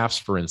photographs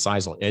for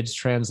incisal edge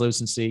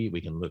translucency.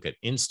 We can look at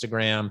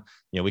Instagram.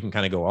 We can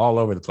kind of go all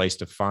over the place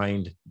to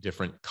find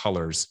different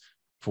colors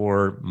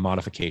for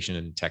modification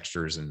and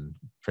textures and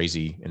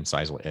crazy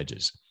incisal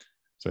edges.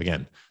 So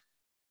again,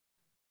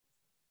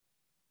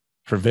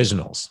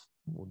 provisionals.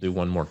 We'll do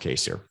one more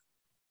case here.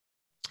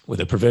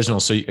 With a provisional,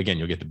 so again,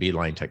 you'll get the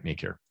beadline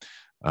technique here.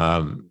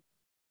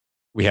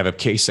 We have a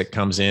case that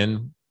comes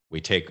in,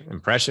 we take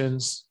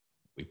impressions,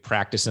 we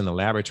practice in the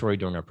laboratory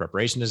during our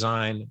preparation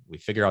design, we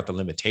figure out the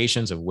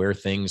limitations of where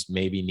things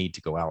maybe need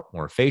to go out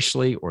more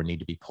facially or need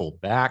to be pulled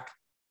back.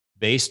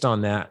 Based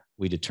on that,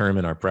 we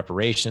determine our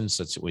preparation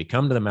such that we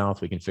come to the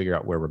mouth, we can figure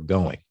out where we're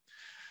going.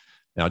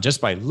 Now,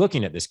 just by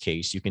looking at this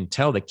case, you can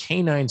tell the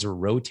canines are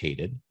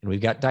rotated and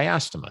we've got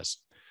diastemas.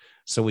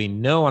 So we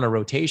know on a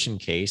rotation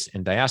case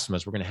and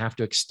diastemas, we're going to have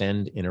to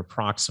extend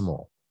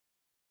interproximal.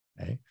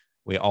 Okay.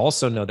 We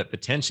also know that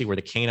potentially where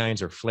the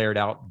canines are flared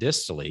out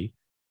distally,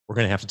 we're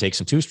going to have to take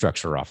some tooth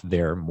structure off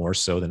there more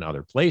so than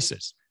other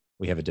places.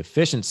 We have a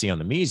deficiency on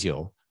the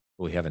mesial,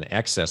 but we have an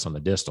excess on the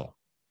distal.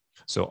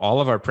 So all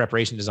of our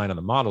preparation design on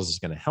the models is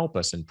going to help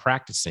us in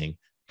practicing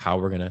how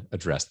we're going to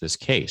address this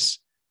case.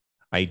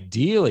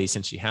 Ideally,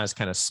 since she has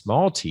kind of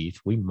small teeth,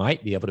 we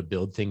might be able to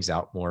build things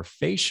out more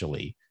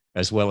facially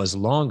as well as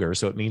longer.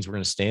 So it means we're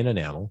going to stay in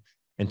enamel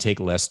and take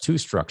less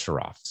tooth structure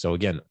off. So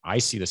again, I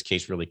see this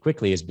case really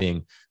quickly as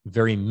being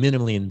very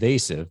minimally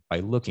invasive by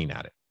looking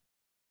at it.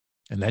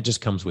 And that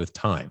just comes with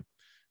time.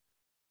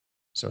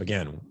 So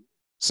again,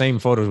 same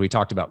photos we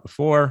talked about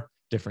before,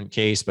 different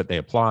case, but they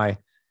apply.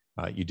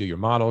 You do your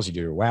models, you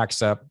do your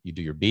wax up, you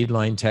do your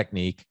beadline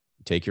technique,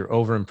 you take your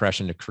over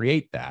impression to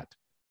create that.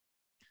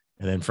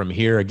 And then from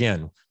here,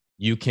 again,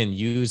 you can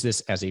use this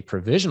as a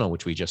provisional,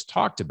 which we just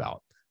talked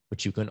about,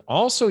 but you can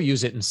also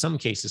use it in some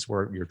cases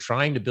where you're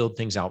trying to build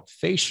things out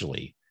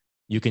facially.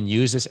 You can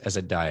use this as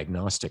a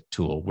diagnostic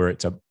tool where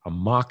it's a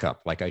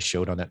mock-up like I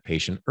showed on that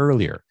patient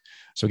earlier.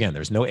 So again,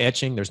 there's no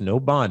etching, there's no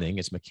bonding,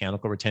 it's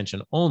mechanical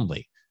retention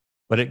only,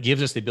 but it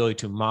gives us the ability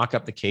to mock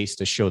up the case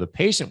to show the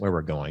patient where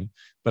we're going,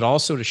 but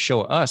also to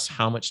show us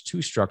how much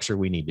tooth structure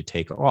we need to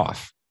take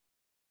off.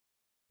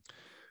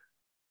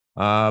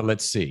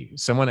 Let's see.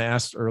 Someone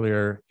asked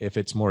earlier if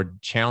it's more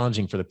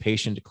challenging for the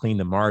patient to clean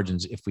the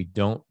margins if we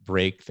don't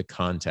break the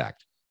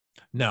contact.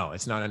 No,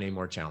 it's not any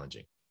more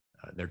challenging.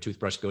 Their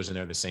toothbrush goes in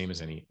there the same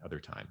as any other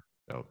time.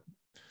 So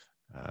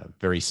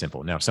very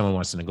simple. Now, if someone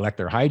wants to neglect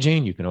their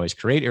hygiene, you can always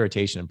create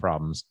irritation and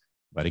problems.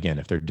 But again,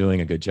 if they're doing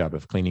a good job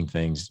of cleaning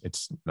things,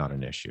 it's not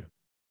an issue.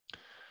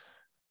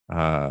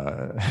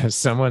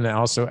 Someone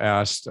also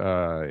asked,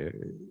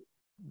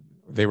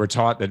 they were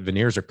taught that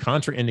veneers are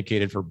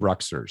contraindicated for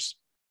bruxers.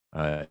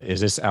 Is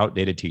this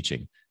outdated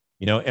teaching?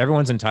 You know,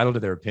 everyone's entitled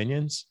to their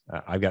opinions.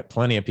 I've got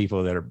plenty of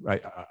people that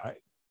are,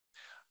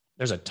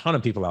 there's a ton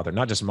of people out there,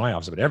 not just in my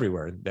office, but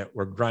everywhere, that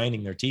were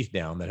grinding their teeth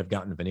down that have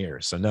gotten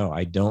veneers. So no,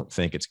 I don't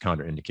think it's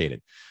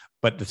contraindicated.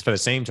 But for the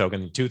same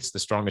token, the tooth's the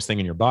strongest thing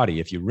in your body.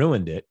 If you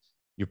ruined it,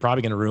 you're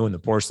probably going to ruin the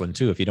porcelain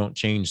too if you don't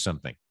change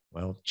something.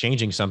 Well,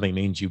 changing something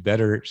means you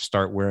better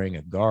start wearing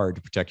a guard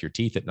to protect your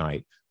teeth at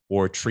night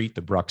or treat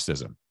the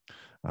bruxism.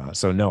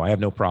 So no, I have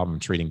no problem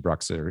treating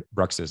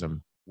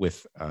bruxism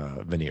with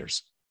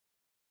veneers.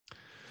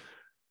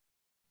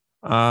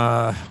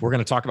 We're going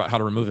to talk about how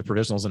to remove the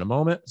provisionals in a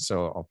moment,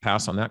 so I'll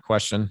pass on that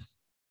question.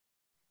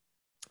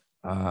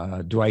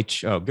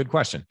 Good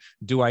question.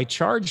 Do I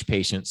charge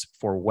patients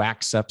for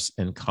wax ups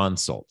and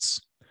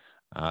consults?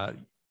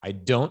 I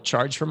don't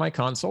charge for my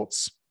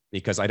consults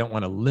because I don't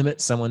want to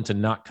limit someone to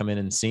not come in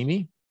and see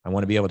me. I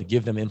want to be able to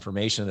give them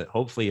information that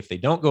hopefully if they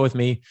don't go with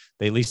me,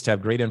 they at least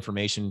have great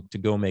information to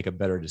go make a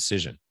better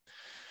decision.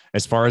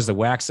 As far as the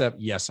wax up,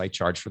 yes, I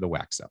charge for the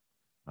wax up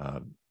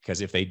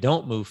because if they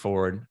don't move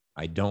forward,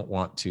 I don't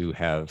want to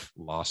have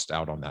lost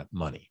out on that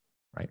money,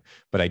 right?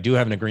 But I do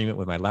have an agreement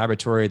with my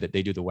laboratory that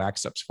they do the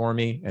wax ups for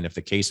me. And if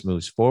the case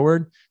moves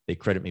forward, they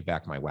credit me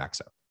back my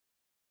wax up.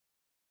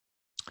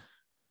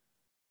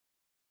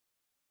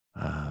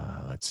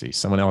 Let's see.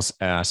 Someone else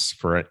asks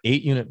for an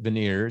 8-unit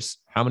veneers,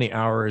 how many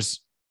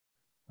hours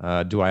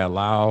do I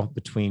allow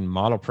between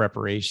model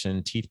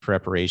preparation, teeth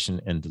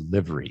preparation, and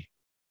delivery?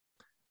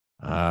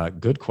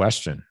 Good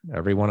question.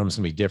 Every one of them is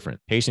going to be different.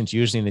 Patients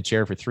usually in the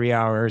chair for 3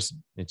 hours.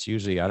 It's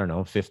usually, I don't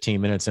know,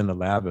 15 minutes in the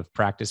lab of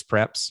practice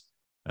preps.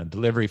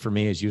 Delivery for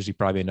me is usually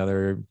probably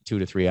another 2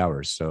 to 3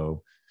 hours.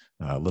 So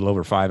a little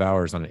over 5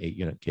 hours on an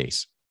 8-unit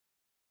case.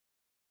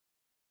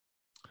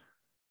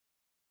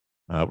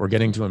 We're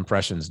getting to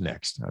impressions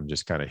next. I'm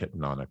just kind of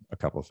hitting on a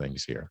couple of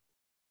things here.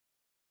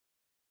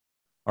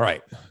 All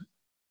right.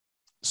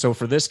 So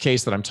for this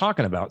case that I'm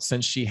talking about,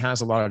 since she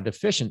has a lot of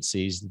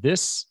deficiencies,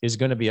 this is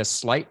going to be a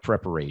slight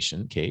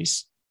preparation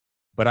case,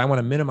 but I want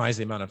to minimize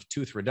the amount of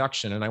tooth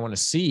reduction. And I want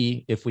to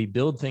see if we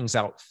build things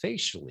out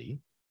facially,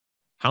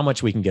 how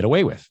much we can get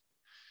away with.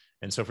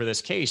 And so for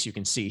this case, you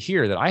can see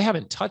here that I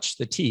haven't touched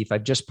the teeth.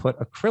 I've just put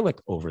acrylic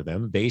over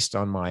them based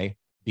on my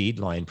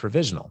beadline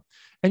provisional.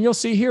 And you'll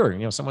see here, you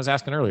know, someone was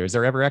asking earlier, is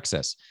there ever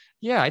excess?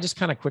 Yeah, I just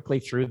kind of quickly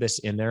threw this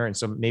in there. And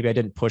so maybe I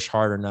didn't push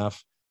hard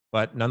enough,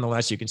 but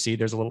nonetheless, you can see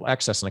there's a little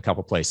excess in a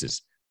couple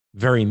places.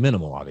 Very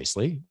minimal,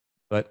 obviously,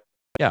 but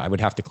yeah, I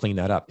would have to clean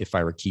that up if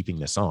I were keeping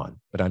this on,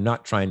 but I'm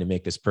not trying to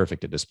make this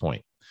perfect at this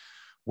point.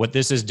 What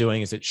this is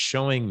doing is it's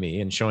showing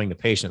me and showing the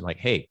patient like,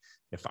 hey,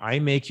 if I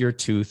make your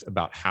tooth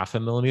about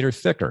 0.5 millimeter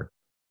thicker,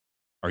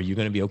 are you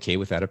going to be okay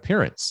with that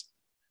appearance?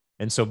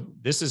 And so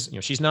this is, you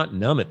know, she's not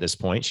numb at this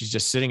point. She's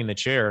just sitting in the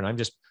chair and I'm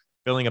just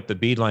filling up the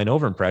beadline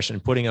over impression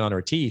and putting it on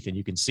her teeth. And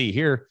you can see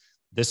here,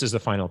 this is the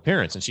final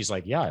appearance. And she's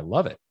like, yeah, I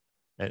love it.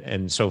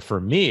 And so for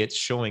me, it's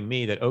showing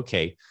me that,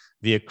 okay,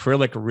 the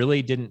acrylic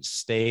really didn't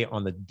stay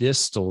on the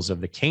distals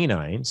of the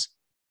canines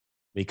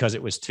because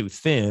it was too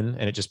thin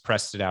and it just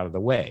pressed it out of the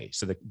way.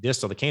 So the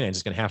distal of the canines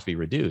is going to have to be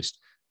reduced.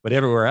 But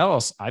everywhere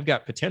else, I've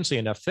got potentially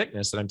enough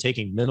thickness that I'm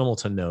taking minimal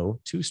to no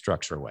tooth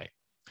structure away.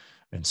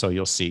 And so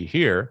you'll see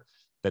here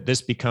that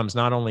this becomes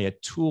not only a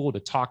tool to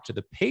talk to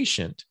the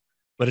patient,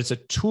 but it's a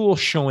tool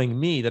showing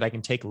me that I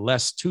can take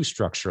less tooth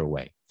structure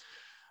away.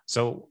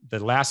 So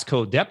the last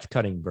coat depth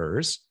cutting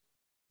burrs,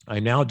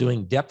 I'm now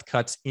doing depth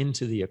cuts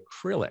into the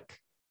acrylic.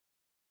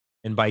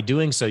 And by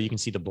doing so, you can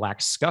see the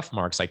black scuff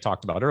marks I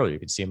talked about earlier. You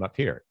can see them up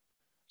here.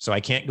 So I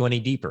can't go any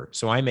deeper.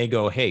 So I may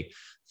go, hey,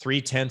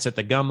 3/10 at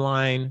the gum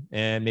line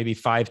and maybe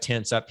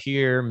 5/10 up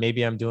here.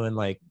 Maybe I'm doing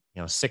like,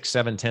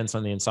 6/7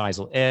 on the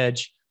incisal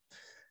edge.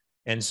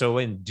 And so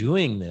in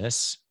doing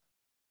this,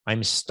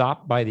 I'm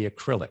stopped by the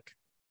acrylic.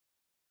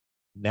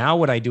 Now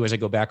what I do is I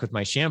go back with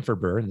my chamfer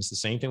burr, and it's the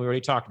same thing we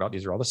already talked about.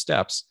 These are all the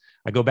steps.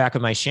 I go back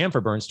with my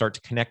chamfer burr and start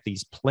to connect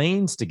these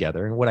planes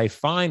together. And what I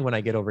find when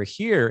I get over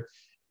here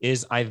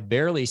is I've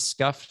barely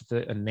scuffed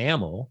the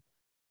enamel,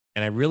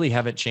 and I really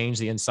haven't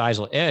changed the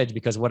incisal edge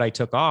because what I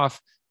took off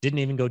didn't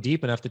even go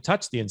deep enough to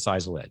touch the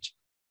incisal edge.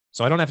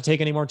 So I don't have to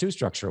take any more tooth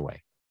structure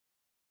away.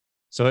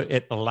 So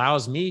it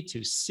allows me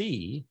to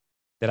see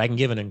that I can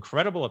give an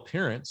incredible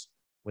appearance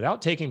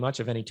without taking much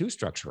of any tooth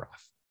structure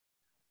off.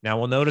 Now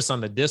we'll notice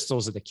on the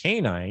distals of the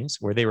canines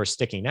where they were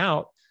sticking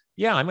out,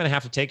 yeah, I'm going to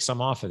have to take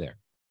some off of there,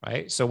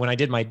 right? So when I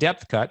did my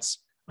depth cuts,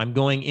 I'm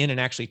going in and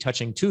actually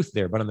touching tooth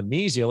there, but on the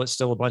mesial, it's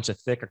still a bunch of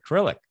thick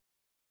acrylic.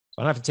 So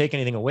I don't have to take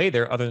anything away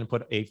there other than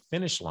put a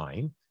finish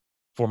line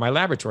for my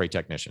laboratory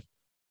technician.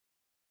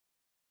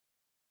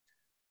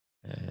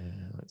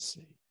 Let's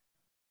see.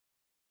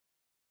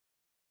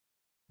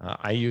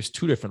 I use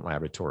two different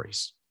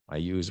laboratories. I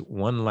use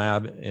one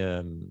lab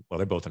in, well,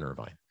 they're both in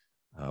Irvine.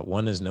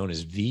 One is known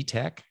as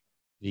VTech,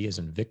 V as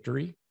in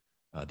victory.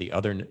 The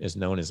other is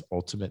known as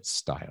Ultimate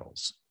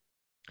Styles.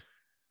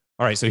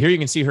 All right, so here you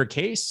can see her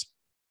case.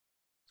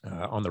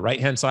 On the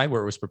right-hand side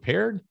where it was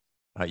prepared,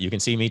 you can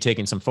see me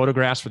taking some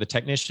photographs for the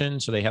technician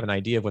so they have an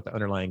idea of what the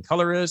underlying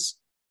color is.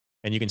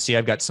 And you can see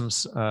I've got some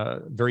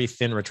very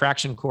thin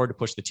retraction cord to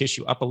push the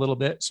tissue up a little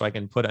bit so I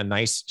can put a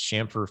nice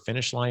chamfer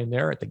finish line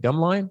there at the gum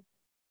line.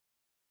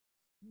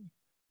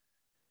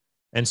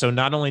 And so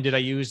not only did I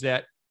use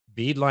that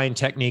beadline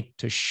technique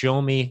to show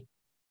me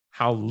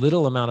how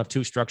little amount of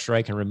tooth structure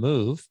I can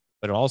remove,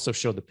 but it also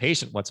showed the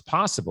patient what's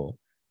possible.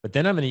 But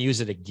then I'm going to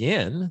use it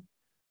again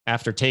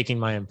after taking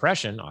my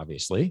impression,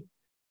 obviously,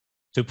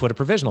 to put a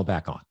provisional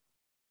back on.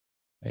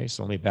 Okay,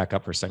 so let me back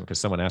up for a second because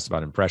someone asked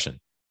about impression.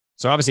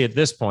 So obviously at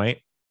this point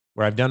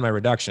where I've done my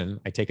reduction,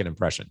 I take an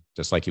impression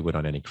just like you would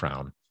on any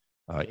crown,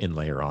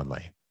 inlay or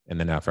onlay. And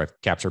then after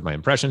I've captured my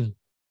impression,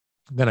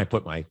 then I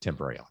put my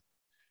temporary on.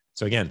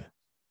 So again,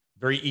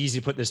 very easy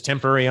to put this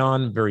temporary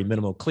on, very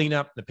minimal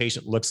cleanup. The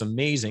patient looks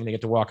amazing. They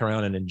get to walk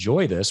around and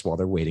enjoy this while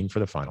they're waiting for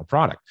the final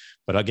product.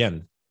 But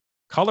again,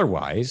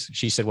 color-wise,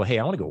 she said, well, hey,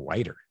 I want to go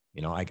whiter.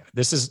 You know,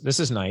 this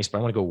is nice, but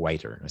I want to go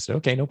whiter. And I said,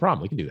 okay, no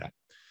problem. We can do that.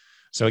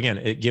 So again,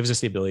 it gives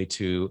us the ability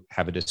to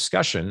have a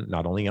discussion,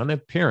 not only on the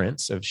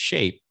appearance of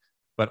shape,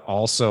 but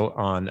also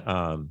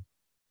on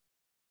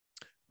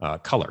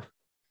color.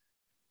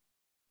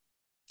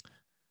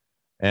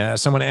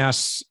 Someone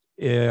asks,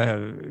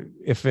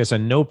 if it's a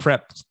no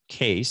prep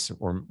case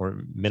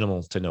or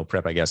minimal to no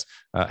prep, I guess,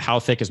 how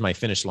thick is my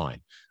finish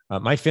line?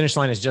 My finish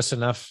line is just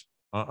enough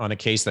on a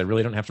case that I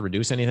really don't have to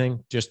reduce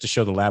anything just to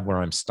show the lab where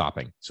I'm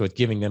stopping. So it's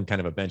giving them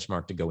kind of a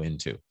benchmark to go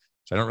into.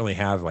 So I don't really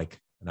have like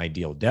an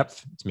ideal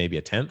depth. It's maybe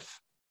a 1/10.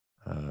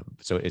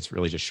 So it's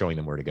really just showing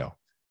them where to go.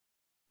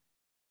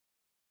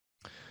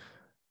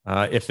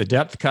 If the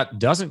depth cut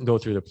doesn't go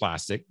through the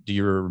plastic, do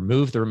you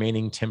remove the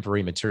remaining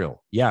temporary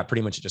material? Yeah,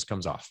 pretty much it just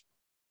comes off.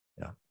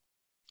 Yeah.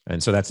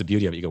 And so that's the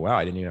beauty of it. You go, wow,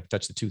 I didn't even have to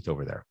touch the tooth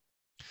over there.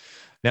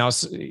 Now,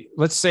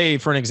 let's say,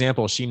 for an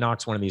example, she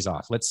knocks one of these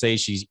off. Let's say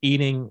she's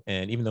eating,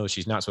 and even though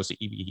she's not supposed to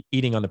be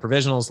eating on the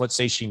provisionals, let's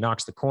say she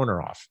knocks the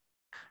corner off.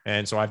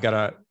 And so I've got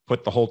to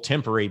put the whole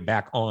temporary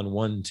back on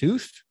one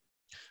tooth.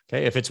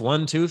 Okay, if it's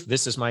one tooth,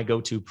 this is my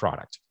go-to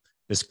product.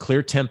 This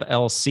Clear Temp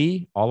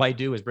LC, all I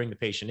do is bring the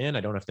patient in.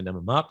 I don't have to numb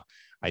them up.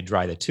 I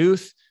dry the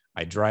tooth.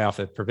 I dry off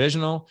the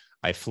provisional.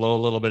 I flow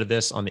a little bit of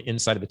this on the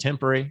inside of the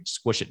temporary,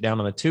 squish it down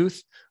on the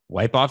tooth,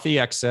 wipe off the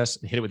excess,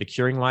 and hit it with a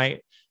curing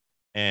light.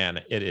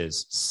 And it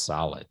is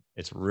solid.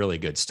 It's really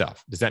good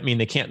stuff. Does that mean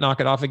they can't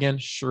knock it off again?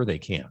 Sure, they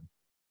can.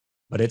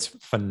 But it's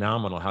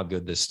phenomenal how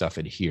good this stuff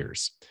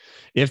adheres.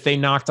 If they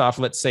knocked off,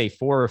 let's say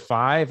 4 or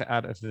 5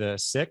 out of the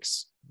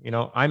 6, you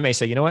know, I may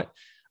say, you know what?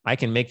 I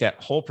can make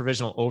that whole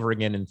provisional over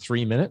again in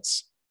 3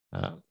 minutes.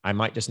 I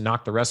might just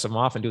knock the rest of them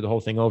off and do the whole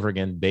thing over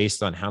again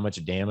based on how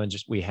much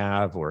damage we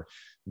have. Or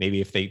maybe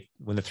if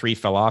when the 3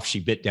 fell off, she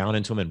bit down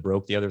into them and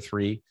broke the other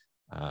 3.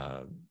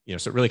 You know,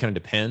 so it really kind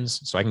of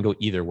depends. So I can go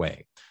either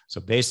way. So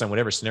based on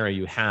whatever scenario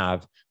you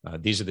have,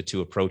 these are the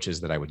 2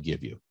 approaches that I would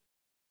give you.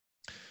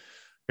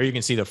 Here you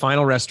can see the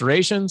final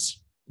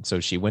restorations. So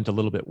she went a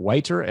little bit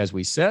whiter, as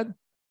we said.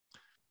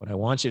 What I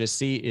want you to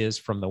see is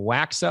from the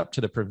wax up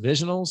to the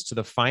provisionals to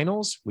the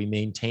finals, we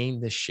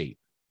maintain this shape.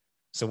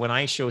 So when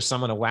I show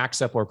someone a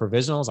wax up or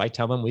provisionals, I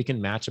tell them we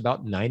can match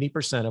about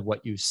 90% of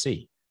what you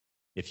see.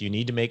 If you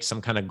need to make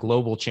some kind of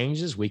global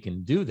changes, we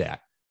can do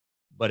that.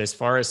 But as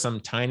far as some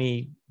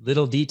tiny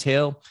little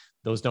detail,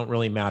 those don't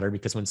really matter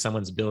because when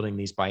someone's building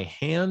these by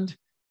hand,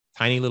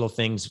 tiny little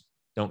things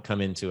don't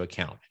come into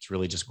account. It's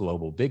really just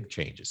global big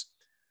changes.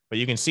 But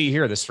you can see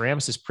here, the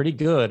ceramist is pretty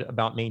good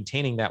about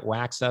maintaining that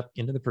wax up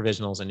into the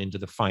provisionals and into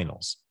the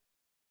finals.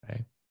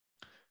 Okay.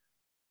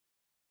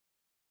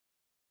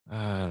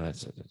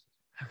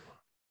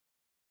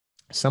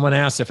 Someone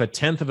asked if a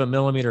 1/10 of a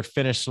millimeter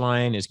finish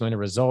line is going to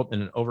result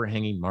in an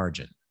overhanging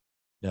margin.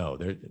 No,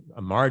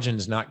 a margin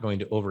is not going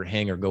to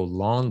overhang or go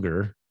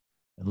longer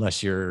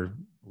unless your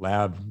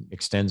lab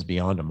extends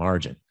beyond a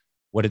margin.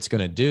 What it's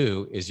going to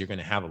do is you're going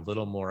to have a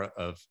little more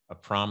of a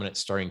prominence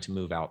starting to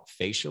move out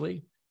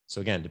facially.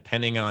 So again,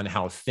 depending on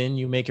how thin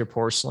you make your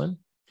porcelain,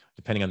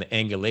 depending on the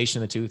angulation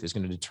of the tooth is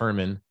going to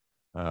determine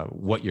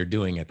what you're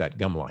doing at that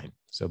gum line.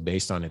 So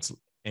based on its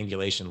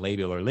angulation,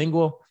 labial or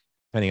lingual,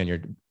 depending on your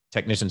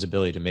technician's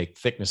ability to make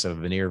thickness of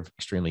a veneer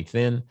extremely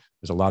thin,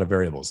 there's a lot of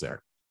variables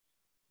there.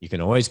 You can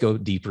always go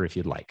deeper if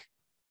you'd like.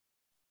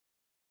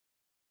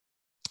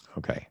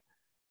 Okay.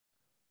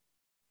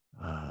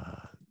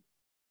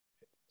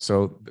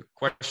 So the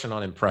question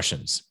on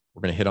impressions,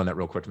 we're going to hit on that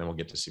real quick and then we'll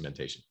get to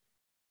cementation.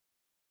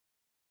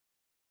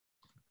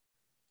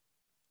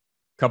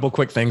 Couple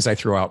quick things I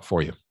threw out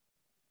for you.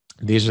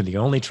 These are the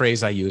only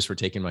trays I use for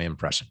taking my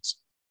impressions.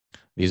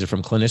 These are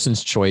from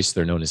Clinician's Choice.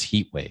 They're known as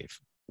Heat Wave.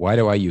 Why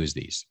do I use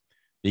these?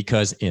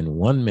 Because in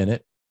 1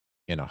 minute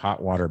in a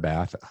hot water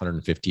bath at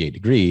 158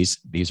 degrees,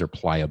 these are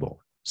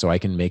pliable. So I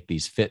can make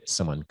these fit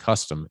someone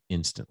custom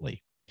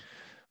instantly.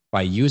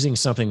 By using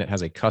something that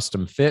has a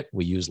custom fit,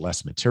 we use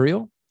less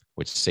material,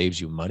 which saves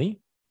you money,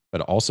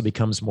 but it also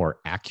becomes more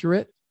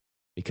accurate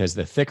because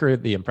the thicker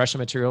the impression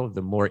material,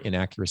 the more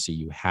inaccuracy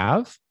you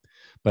have,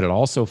 but it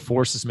also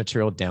forces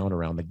material down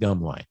around the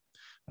gum line.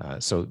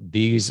 So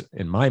these,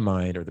 in my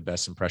mind, are the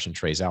best impression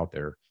trays out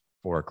there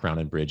for crown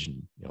and bridge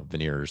and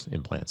veneers,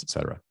 implants, et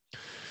cetera.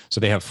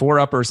 So they have 4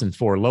 uppers and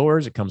 4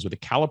 lowers. It comes with a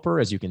caliper,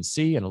 as you can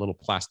see, and a little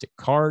plastic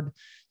card.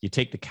 You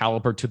take the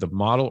caliper to the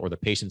model or the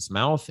patient's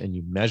mouth and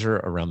you measure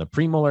around the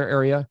premolar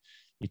area.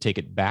 You take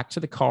it back to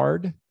the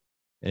card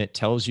and it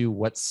tells you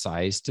what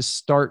size to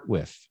start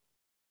with.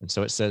 And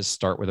so it says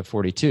start with a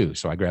 42.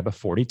 So I grab a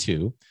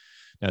 42.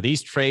 Now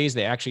these trays,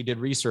 they actually did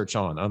research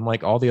on.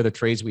 Unlike all the other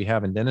trays we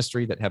have in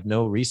dentistry that have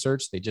no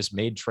research, they just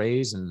made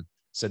trays and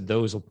said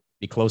those will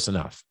be close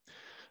enough.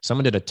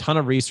 Someone did a ton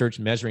of research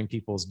measuring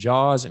people's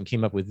jaws and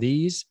came up with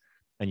these.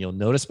 And you'll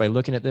notice by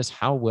looking at this,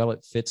 how well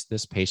it fits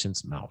this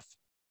patient's mouth.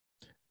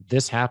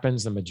 This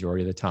happens the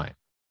majority of the time.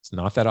 It's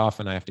not that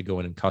often I have to go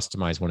in and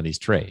customize one of these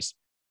trays.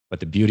 But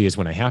the beauty is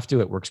when I have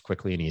to, it works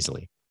quickly and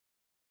easily.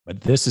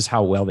 But this is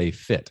how well they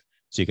fit.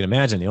 So you can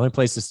imagine the only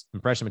place this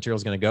impression material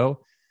is going to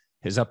go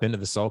is up into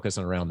the sulcus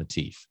and around the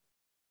teeth.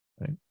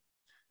 Right?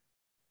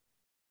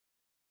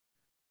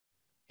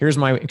 Here's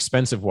my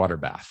expensive water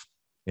bath.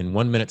 In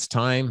 1 minute's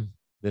time,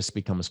 this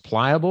becomes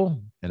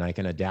pliable and I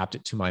can adapt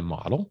it to my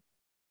model.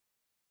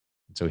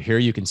 So here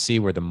you can see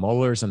where the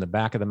molars on the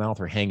back of the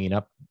mouth are hanging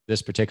up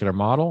this particular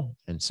model.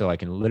 And so I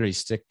can literally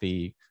stick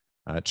the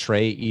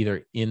tray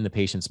either in the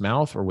patient's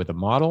mouth or with a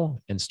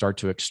model and start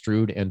to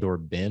extrude and or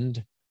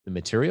bend the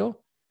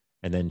material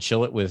and then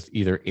chill it with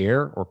either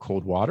air or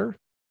cold water,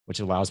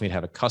 which allows me to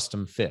have a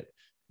custom fit.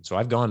 So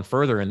I've gone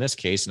further in this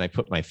case and I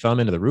put my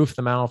thumb into the roof of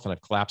the mouth and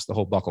I've collapsed the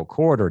whole buccal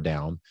corridor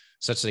down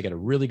such that I get a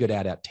really good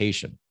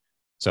adaptation.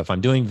 So if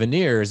I'm doing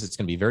veneers, it's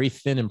going to be very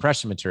thin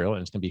impression material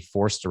and it's going to be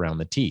forced around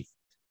the teeth.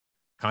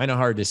 Kind of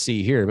hard to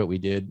see here, but we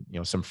did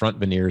some front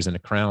veneers and a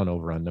crown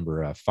over on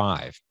number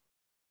 5.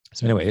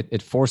 So anyway,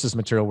 it forces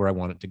material where I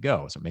want it to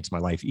go. So it makes my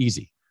life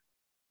easy.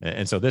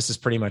 And so this is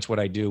pretty much what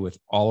I do with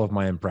all of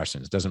my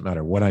impressions. Doesn't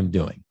matter what I'm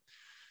doing.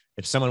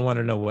 If someone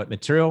wanted to know what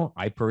material,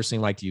 I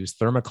personally like to use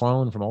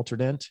thermoclone from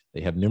Ultradent.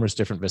 They have numerous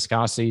different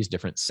viscosities,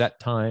 different set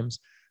times.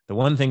 The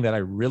one thing that I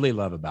really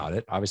love about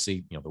it,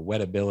 obviously, the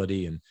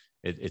wettability and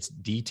its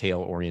detail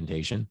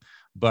orientation,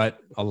 but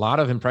a lot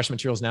of impression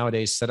materials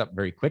nowadays set up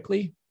very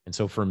quickly. And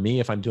so for me,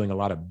 if I'm doing a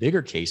lot of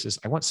bigger cases,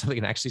 I want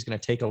something that actually is going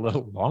to take a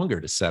little longer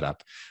to set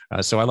up.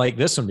 So I like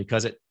this one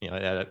because it,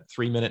 at a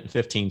 3 minute and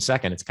 15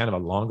 second, it's kind of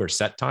a longer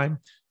set time.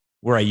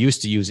 Where I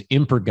used to use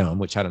Impergum,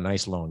 which had a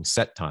nice long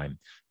set time,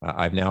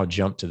 I've now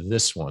jumped to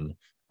this one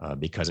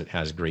because it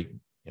has great,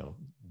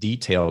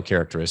 detail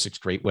characteristics,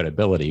 great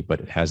wettability, but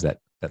it has that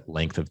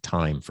length of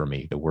time for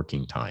me, the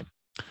working time.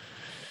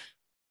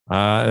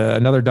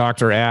 Another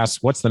doctor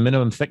asks, what's the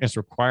minimum thickness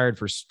required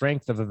for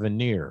strength of a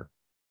veneer?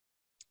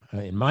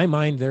 In my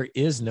mind, there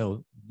is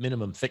no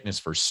minimum thickness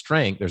for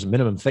strength. There's a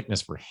minimum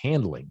thickness for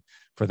handling.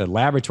 For the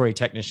laboratory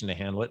technician to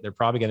handle it, they're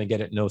probably going to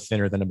get it no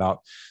thinner than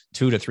about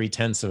 2 to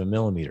 3/10 of a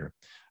millimeter.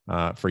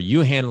 For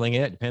you handling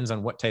it, it depends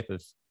on what type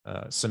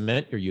of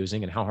cement you're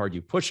using and how hard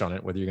you push on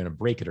it, whether you're going to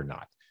break it or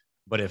not.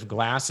 But if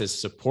glass is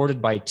supported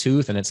by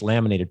tooth and it's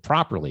laminated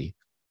properly,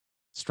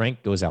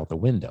 strength goes out the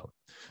window.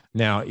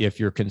 Now, if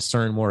you're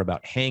concerned more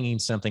about hanging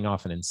something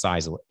off an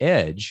incisal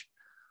edge,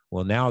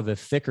 well, now the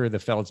thicker the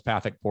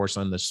feldspathic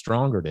porcelain, the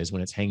stronger it is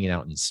when it's hanging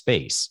out in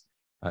space.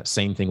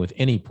 Same thing with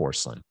any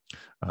porcelain.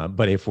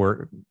 But if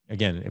we're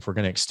going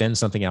to extend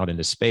something out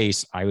into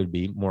space, I would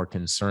be more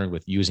concerned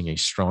with using a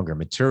stronger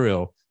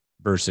material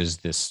versus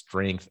the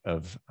strength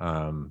of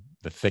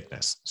the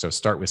thickness. So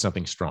start with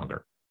something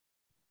stronger.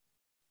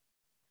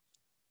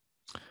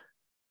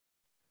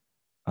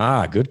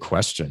 Good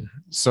question.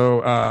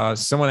 So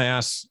someone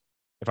asks,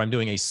 if I'm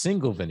doing a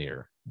single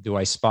veneer, do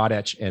I spot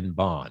etch and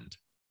bond?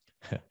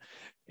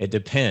 It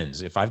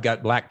depends. If I've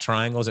got black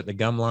triangles at the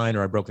gum line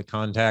or I broke the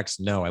contacts,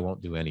 no, I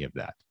won't do any of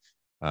that.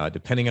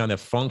 Depending on the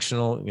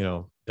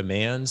functional,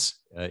 demands,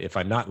 if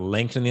I'm not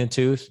lengthening the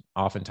tooth,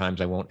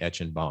 oftentimes I won't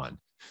etch and bond.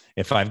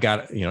 If I've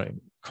got,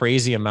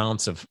 crazy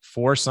amounts of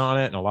force on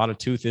it and a lot of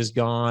tooth is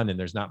gone and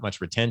there's not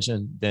much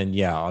retention, then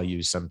yeah, I'll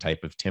use some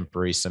type of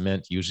temporary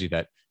cement, usually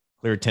that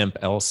Clear Temp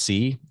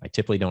LC. I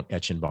typically don't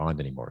etch and bond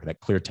anymore. That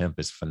Clear Temp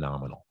is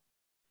phenomenal.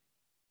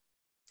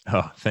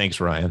 Oh, thanks,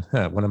 Ryan.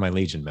 One of my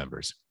Legion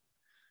members.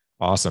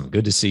 Awesome.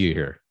 Good to see you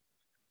here.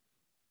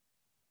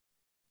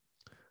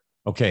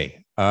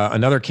 Okay.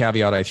 Another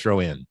caveat I throw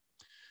in,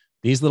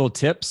 these little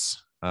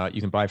tips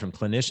you can buy from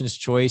Clinician's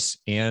Choice,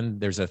 and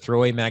there's a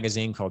throwaway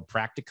magazine called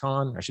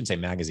Practicon. I shouldn't say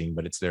magazine,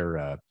 but it's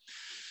their,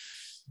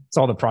 it's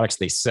all the products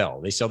they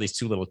sell. They sell these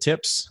 2 little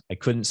tips. I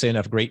couldn't say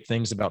enough great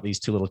things about these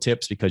 2 little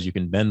tips because you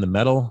can bend the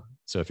metal.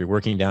 So if you're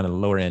working down in the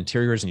lower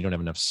anteriors and you don't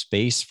have enough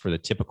space for the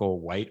typical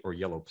white or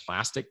yellow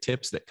plastic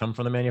tips that come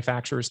from the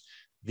manufacturers,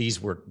 these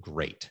work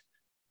great.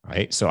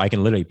 Right. So I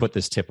can literally put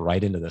this tip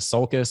right into the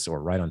sulcus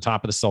or right on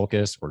top of the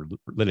sulcus, or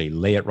literally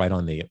lay it right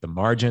on the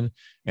margin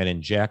and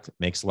inject.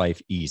 Makes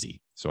life easy.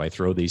 So I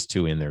throw these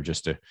 2 in there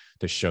just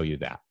to show you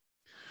that.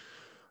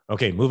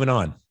 Okay, moving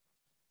on.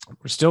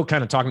 We're still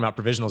kind of talking about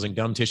provisionals and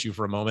gum tissue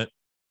for a moment.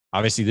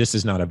 Obviously, this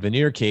is not a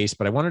veneer case,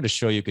 but I wanted to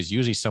show you because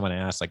usually someone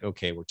asks, like,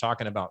 okay, we're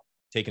talking about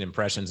taking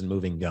impressions and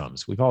moving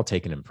gums. We've all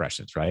taken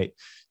impressions, right?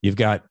 You've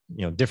got,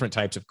 different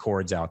types of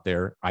cords out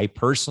there. I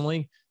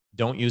personally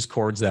don't use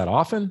cords that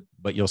often,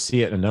 but you'll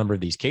see it in a number of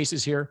these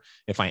cases here.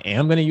 If I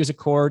am going to use a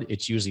cord,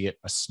 it's usually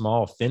a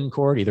small, thin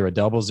cord, either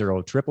a 00,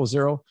 or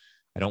 000.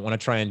 I don't want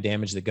to try and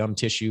damage the gum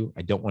tissue.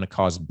 I don't want to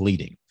cause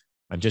bleeding.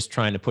 I'm just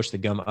trying to push the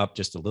gum up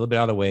just a little bit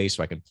out of the way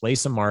so I can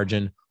place a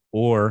margin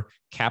or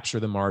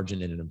capture the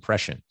margin in an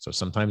impression. So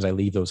sometimes I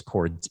leave those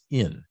cords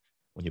in.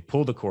 When you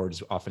pull the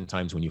cords,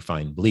 oftentimes when you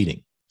find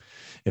bleeding.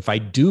 If I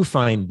do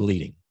find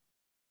bleeding,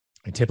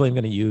 I typically am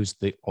going to use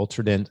the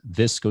Ultradent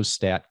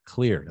Viscostat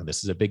Clear. Now,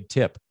 this is a big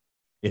tip.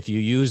 If you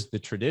use the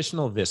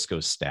traditional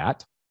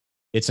Viscostat,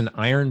 it's an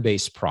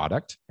iron-based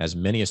product, as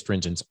many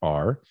astringents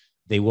are.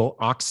 They will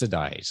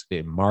oxidize.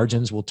 The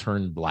margins will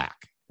turn black.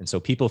 And so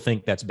people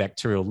think that's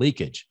bacterial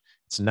leakage.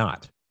 It's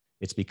not.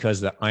 It's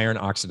because the iron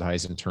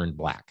oxidized and turned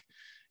black.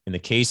 In the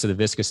case of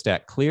the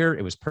Viscostat Clear,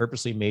 it was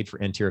purposely made for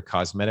anterior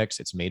cosmetics.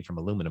 It's made from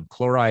aluminum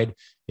chloride.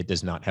 It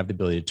does not have the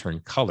ability to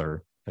turn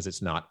color because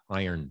it's not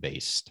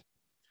iron-based.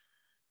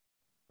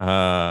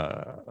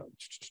 Someone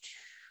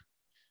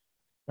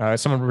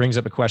brings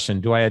up a question.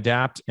 Do I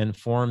adapt and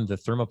form the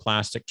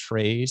thermoplastic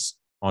trays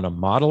on a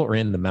model or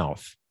in the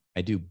mouth?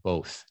 I do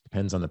both.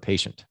 Depends on the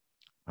patient.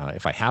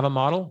 If I have a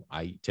model,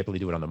 I typically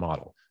do it on the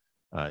model.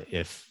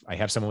 If I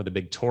have someone with a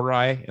big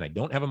tori and I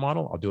don't have a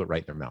model, I'll do it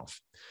right in their mouth.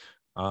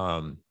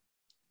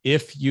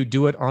 If you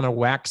do it on a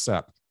wax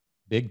up,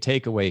 big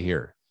takeaway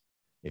here.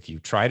 If you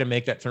try to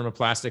make that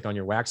thermoplastic on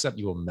your wax up,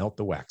 you will melt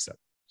the wax up.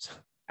 So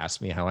ask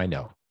me how I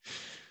know.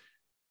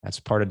 That's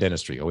part of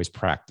dentistry, always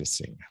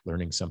practicing,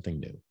 learning something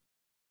new.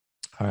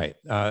 All right.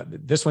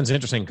 This one's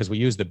interesting because we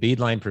use the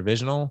beadline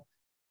provisional.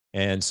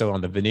 And so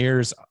on the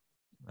veneers,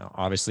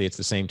 obviously it's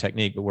the same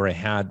technique, but where I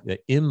had the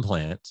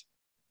implant,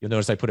 you'll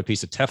notice I put a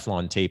piece of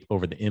Teflon tape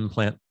over the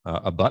implant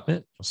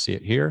abutment. You'll see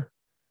it here.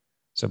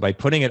 So by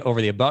putting it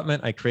over the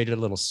abutment, I created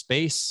a little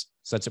space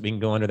such that we can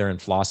go under there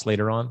and floss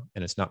later on,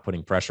 and it's not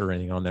putting pressure or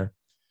anything on there.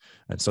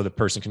 And so the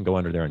person can go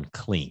under there and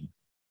clean.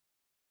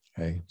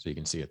 Okay, so you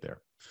can see it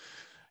there.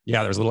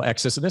 Yeah, there's a little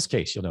excess in this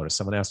case. You'll notice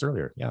someone asked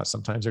earlier. Yeah,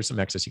 sometimes there's some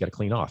excess you got to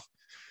clean off.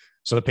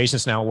 So the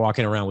patient's now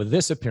walking around with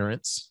this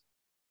appearance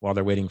while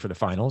they're waiting for the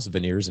finals,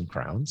 veneers and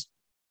crowns.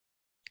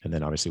 And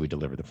then obviously we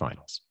deliver the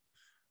finals.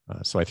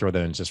 So I throw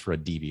that in just for a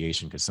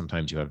deviation because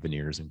sometimes you have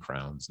veneers and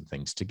crowns and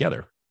things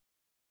together.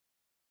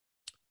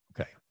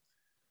 Okay.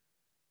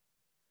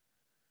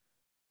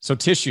 So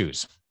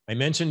tissues. I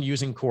mentioned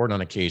using cord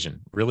on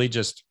occasion, really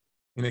just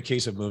in the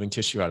case of moving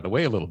tissue out of the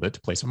way a little bit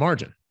to place a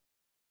margin.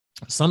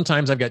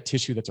 Sometimes I've got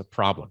tissue that's a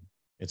problem.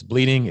 It's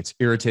bleeding, it's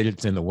irritated,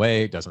 it's in the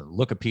way, it doesn't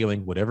look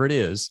appealing, whatever it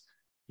is,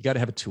 you got to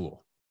have a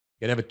tool.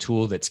 You got to have a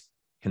tool that's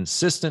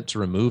consistent to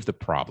remove the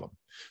problem.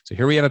 So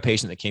here we have a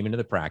patient that came into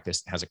the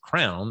practice, has a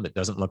crown that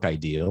doesn't look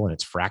ideal, and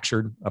it's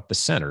fractured up the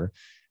center,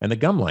 and the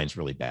gum line's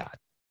really bad.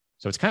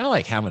 So it's kind of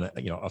like having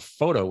a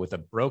photo with a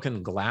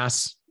broken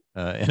glass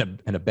and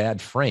a bad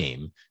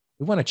frame.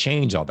 We want to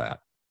change all that.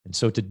 And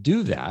so to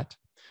do that,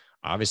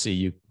 obviously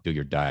you do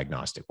your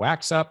diagnostic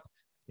wax up,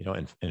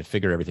 and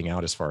figure everything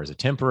out as far as a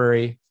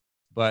temporary.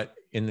 But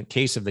in the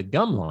case of the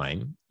gum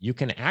line, you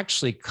can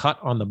actually cut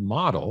on the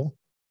model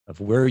of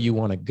where you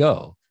want to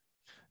go.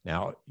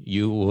 Now,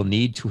 you will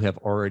need to have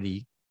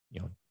already,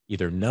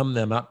 either numb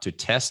them up to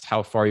test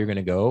how far you're going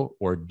to go,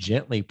 or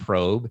gently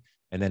probe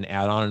and then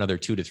add on another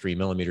 2 to 3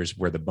 millimeters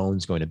where the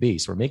bone's going to be.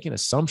 So we're making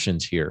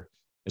assumptions here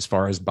as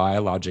far as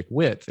biologic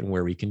width and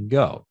where we can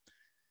go.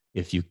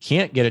 If you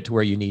can't get it to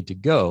where you need to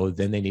go,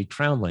 then they need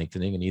crown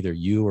lengthening, and either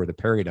you or the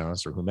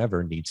periodontist or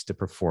whomever needs to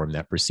perform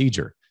that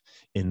procedure.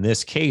 In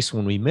this case,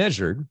 when we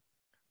measured,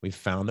 we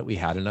found that we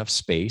had enough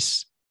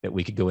space that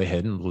we could go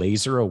ahead and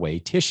laser away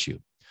tissue.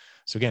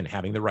 So again,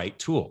 having the right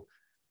tool.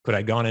 Could I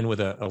have gone in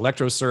with an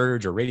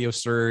electrosurge or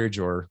radiosurge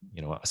or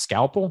a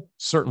scalpel?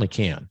 Certainly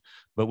can.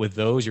 But with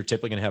those, you're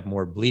typically going to have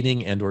more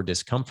bleeding and or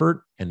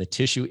discomfort, and the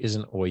tissue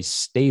isn't always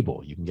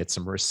stable. You can get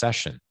some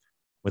recession.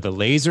 With a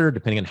laser,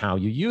 depending on how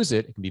you use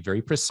it, it can be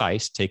very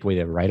precise, take away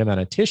the right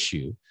amount of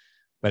tissue.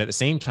 But at the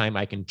same time,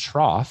 I can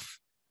trough,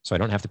 so I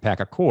don't have to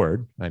pack a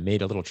cord. I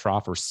made a little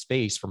trough or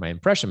space for my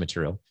impression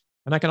material,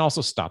 and I can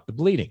also stop the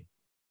bleeding.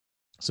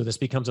 So this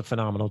becomes a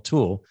phenomenal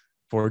tool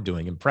for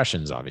doing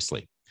impressions,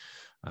 obviously.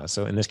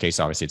 So in this case,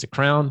 obviously, it's a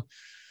crown.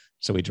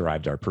 So we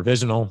derived our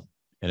provisional.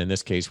 And in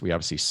this case, we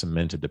obviously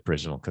cemented the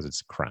provisional because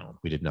it's a crown.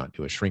 We did not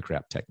do a shrink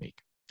wrap technique.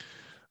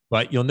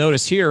 But you'll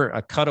notice here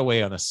a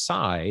cutaway on the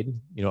side,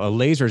 a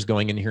laser is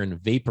going in here and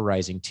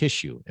vaporizing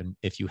tissue. And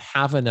if you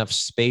have enough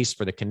space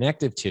for the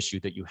connective tissue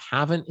that you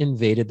haven't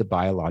invaded the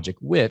biologic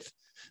width,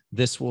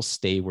 this will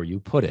stay where you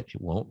put it. It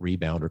won't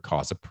rebound or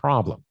cause a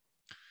problem.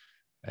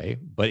 Okay?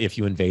 But if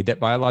you invade that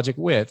biologic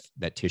width,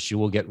 that tissue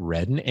will get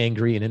red and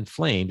angry and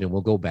inflamed and will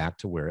go back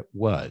to where it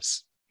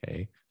was.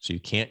 Okay? So you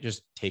can't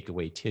just take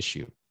away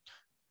tissue.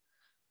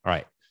 All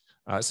right.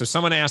 So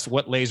someone asked,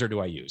 what laser do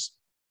I use?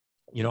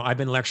 I've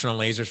been lecturing on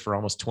lasers for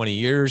almost 20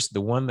 years.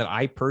 The one that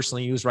I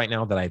personally use right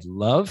now that I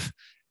love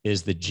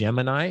is the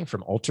Gemini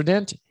from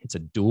Ultradent. It's a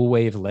dual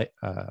wave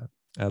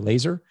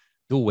laser,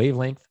 dual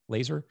wavelength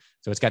laser.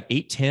 So it's got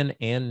 810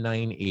 and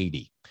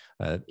 980.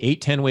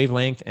 810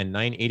 wavelength and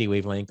 980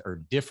 wavelength are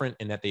different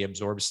in that they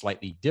absorb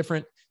slightly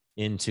different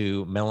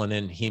into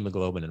melanin,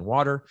 hemoglobin, and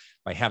water.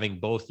 By having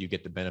both, you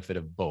get the benefit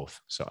of both.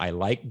 So I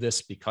like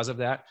this because of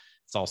that.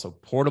 It's also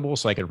portable,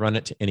 so I could run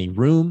it to any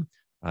room.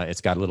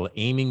 It's got a little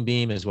aiming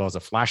beam as well as a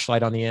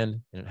flashlight on the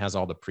end, and it has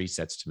all the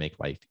presets to make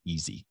life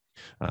easy.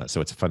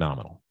 So it's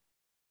phenomenal.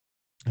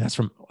 That's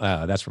from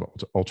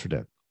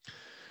Ultradent.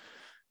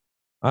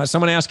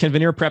 Someone asked, can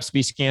veneer preps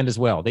be scanned as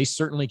well? They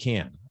certainly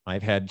can.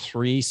 I've had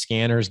 3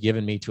 scanners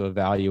given me to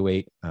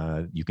evaluate.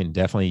 You can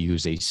definitely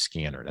use a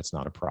scanner. That's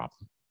not a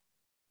problem.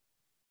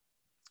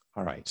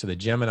 All right. So the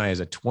Gemini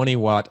is a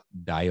 20-watt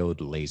diode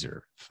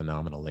laser.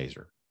 Phenomenal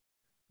laser.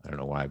 I don't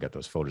know why I've got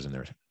those photos in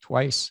there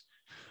twice.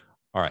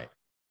 All right.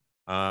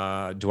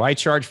 Do I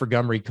charge for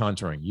gum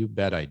recontouring? You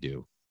bet I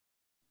do.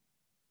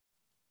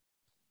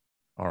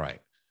 All right.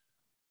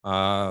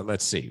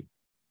 Let's see.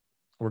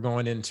 We're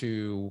going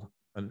into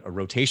a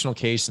rotational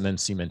case and then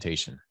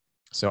cementation.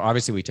 So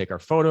obviously we take our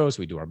photos,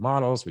 we do our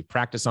models, we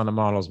practice on the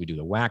models, we do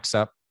the wax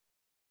up.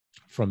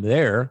 From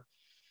there,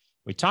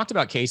 we talked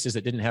about cases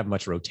that didn't have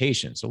much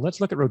rotation. So let's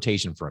look at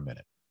rotation for a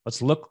minute.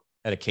 Let's look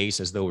at a case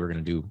as though we were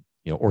going to do,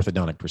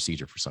 orthodontic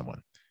procedure for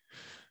someone.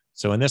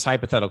 So in this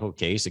hypothetical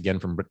case, again,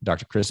 from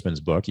Dr. Crispin's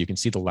book, you can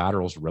see the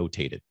laterals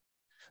rotated.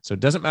 So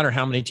it doesn't matter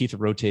how many teeth are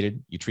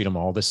rotated. You treat them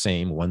all the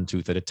same, one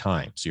tooth at a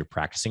time. So you're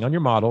practicing on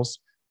your models.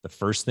 The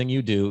first thing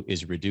you do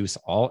is reduce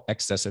all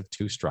excessive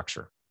tooth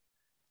structure.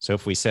 So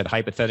if we said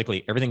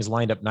hypothetically, everything's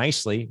lined up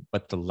nicely,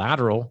 but the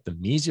lateral, the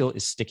mesial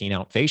is sticking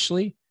out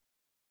facially,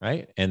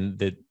 right? And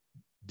the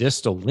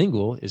distal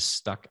lingual is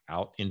stuck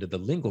out into the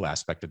lingual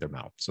aspect of their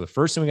mouth. So the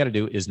first thing we got to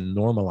do is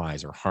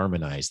normalize or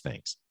harmonize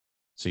things.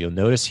 So you'll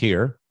notice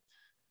here,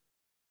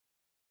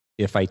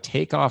 if I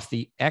take off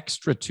the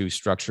extra tooth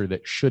structure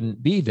that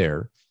shouldn't be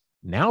there,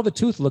 now the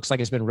tooth looks like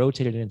it's been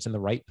rotated and it's in the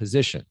right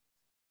position.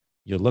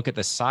 You look at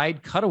the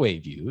side cutaway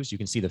views, you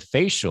can see the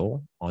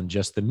facial on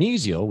just the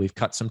mesial, we've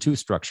cut some tooth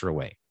structure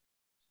away.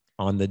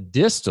 On the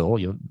distal,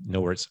 you'll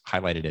know where it's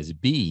highlighted as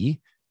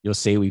B, you'll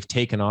say we've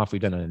taken off,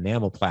 we've done an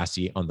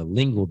enamelplasty on the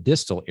lingual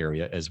distal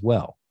area as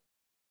well.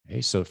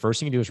 Okay, so the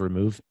first thing you do is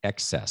remove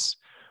excess.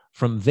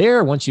 From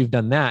there, once you've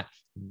done that,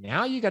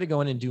 now you got to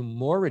go in and do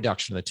more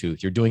reduction of the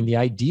tooth. You're doing the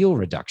ideal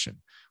reduction,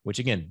 which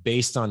again,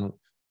 based on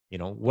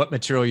what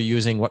material you're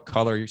using, what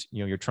color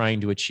you're trying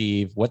to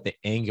achieve, what the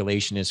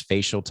angulation is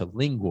facial to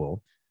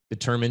lingual,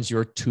 determines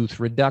your tooth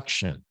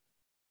reduction.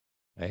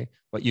 Okay,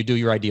 but you do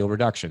your ideal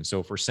reduction. So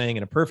if we're saying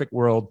in a perfect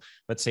world,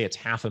 let's say it's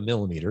 0.5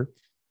 millimeter,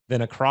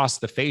 then across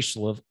the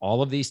facial of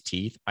all of these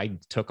teeth, I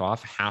took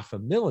off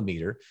 0.5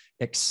 millimeter,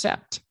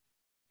 except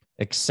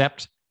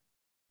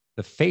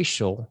the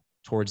facial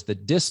towards the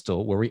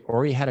distal where we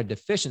already had a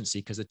deficiency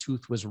because the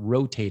tooth was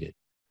rotated.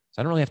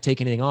 So I don't really have to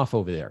take anything off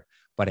over there,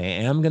 but I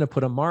am going to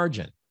put a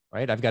margin,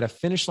 right? I've got a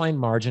finish line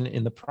margin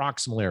in the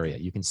proximal area.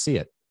 You can see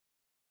it.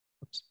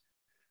 Oops.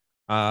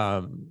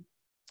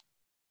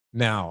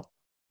 Now,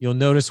 you'll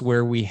notice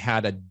where we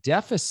had a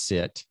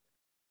deficit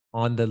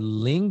on the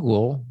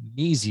lingual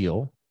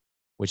mesial,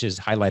 which is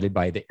highlighted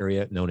by the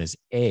area known as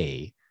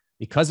A.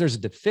 Because there's a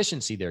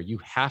deficiency there, you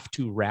have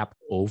to wrap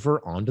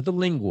over onto the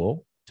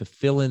lingual to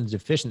fill in the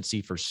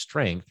deficiency for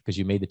strength because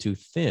you made the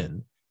tooth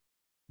thin.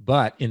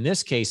 But in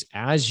this case,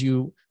 as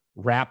you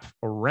wrap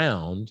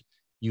around,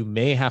 you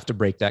may have to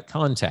break that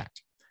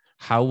contact.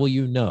 How will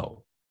you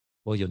know?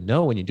 Well, you'll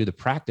know when you do the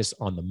practice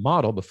on the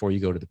model before you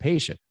go to the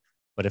patient.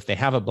 But if they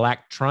have a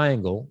black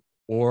triangle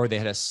or they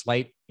had a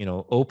slight,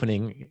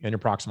 opening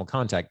interproximal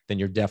contact, then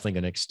you're definitely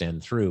going to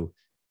extend through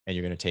and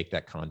you're going to take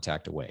that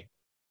contact away.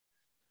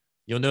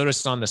 You'll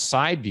notice on the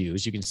side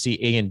views, you can see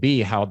A and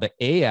B, how the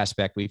A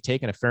aspect, we've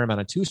taken a fair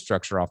amount of tooth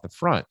structure off the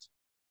front,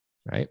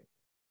 right?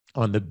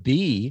 On the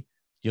B,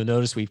 you'll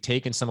notice we've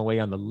taken some away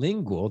on the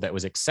lingual that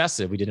was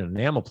excessive. We did an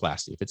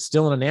enamelplasty. If it's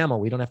still an enamel,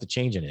 we don't have to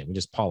change anything. We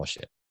just polish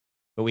it.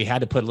 But we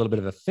had to put a little bit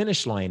of a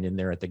finish line in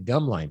there at the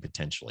gum line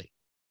potentially,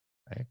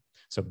 right?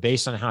 So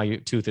based on how your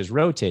tooth is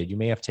rotated, you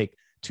may have to take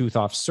tooth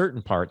off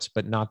certain parts,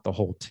 but not the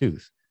whole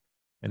tooth.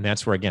 And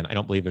that's where, again, I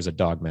don't believe there's a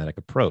dogmatic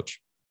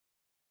approach.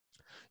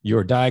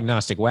 Your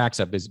diagnostic wax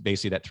up is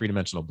basically that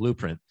three-dimensional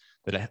blueprint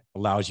that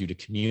allows you to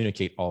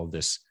communicate all of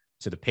this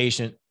to the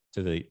patient,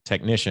 to the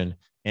technician,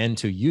 and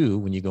to you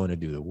when you go in to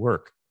do the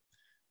work.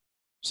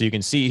 So you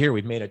can see here,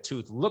 we've made a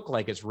tooth look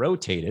like it's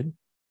rotated.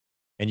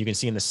 And you can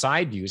see in the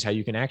side views how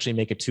you can actually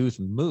make a tooth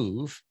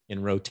move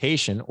in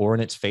rotation or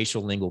in its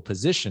facial lingual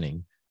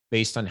positioning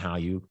based on how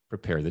you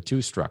prepare the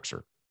tooth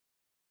structure.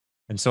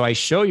 And so I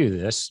show you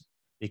this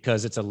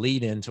because it's a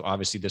lead in to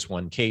obviously this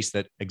one case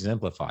that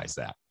exemplifies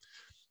that.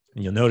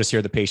 And you'll notice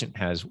here the patient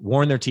has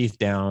worn their teeth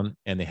down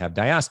and they have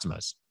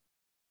diastemas.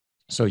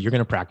 So you're going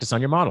to practice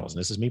on your models. And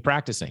this is me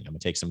practicing. I'm going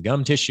to take some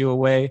gum tissue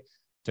away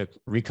to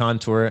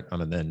recontour it. I'm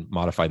going to then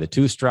modify the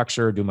tooth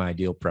structure, do my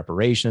ideal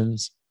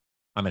preparations.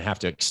 I'm going to have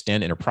to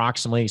extend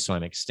interproximally. So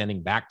I'm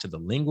extending back to the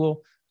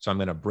lingual. So I'm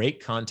going to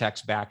break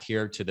contacts back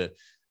here to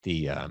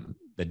the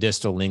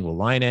distal lingual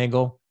line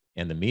angle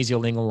and the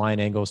mesiolingual line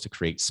angles to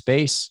create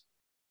space.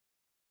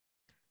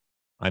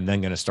 I'm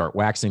then going to start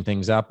waxing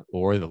things up,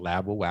 or the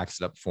lab will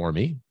wax it up for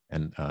me.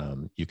 And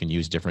you can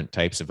use different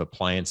types of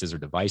appliances or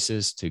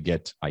devices to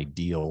get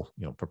ideal,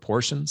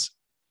 proportions.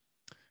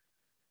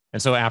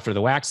 And so after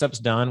the wax up's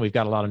done, we've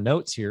got a lot of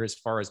notes here as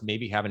far as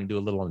maybe having to do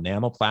a little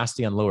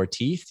enamelplasty on lower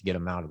teeth to get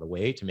them out of the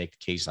way to make the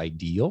case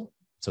ideal.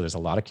 So there's a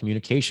lot of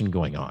communication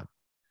going on.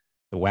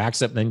 The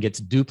wax up then gets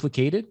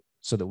duplicated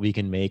so that we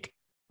can make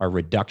our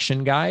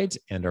reduction guides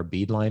and our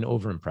beadline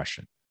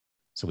overimpression.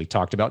 So we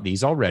talked about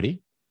these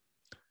already.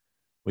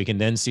 We can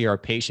then see our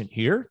patient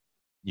here.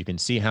 You can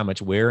see how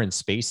much wear and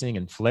spacing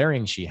and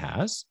flaring she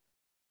has.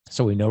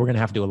 So we know we're going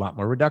to have to do a lot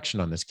more reduction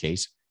on this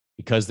case.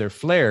 Because they're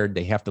flared,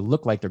 they have to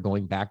look like they're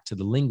going back to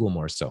the lingual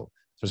more so. So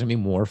there's going to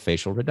be more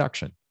facial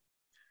reduction.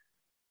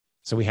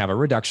 So we have our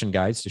reduction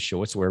guides to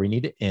show us where we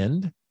need to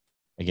end.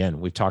 Again,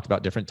 we've talked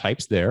about different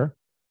types there.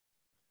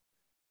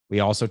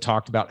 We also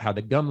talked about how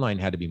the gum line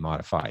had to be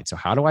modified. So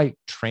how do I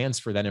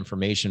transfer that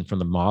information from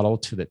the model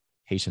to the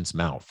patient's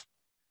mouth?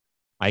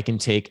 I can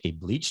take a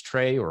bleach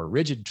tray or a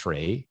rigid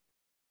tray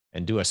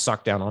and do a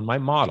suck down on my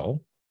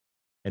model,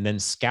 and then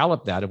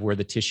scallop that of where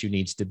the tissue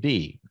needs to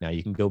be. Now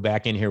you can go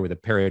back in here with a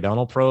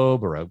periodontal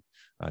probe or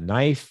a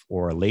knife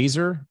or a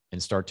laser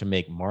and start to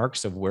make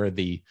marks of where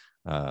the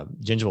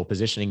gingival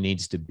positioning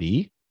needs to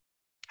be.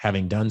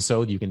 Having done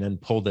so, you can then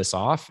pull this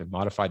off and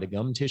modify the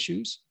gum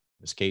tissues.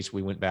 In this case,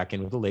 we went back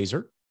in with a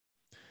laser.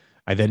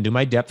 I then do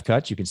my depth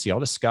cut. You can see all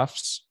the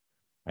scuffs.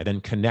 I then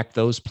connect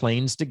those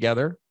planes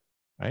together,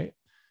 right?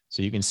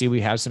 So you can see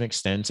we have some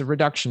extensive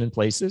reduction in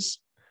places.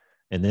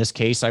 In this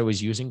case, I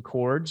was using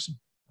cords.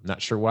 I'm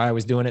not sure why I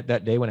was doing it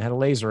that day when I had a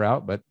laser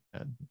out, but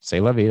c'est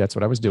la vie, that's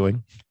what I was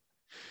doing.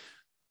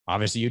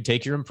 Obviously, you'd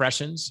take your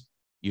impressions,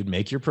 you'd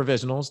make your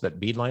provisionals, that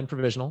beadline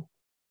provisional.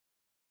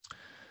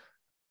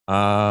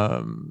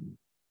 And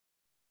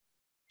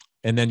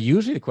then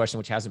usually the question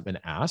which hasn't been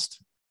asked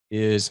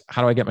is,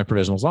 how do I get my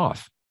provisionals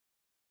off?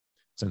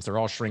 Since they're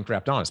all shrink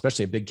wrapped on,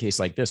 especially a big case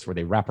like this where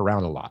they wrap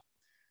around a lot.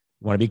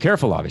 You want to be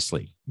careful,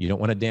 obviously. You don't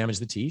want to damage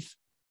the teeth.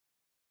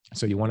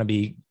 So you want to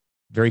be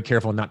very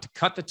careful not to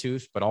cut the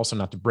tooth, but also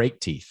not to break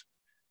teeth.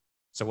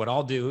 So what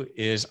I'll do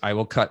is I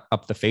will cut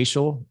up the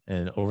facial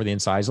and over the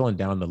incisal and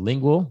down the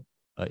lingual,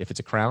 if it's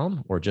a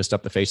crown, or just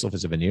up the facial if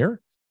it's a veneer,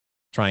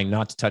 trying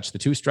not to touch the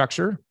tooth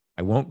structure.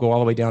 I won't go all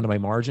the way down to my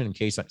margin in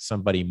case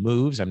somebody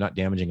moves. I'm not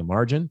damaging a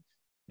margin.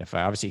 If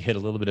I obviously hit a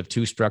little bit of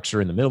tooth structure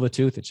in the middle of the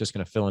tooth, it's just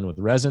going to fill in with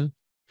resin.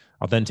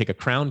 I'll then take a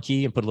crown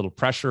key and put a little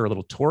pressure, a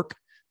little torque,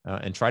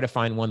 and try to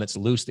find one that's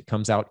loose that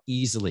comes out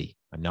easily.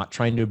 I'm not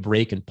trying to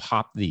break and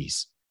pop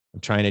these. I'm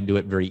trying to do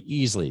it very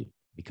easily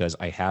because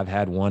I have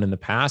had one in the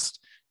past.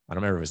 I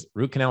don't remember if it was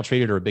root canal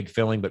treated or a big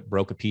filling, but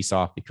broke a piece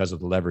off because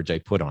of the leverage I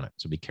put on it.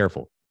 So be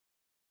careful.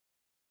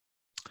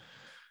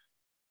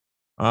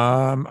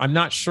 I'm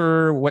not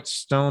sure what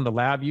stone the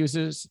lab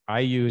uses. I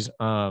use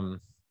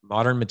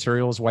Modern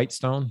Materials white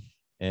stone,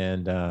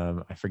 and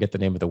I forget the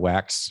name of the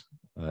wax.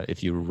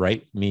 If you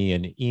write me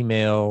an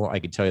email, I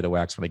can tell you the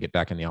wax when I get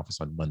back in the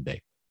office on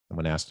Monday.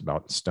 Someone asked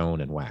about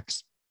stone and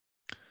wax.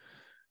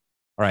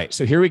 All right,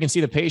 so here we can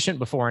see the patient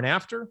before and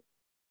after.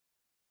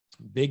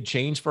 Big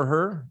change for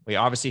her. We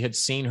obviously had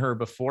seen her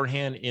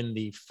beforehand in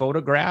the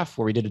photograph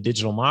where we did a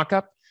digital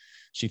mock-up.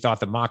 She thought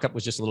the mock-up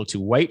was just a little too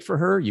white for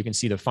her. You can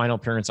see the final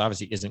appearance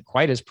obviously isn't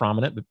quite as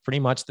prominent, but pretty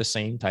much the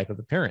same type of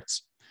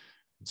appearance.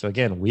 So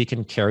again, we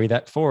can carry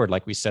that forward,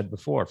 like we said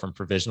before, from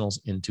provisionals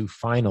into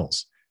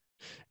finals.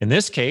 In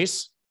this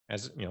case,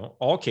 as you know,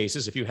 all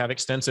cases, if you have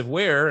extensive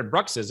wear and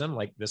bruxism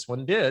like this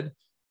one did,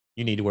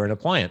 you need to wear an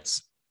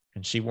appliance.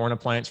 And she wore an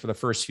appliance for the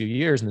first few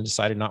years and then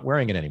decided not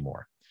wearing it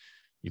anymore.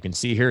 You can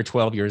see here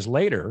 12 years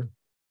later,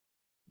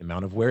 the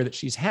amount of wear that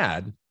she's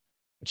had,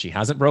 but she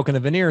hasn't broken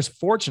the veneers.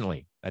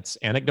 Fortunately, that's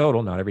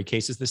anecdotal. Not every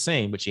case is the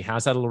same, but she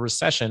has had a little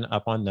recession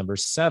up on number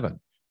 7.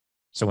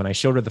 So when I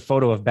showed her the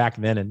photo of back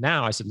then and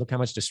now, I said, look how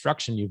much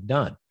destruction you've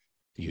done.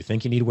 Do you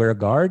think you need to wear a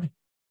guard?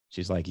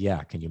 She's like,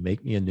 yeah, can you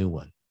make me a new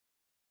one?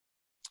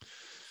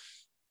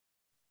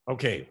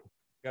 Okay,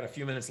 got a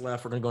few minutes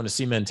left. We're going to go into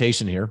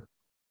cementation here.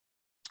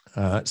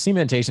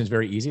 Cementation is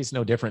very easy. It's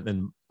no different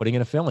than putting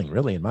in a filling,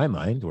 really, in my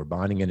mind, or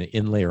bonding in an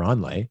inlay or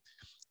onlay.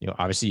 You know,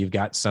 obviously you've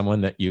got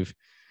someone that you've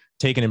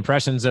taken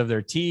impressions of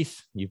their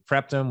teeth. You've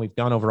prepped them. We've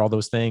gone over all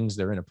those things.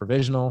 They're in a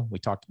provisional. We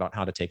talked about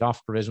how to take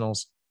off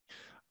provisionals.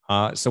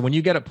 So when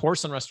you get a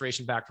porcelain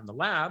restoration back from the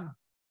lab,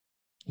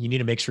 you need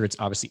to make sure it's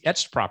obviously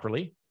etched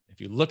properly. If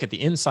you look at the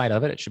inside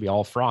of it, it should be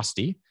all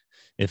frosty.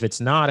 If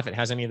it's not, if it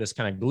has any of this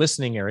kind of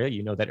glistening area,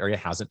 you know that area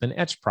hasn't been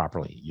etched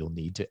properly. You'll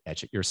need to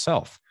etch it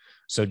yourself.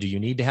 So do you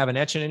need to have an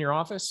etchant in your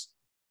office?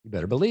 You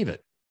better believe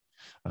it.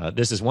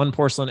 This is one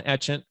porcelain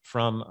etchant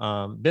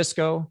from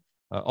Bisco.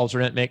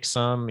 Ultradent makes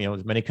some,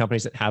 there's many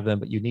companies that have them,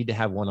 but you need to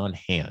have one on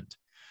hand.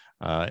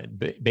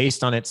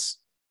 Based on its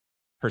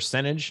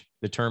percentage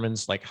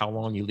determines like how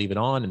long you leave it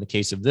on. In the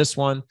case of this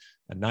one,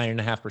 a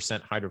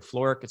 9.5%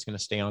 hydrofluoric, it's going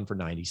to stay on for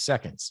 90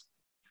 seconds,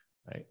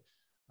 right?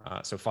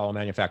 So follow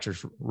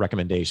manufacturer's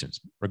recommendations.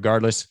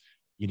 Regardless,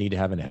 you need to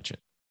have an etchant.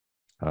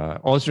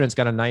 Ultradent's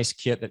got a nice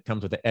kit that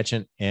comes with an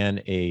etchant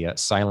and a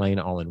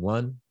silane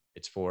all-in-one.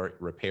 It's for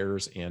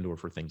repairs and or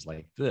for things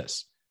like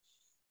this.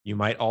 You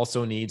might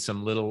also need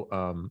some little,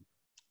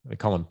 we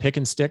call them pick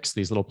and sticks,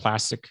 these little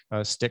plastic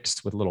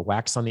sticks with a little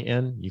wax on the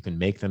end. You can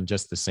make them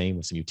just the same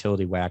with some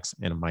utility wax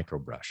and a micro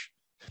brush.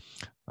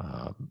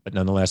 But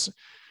nonetheless,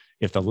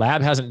 if the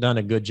lab hasn't done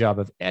a good job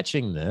of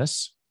etching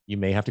this, you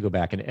may have to go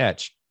back and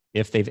etch.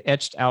 If they've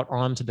etched out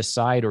onto the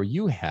side or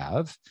you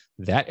have,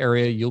 that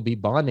area you'll be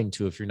bonding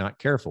to if you're not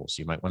careful.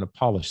 So you might want to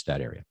polish that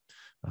area.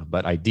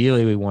 But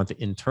ideally, we want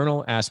the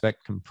internal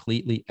aspect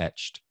completely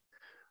etched.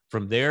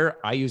 From there,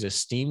 I use a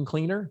steam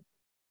cleaner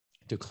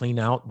to clean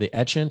out the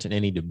etchant and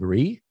any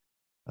debris.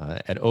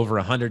 At over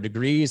 100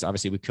 degrees,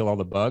 obviously we kill all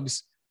the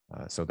bugs.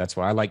 So that's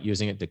why I like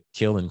using it to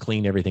kill and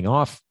clean everything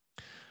off.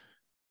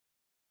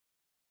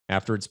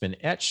 After it's been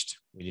etched,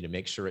 we need to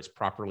make sure it's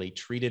properly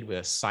treated with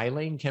a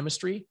silane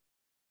chemistry.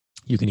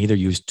 You can either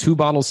use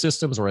 2-bottle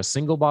systems or a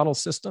single bottle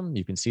system.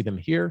 You can see them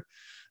here.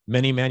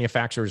 Many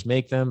manufacturers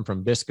make them,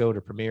 from Bisco to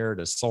Premier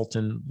to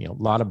Sultan, a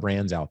lot of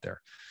brands out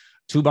there.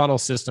 2-bottle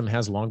system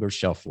has longer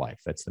shelf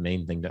life. That's the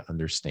main thing to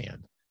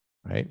understand,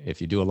 right?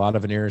 If you do a lot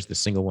of veneers, the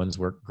single ones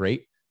work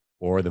great,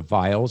 or the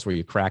vials where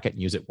you crack it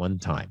and use it one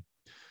time.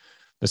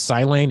 The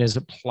silane is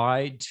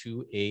applied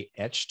to a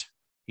etched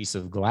piece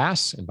of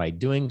glass, and by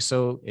doing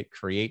so, it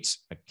creates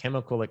a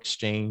chemical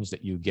exchange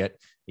that you get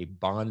a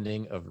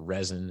bonding of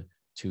resin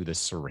to the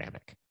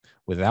ceramic.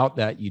 Without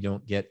that, you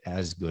don't get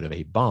as good of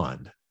a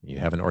bond. You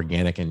have an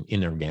organic and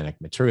inorganic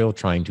material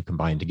trying to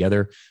combine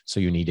together, so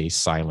you need a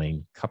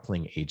silane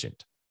coupling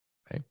agent.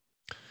 Okay.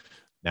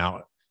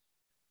 Now,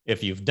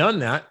 if you've done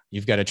that,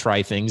 you've got to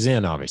try things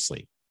in,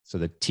 obviously. So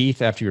the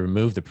teeth, after you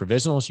remove the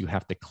provisionals, you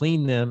have to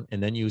clean them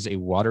and then use a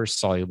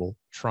water-soluble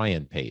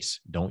try-in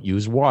paste. Don't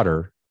use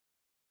water.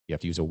 You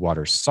have to use a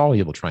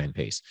water-soluble try-in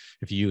paste.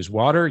 If you use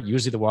water,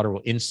 usually the water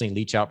will instantly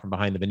leach out from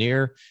behind the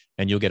veneer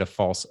and you'll get a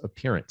false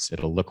appearance.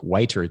 It'll look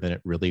whiter than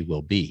it really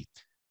will be.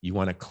 You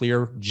want a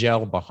clear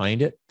gel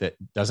behind it that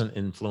doesn't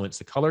influence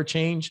the color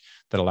change,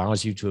 that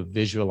allows you to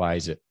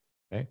visualize it.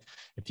 Okay.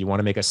 If you want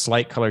to make a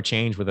slight color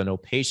change with an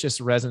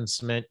opacious resin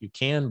cement, you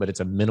can, but it's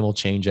a minimal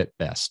change at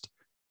best.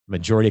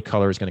 Majority of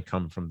color is going to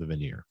come from the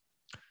veneer.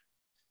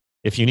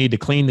 If you need to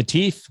clean the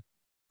teeth,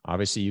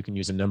 obviously you can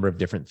use a number of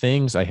different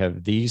things. I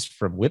have these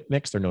from Whip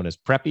Mix. They're known as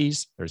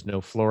Preppies. There's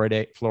no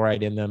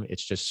fluoride in them.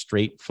 It's just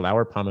straight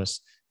flour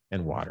pumice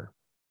and water.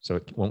 So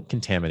it won't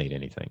contaminate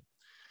anything.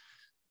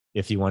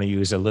 If you want to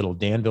use a little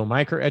Danville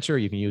micro etcher,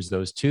 you can use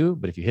those too.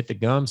 But if you hit the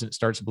gums and it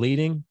starts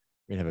bleeding,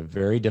 you're going to have a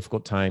very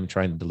difficult time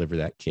trying to deliver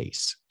that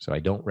case. So I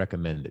don't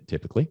recommend it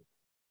typically.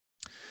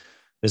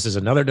 This is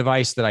another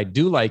device that I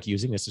do like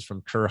using. This is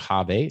from Kerr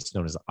Have. It's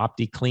known as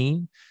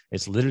OptiClean.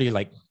 It's literally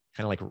like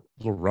kind of like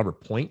little rubber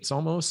points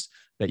almost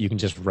that you can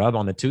just rub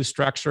on the tooth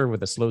structure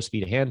with a slow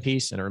speed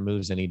handpiece, and it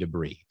removes any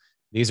debris.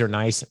 These are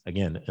nice,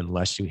 again,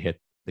 unless you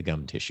hit the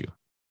gum tissue.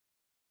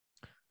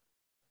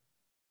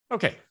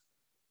 Okay.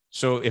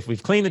 So if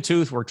we've cleaned the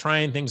tooth, we're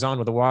trying things on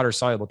with a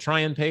water-soluble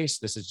try-in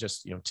paste. This is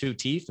just 2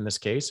 teeth in this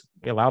case.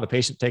 We allow the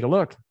patient to take a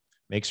look,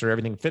 make sure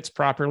everything fits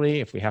properly.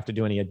 If we have to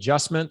do any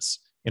adjustments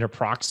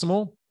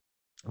interproximal,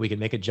 we can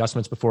make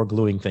adjustments before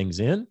gluing things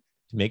in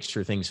to make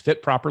sure things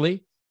fit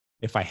properly.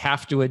 If I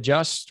have to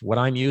adjust, what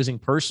I'm using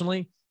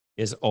personally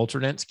is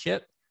Ultradent's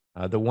kit.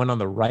 The one on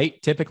the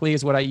right typically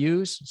is what I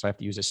use. So I have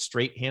to use a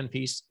straight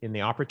handpiece in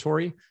the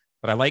operatory,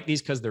 but I like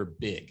these because they're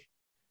big.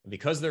 And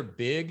because they're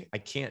big, I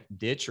can't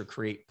ditch or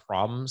create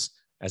problems,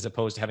 as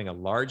opposed to having a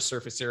large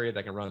surface area that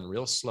I can run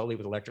real slowly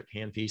with electric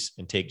handpiece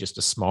and take just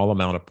a small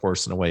amount of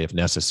porcelain away if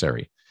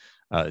necessary.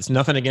 It's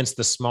nothing against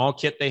the small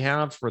kit they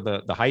have for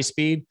the high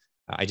speed.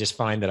 I just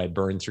find that I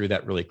burn through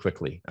that really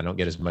quickly. I don't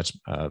get as much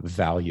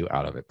value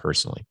out of it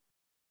personally.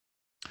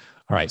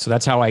 All right, so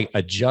that's how I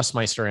adjust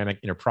my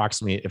ceramic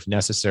interproximally if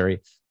necessary.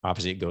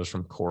 Obviously, it goes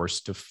from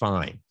coarse to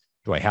fine.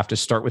 Do I have to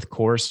start with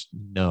coarse?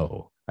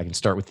 No. I can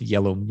start with the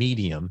yellow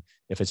medium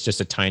if it's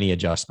just a tiny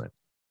adjustment,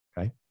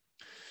 okay?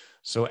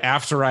 So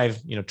after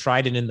I've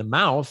tried it in the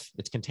mouth,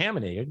 it's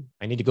contaminated.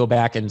 I need to go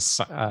back and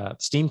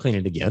steam clean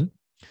it again.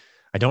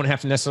 I don't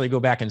have to necessarily go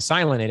back and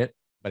silanate it,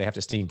 but I have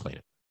to steam clean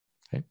it,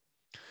 okay?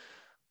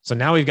 So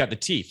now we've got the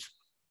teeth.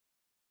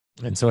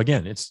 And so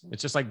again, it's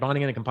just like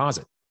bonding in a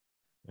composite.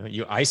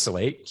 You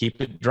isolate,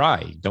 keep it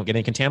dry. Don't get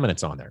any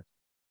contaminants on there.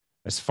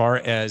 As far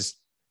as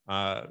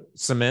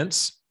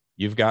cements,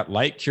 you've got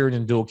light cured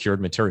and dual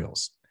cured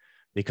materials.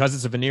 Because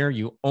it's a veneer,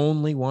 you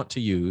only want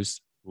to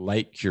use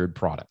light cured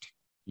product.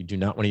 You do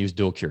not want to use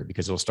dual cured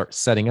because it'll start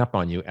setting up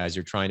on you as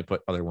you're trying to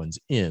put other ones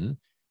in.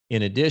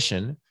 In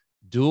addition,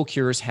 dual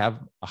cures have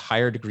a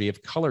higher degree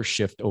of color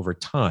shift over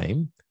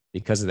time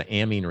because of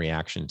the amine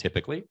reaction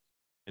typically.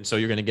 And so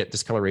you're going to get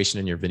discoloration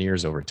in your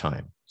veneers over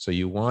time. So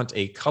you want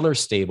a color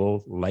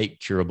stable, light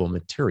curable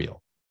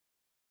material.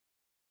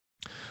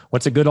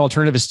 What's a good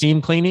alternative to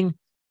steam cleaning?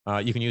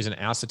 You can use an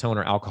acetone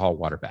or alcohol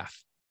water bath.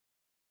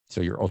 So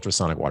your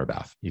ultrasonic water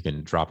bath, you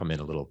can drop them in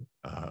a little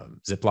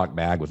Ziploc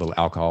bag with a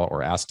little alcohol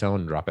or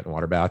acetone, drop it in a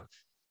water bath,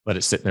 let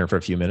it sit in there for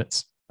a few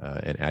minutes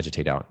and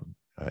agitate out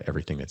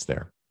everything that's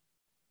there.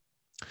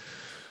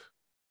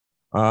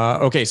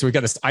 Okay, so we've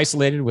got this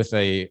isolated with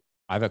a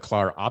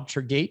Ivoclar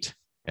obturgate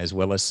as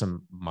well as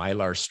some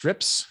mylar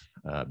strips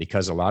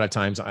because a lot of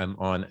times I'm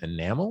on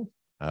enamel.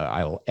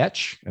 I'll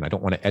etch, and I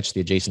don't want to etch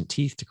the adjacent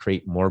teeth to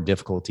create more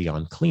difficulty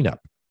on cleanup.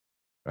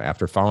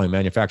 After following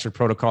manufacturer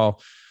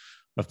protocol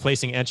of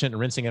placing etchant and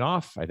rinsing it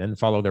off, I then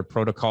follow their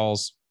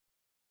protocols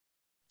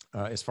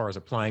as far as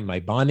applying my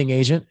bonding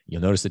agent.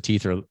 You'll notice the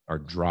teeth are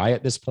dry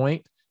at this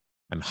point.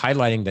 I'm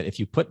highlighting that if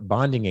you put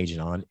bonding agent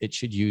on, it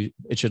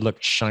should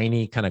look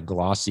shiny, kind of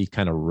glossy,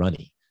 kind of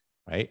runny,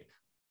 right?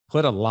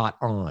 Put a lot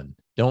on.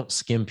 Don't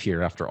skimp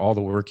here after all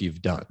the work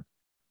you've done.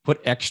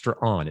 Put extra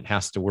on. It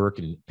has to work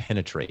and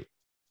penetrate.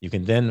 You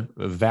can then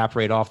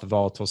evaporate off the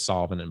volatile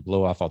solvent and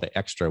blow off all the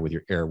extra with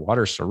your air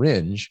water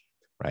syringe,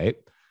 right?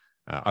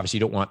 Obviously,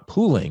 you don't want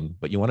pooling,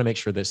 but you want to make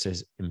sure this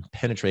has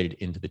penetrated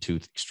into the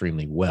tooth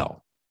extremely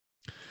well.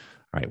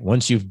 All right,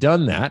 once you've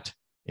done that,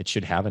 it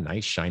should have a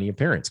nice shiny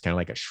appearance, kind of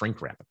like a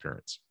shrink wrap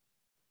appearance.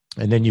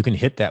 And then you can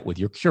hit that with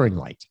your curing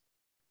light.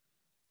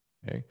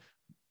 Okay.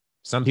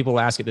 Some people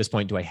ask at this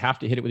point, do I have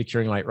to hit it with a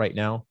curing light right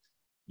now?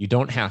 You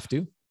don't have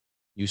to.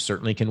 You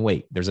certainly can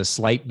wait. There's a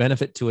slight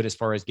benefit to it as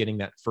far as getting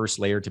that first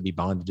layer to be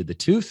bonded to the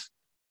tooth.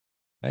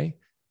 Okay.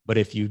 But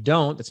if you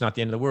don't, it's not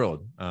the end of the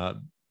world.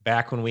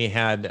 Back when we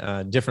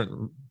had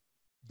different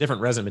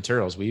resin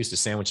materials, we used to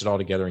sandwich it all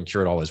together and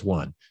cure it all as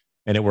one.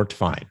 And it worked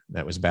fine.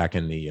 That was back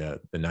in the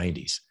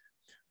 90s.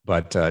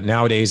 But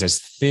nowadays, as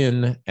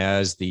thin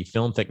as the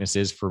film thickness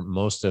is for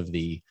most of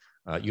the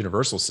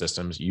universal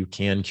systems, you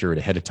can cure it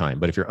ahead of time.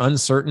 But if you're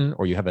uncertain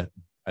or you have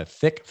a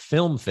thick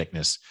film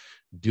thickness,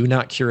 do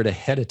not cure it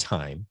ahead of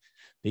time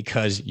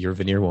because your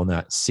veneer will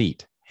not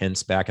seat.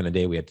 Hence, back in the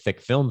day, we had thick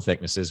film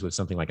thicknesses with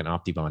something like an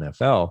Optibond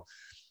FL.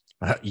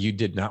 You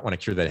did not want to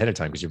cure that ahead of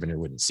time because your veneer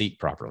wouldn't seat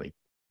properly.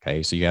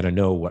 Okay, so you got to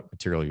know what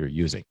material you're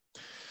using.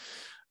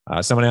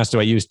 Someone asked, do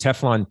I use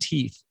Teflon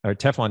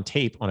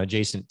tape on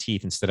adjacent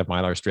teeth instead of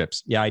mylar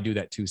strips? Yeah, I do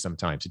that too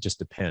sometimes. It just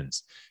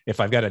depends.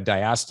 If I've got a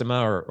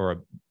diastema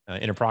or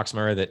an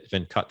interproximal that's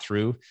been cut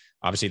through,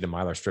 obviously the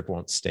mylar strip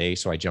won't stay,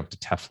 so I jump to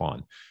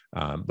Teflon.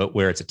 But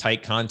where it's a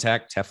tight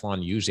contact,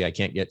 Teflon usually I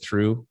can't get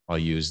through, I'll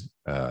use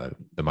the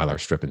mylar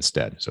strip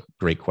instead. So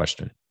great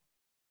question.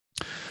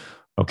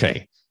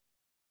 Okay.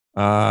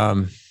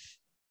 The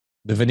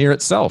veneer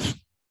itself.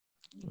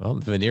 Well,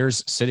 the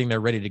veneer's sitting there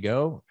ready to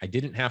go. I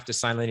didn't have to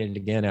silinate it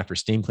again after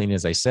steam cleaning,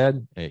 as I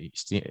said.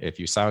 If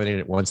you silinated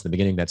it once in the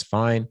beginning, that's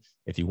fine.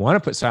 If you want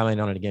to put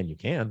silane on it again, you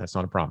can. That's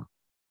not a problem.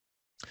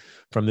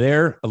 From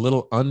there, a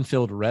little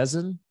unfilled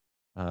resin.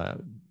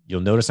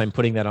 You'll notice I'm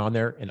putting that on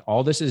there. And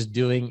all this is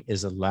doing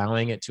is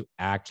allowing it to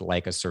act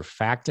like a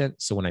surfactant.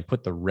 So when I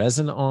put the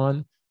resin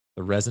on,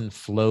 the resin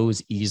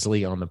flows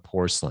easily on the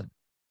porcelain.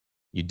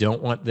 You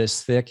don't want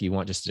this thick. You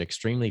want just an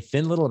extremely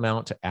thin little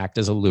amount to act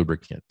as a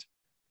lubricant.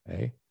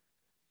 Okay.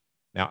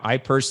 Now, I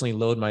personally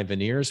load my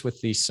veneers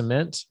with the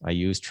cement. I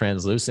use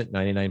translucent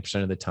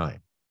 99% of the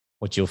time.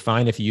 What you'll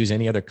find if you use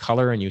any other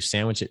color and you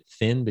sandwich it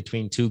thin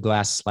between two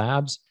glass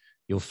slabs,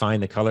 you'll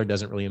find the color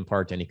doesn't really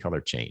impart any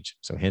color change.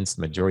 So hence,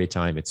 the majority of the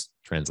time, it's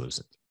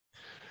translucent.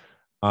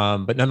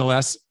 But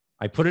nonetheless,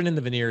 I put it in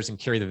the veneers and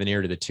carry the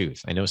veneer to the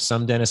tooth. I know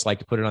some dentists like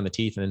to put it on the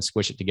teeth and then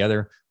squish it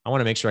together. I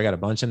want to make sure I got a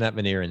bunch in that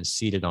veneer and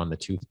seat it on the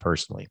tooth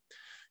personally.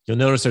 You'll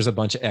notice there's a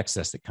bunch of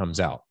excess that comes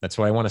out. That's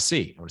what I want to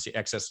see. I want to see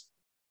excess,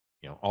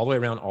 all the way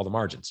around all the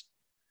margins.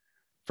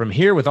 From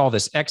here, with all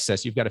this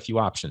excess, you've got a few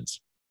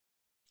options.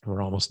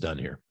 We're almost done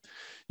here.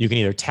 You can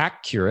either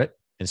tack cure it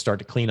and start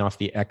to clean off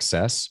the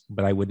excess,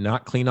 but I would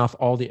not clean off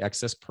all the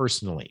excess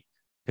personally.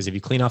 Because if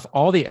you clean off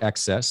all the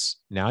excess,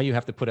 now you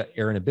have to put an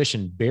air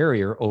inhibition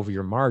barrier over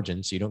your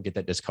margin so you don't get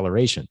that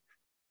discoloration.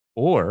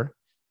 Or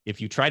if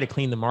you try to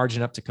clean the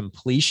margin up to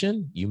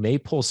completion, you may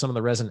pull some of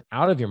the resin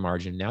out of your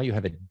margin. Now you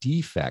have a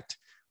defect,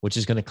 which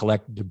is going to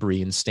collect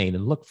debris and stain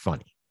and look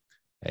funny.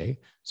 Okay.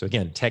 So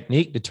again,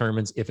 technique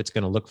determines if it's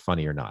going to look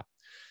funny or not.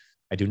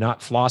 I do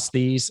not floss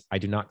these. I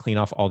do not clean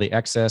off all the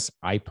excess.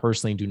 I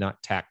personally do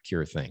not tack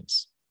cure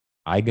things.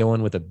 I go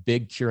in with a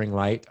big curing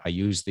light. I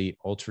use the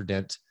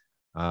Ultradent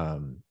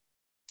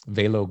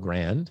Velo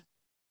Grand,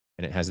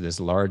 and it has this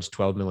large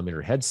 12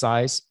 millimeter head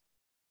size.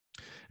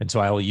 And so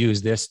I will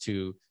use this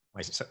to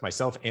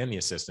myself and the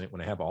assistant,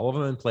 when I have all of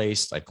them in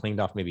place, I've cleaned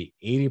off maybe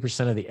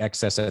 80% of the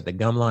excess at the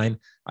gum line.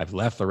 I've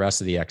left the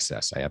rest of the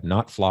excess. I have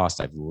not flossed.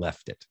 I've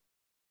left it,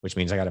 which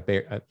means I got to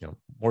pay,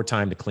 more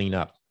time to clean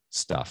up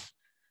stuff.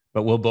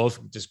 But we'll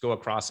both just go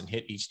across and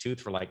hit each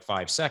tooth for like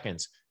 5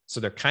 seconds. So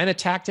they're kind of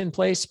tacked in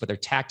place, but they're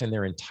tacked in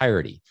their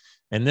entirety.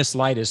 And this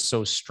light is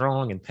so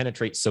strong and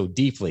penetrates so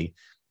deeply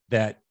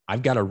that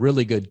I've got a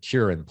really good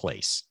cure in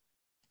place.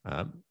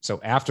 So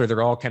after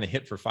they're all kind of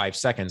hit for 5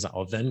 seconds,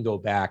 I'll then go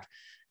back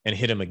and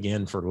hit them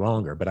again for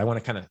longer. But I want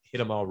to kind of hit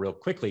them all real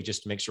quickly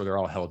just to make sure they're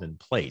all held in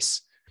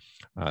place.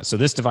 So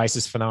this device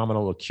is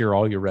phenomenal. It'll cure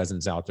all your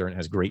resins out there and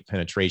has great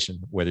penetration,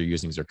 whether you're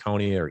using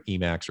zirconia or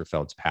Emax or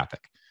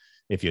feldspathic.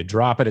 If you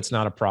drop it, it's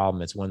not a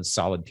problem. It's one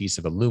solid piece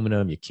of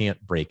aluminum. You can't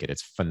break it.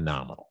 It's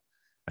phenomenal.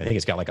 I think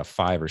it's got like a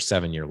 5 or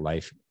 7 year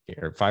life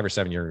or 5 or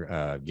 7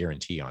 year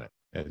guarantee on it.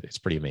 It's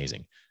pretty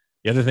amazing.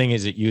 The other thing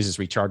is it uses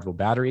rechargeable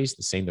batteries,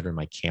 the same that are in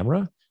my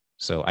camera.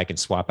 So I can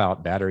swap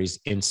out batteries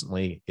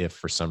instantly if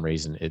for some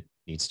reason it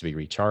needs to be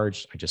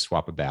recharged. I just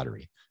swap a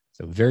battery.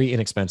 So very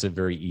inexpensive,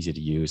 very easy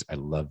to use. I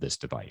love this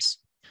device.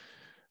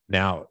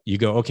 Now you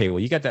go, okay, well,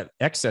 you got that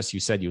excess you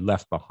said you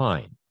left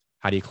behind.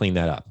 How do you clean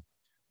that up?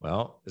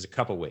 Well, there's a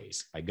couple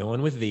ways. I go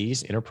in with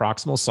these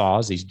interproximal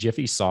saws, these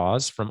Jiffy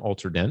saws from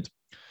Ultradent.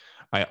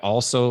 I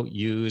also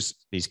use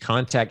these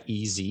contact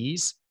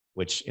EZs,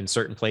 which in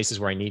certain places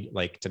where I need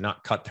like to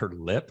not cut their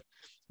lip,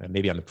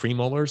 maybe on the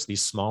premolars,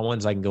 these small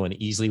ones, I can go in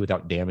easily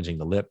without damaging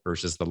the lip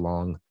versus the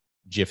long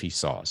Jiffy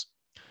saws.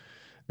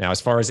 Now,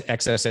 as far as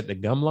excess at the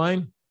gum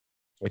line,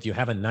 if you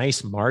have a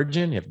nice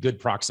margin, you have good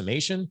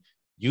proximation,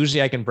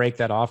 usually I can break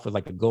that off with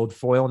like a gold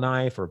foil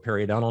knife or a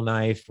periodontal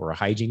knife or a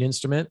hygiene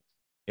instrument.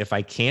 If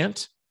I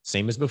can't,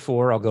 same as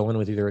before, I'll go in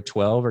with either a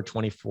 12 or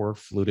 24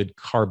 fluted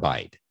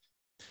carbide.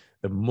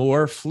 The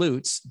more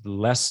flutes, the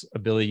less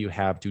ability you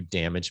have to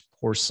damage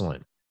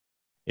porcelain.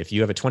 If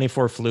you have a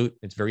 24 flute,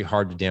 it's very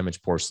hard to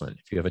damage porcelain.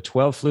 If you have a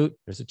 12 flute,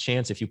 there's a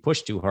chance if you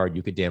push too hard,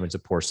 you could damage the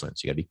porcelain.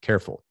 So you got to be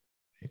careful.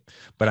 Okay?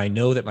 But I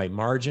know that my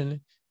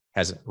margin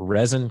has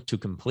resin to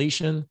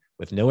completion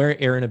with no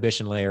air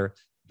inhibition layer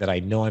that I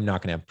know I'm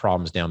not going to have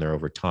problems down there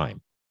over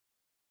time.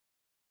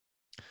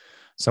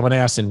 Someone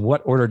asked, in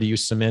what order do you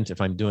cement if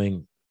I'm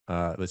doing,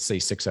 let's say,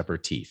 6 upper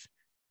teeth?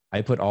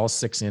 I put all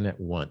 6 in at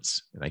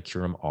once and I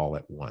cure them all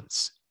at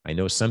once. I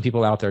know some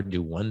people out there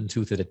do 1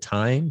 tooth at a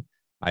time.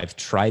 I've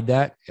tried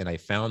that and I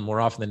found more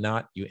often than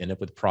not, you end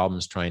up with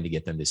problems trying to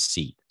get them to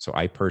seat. So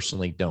I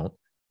personally don't,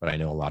 but I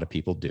know a lot of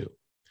people do.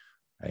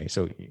 Okay,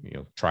 so,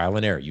 trial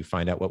and error, you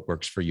find out what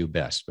works for you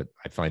best, but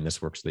I find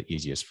this works the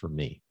easiest for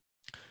me.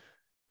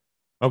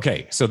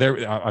 Okay, so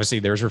there, obviously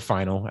there's her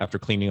final after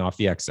cleaning off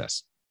the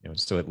excess.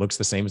 So it looks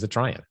the same as the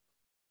try-in.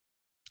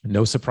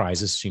 No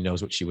surprises. She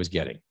knows what she was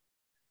getting.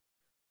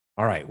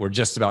 All right, we're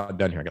just about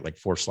done here. I got like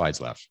 4 slides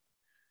left.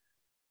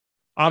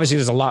 Obviously,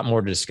 there's a lot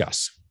more to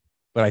discuss,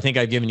 but I think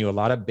I've given you a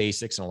lot of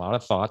basics and a lot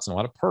of thoughts and a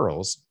lot of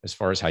pearls as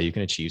far as how you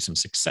can achieve some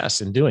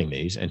success in doing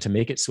these and to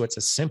make it so it's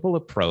a simple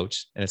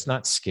approach and it's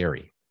not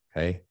scary,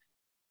 okay?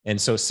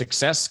 And so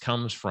success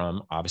comes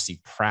from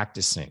obviously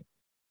practicing,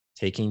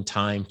 taking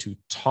time to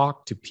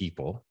talk to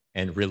people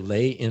and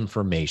relay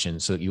information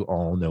so that you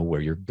all know where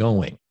you're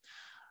going.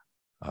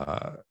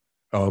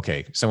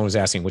 Okay, someone was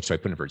asking, which do I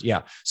put in first?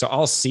 Yeah, so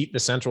I'll seat the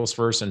centrals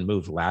first and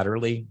move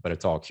laterally, but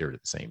it's all cured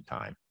at the same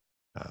time.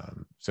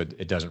 So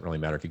it doesn't really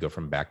matter if you go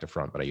from back to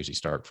front, but I usually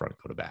start front,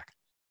 go to back.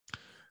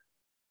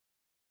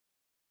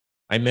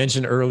 I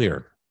mentioned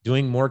earlier,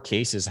 doing more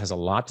cases has a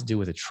lot to do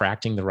with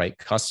attracting the right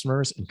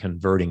customers and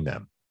converting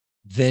them.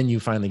 Then you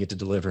finally get to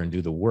deliver and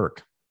do the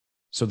work.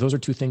 So those are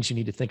 2 things you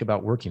need to think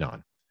about working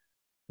on.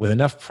 With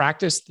enough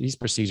practice, these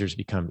procedures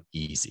become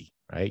easy,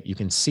 right? You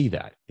can see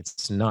that.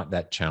 It's not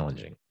that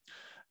challenging.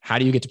 How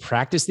do you get to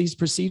practice these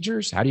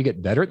procedures? How do you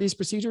get better at these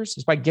procedures?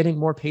 It's by getting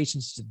more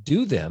patients to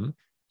do them.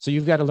 So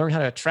you've got to learn how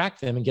to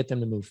attract them and get them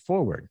to move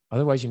forward.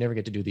 Otherwise, you never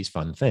get to do these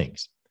fun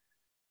things,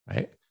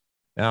 right?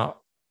 Now,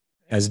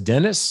 as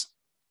dentists,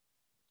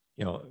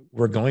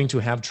 we're going to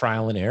have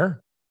trial and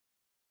error.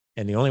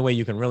 And the only way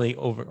you can really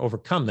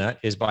overcome that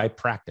is by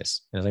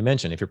practice. And as I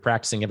mentioned, if you're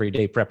practicing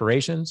everyday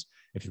preparations,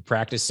 if you're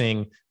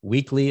practicing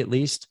weekly at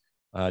least,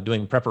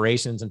 doing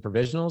preparations and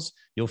provisionals,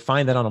 you'll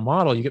find that on a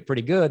model, you get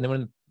pretty good. And then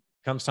when it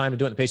comes time to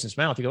do it in the patient's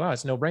mouth, you go, oh,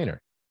 it's a no-brainer.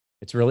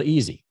 It's really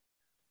easy.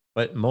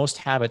 But most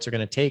habits are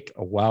going to take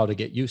a while to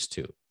get used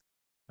to,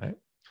 right?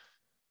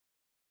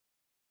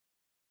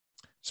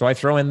 So I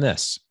throw in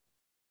this.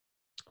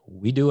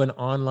 We do an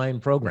online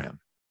program.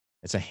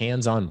 It's a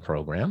hands-on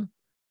program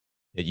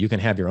that you can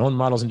have your own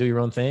models and do your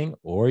own thing,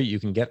 or you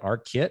can get our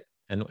kit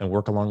and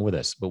work along with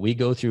us. But we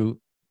go through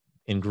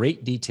in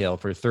great detail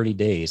for 30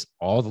 days,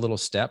 all the little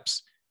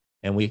steps,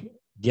 and we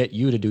get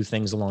you to do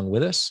things along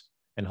with us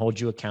and hold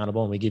you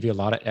accountable. And we give you a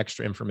lot of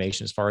extra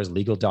information as far as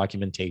legal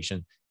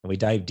documentation. And we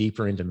dive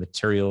deeper into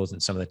materials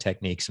and some of the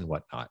techniques and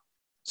whatnot.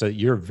 So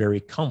you're very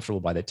comfortable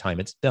by the time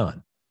it's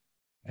done.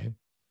 Okay.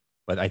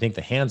 But I think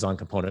the hands-on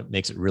component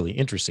makes it really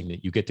interesting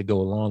that you get to go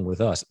along with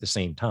us at the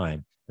same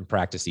time and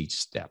practice each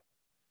step.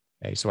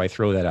 Okay. So I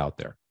throw that out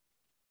there.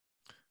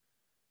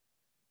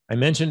 I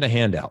mentioned a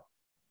handout.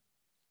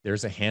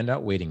 There's a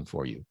handout waiting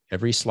for you.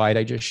 Every slide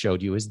I just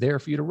showed you is there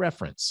for you to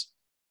reference.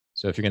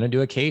 So if you're going to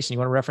do a case and you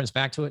want to reference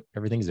back to it,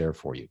 everything's there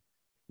for you.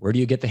 Where do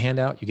you get the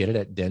handout? You get it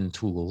at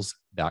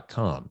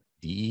dentools.com,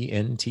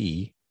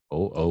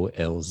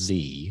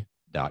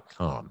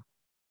 DENTOOLZ.com.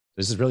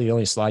 This is really the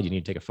only slide you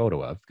need to take a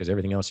photo of, because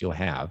everything else you'll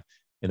have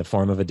in the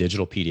form of a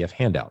digital PDF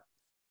handout.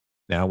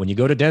 Now, when you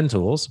go to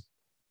DenTools,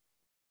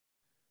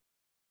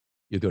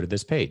 you go to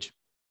this page,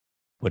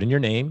 put in your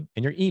name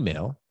and your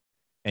email,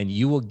 and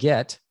you will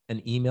get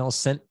an email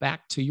sent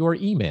back to your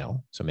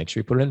email. So make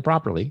sure you put it in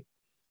properly.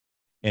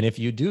 And if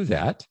you do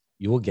that,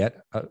 you will get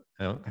a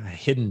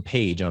hidden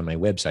page on my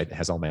website that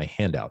has all my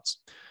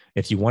handouts.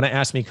 If you want to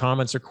ask me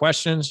comments or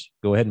questions,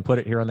 go ahead and put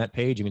it here on that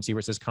page. You can see where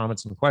it says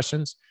comments and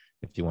questions.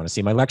 If you want to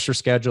see my lecture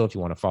schedule, if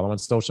you want to follow on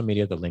social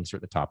media, the links are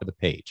at the top of the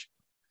page.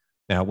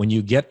 Now, when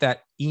you get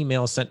that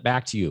email sent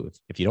back to you,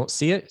 if you don't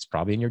see it, it's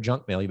probably in your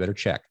junk mail. You better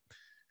check.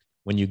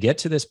 When you get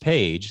to this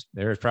page,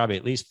 there's probably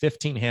at least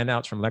 15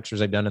 handouts from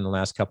lectures I've done in the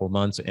last couple of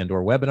months and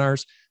or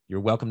webinars. You're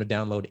welcome to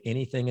download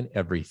anything and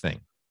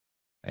everything.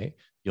 Okay.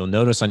 You'll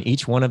notice on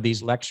each one of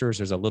these lectures,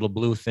 there's a little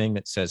blue thing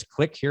that says,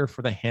 click here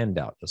for the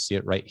handout. You'll see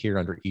it right here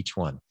under each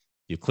one.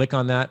 If you click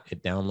on that,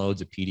 it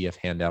downloads a PDF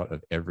handout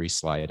of every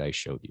slide I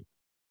showed you.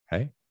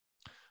 Okay.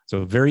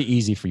 So very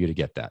easy for you to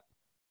get that.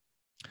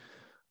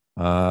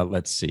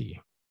 Let's see.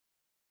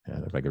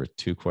 If there were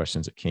 2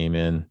 questions that came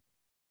in.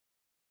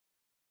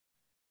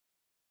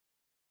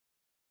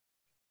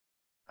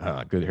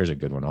 Good. Here's a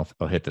good one. I'll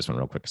hit this one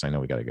real quick because I know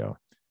we got to go.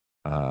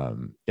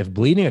 If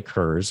bleeding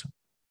occurs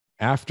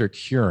after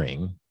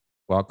curing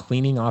while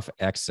cleaning off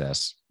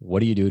excess, what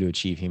do you do to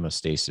achieve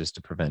hemostasis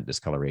to prevent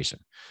discoloration?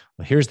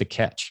 Well, here's the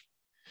catch.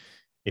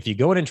 If you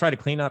go in and try to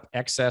clean up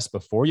excess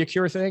before you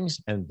cure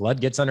things and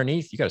blood gets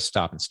underneath, you got to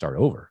stop and start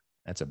over.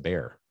 That's a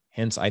bear.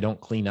 Hence, I don't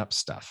clean up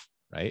stuff,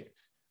 right?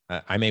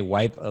 I may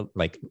wipe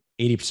like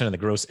 80% of the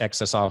gross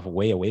excess off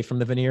way away from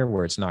the veneer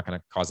where it's not going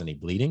to cause any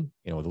bleeding,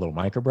 with a little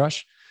micro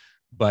brush.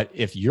 But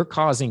if you're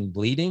causing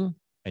bleeding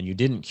and you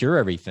didn't cure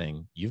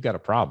everything, you've got a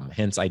problem.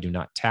 Hence, I do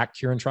not tack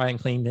cure and try and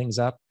clean things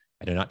up.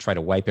 I do not try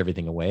to wipe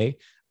everything away.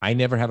 I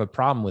never have a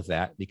problem with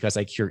that because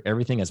I cure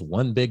everything as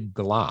one big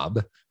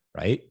glob,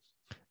 right?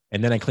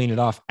 And then I clean it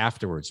off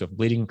afterwards. So if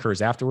bleeding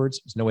occurs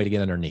afterwards, there's no way to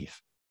get underneath.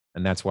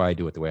 And that's why I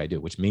do it the way I do,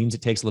 which means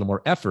it takes a little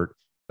more effort,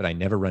 but I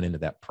never run into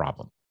that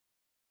problem.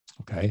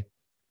 Okay.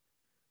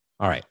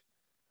 All right.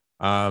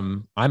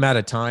 I'm out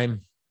of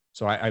time.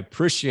 So I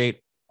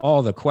appreciate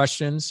all the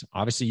questions.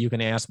 Obviously, you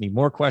can ask me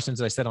more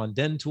questions, as I said, on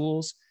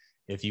DenTools.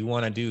 If you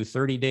want to do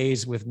 30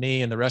 days with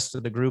me and the rest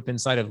of the group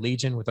inside of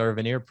Legion with our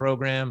veneer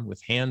program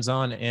with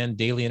hands-on and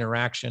daily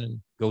interaction,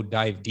 and go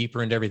dive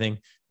deeper into everything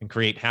and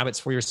create habits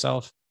for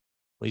yourself,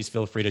 please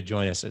feel free to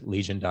join us at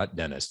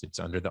legion.dentist. It's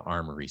under the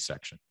armory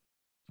section.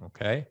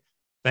 Okay.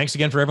 Thanks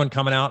again for everyone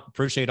coming out.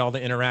 Appreciate all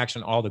the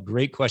interaction, all the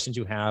great questions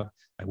you have.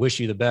 I wish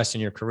you the best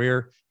in your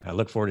career. I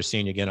look forward to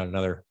seeing you again on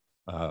another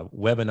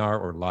webinar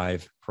or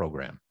live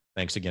program.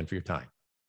 Thanks again for your time.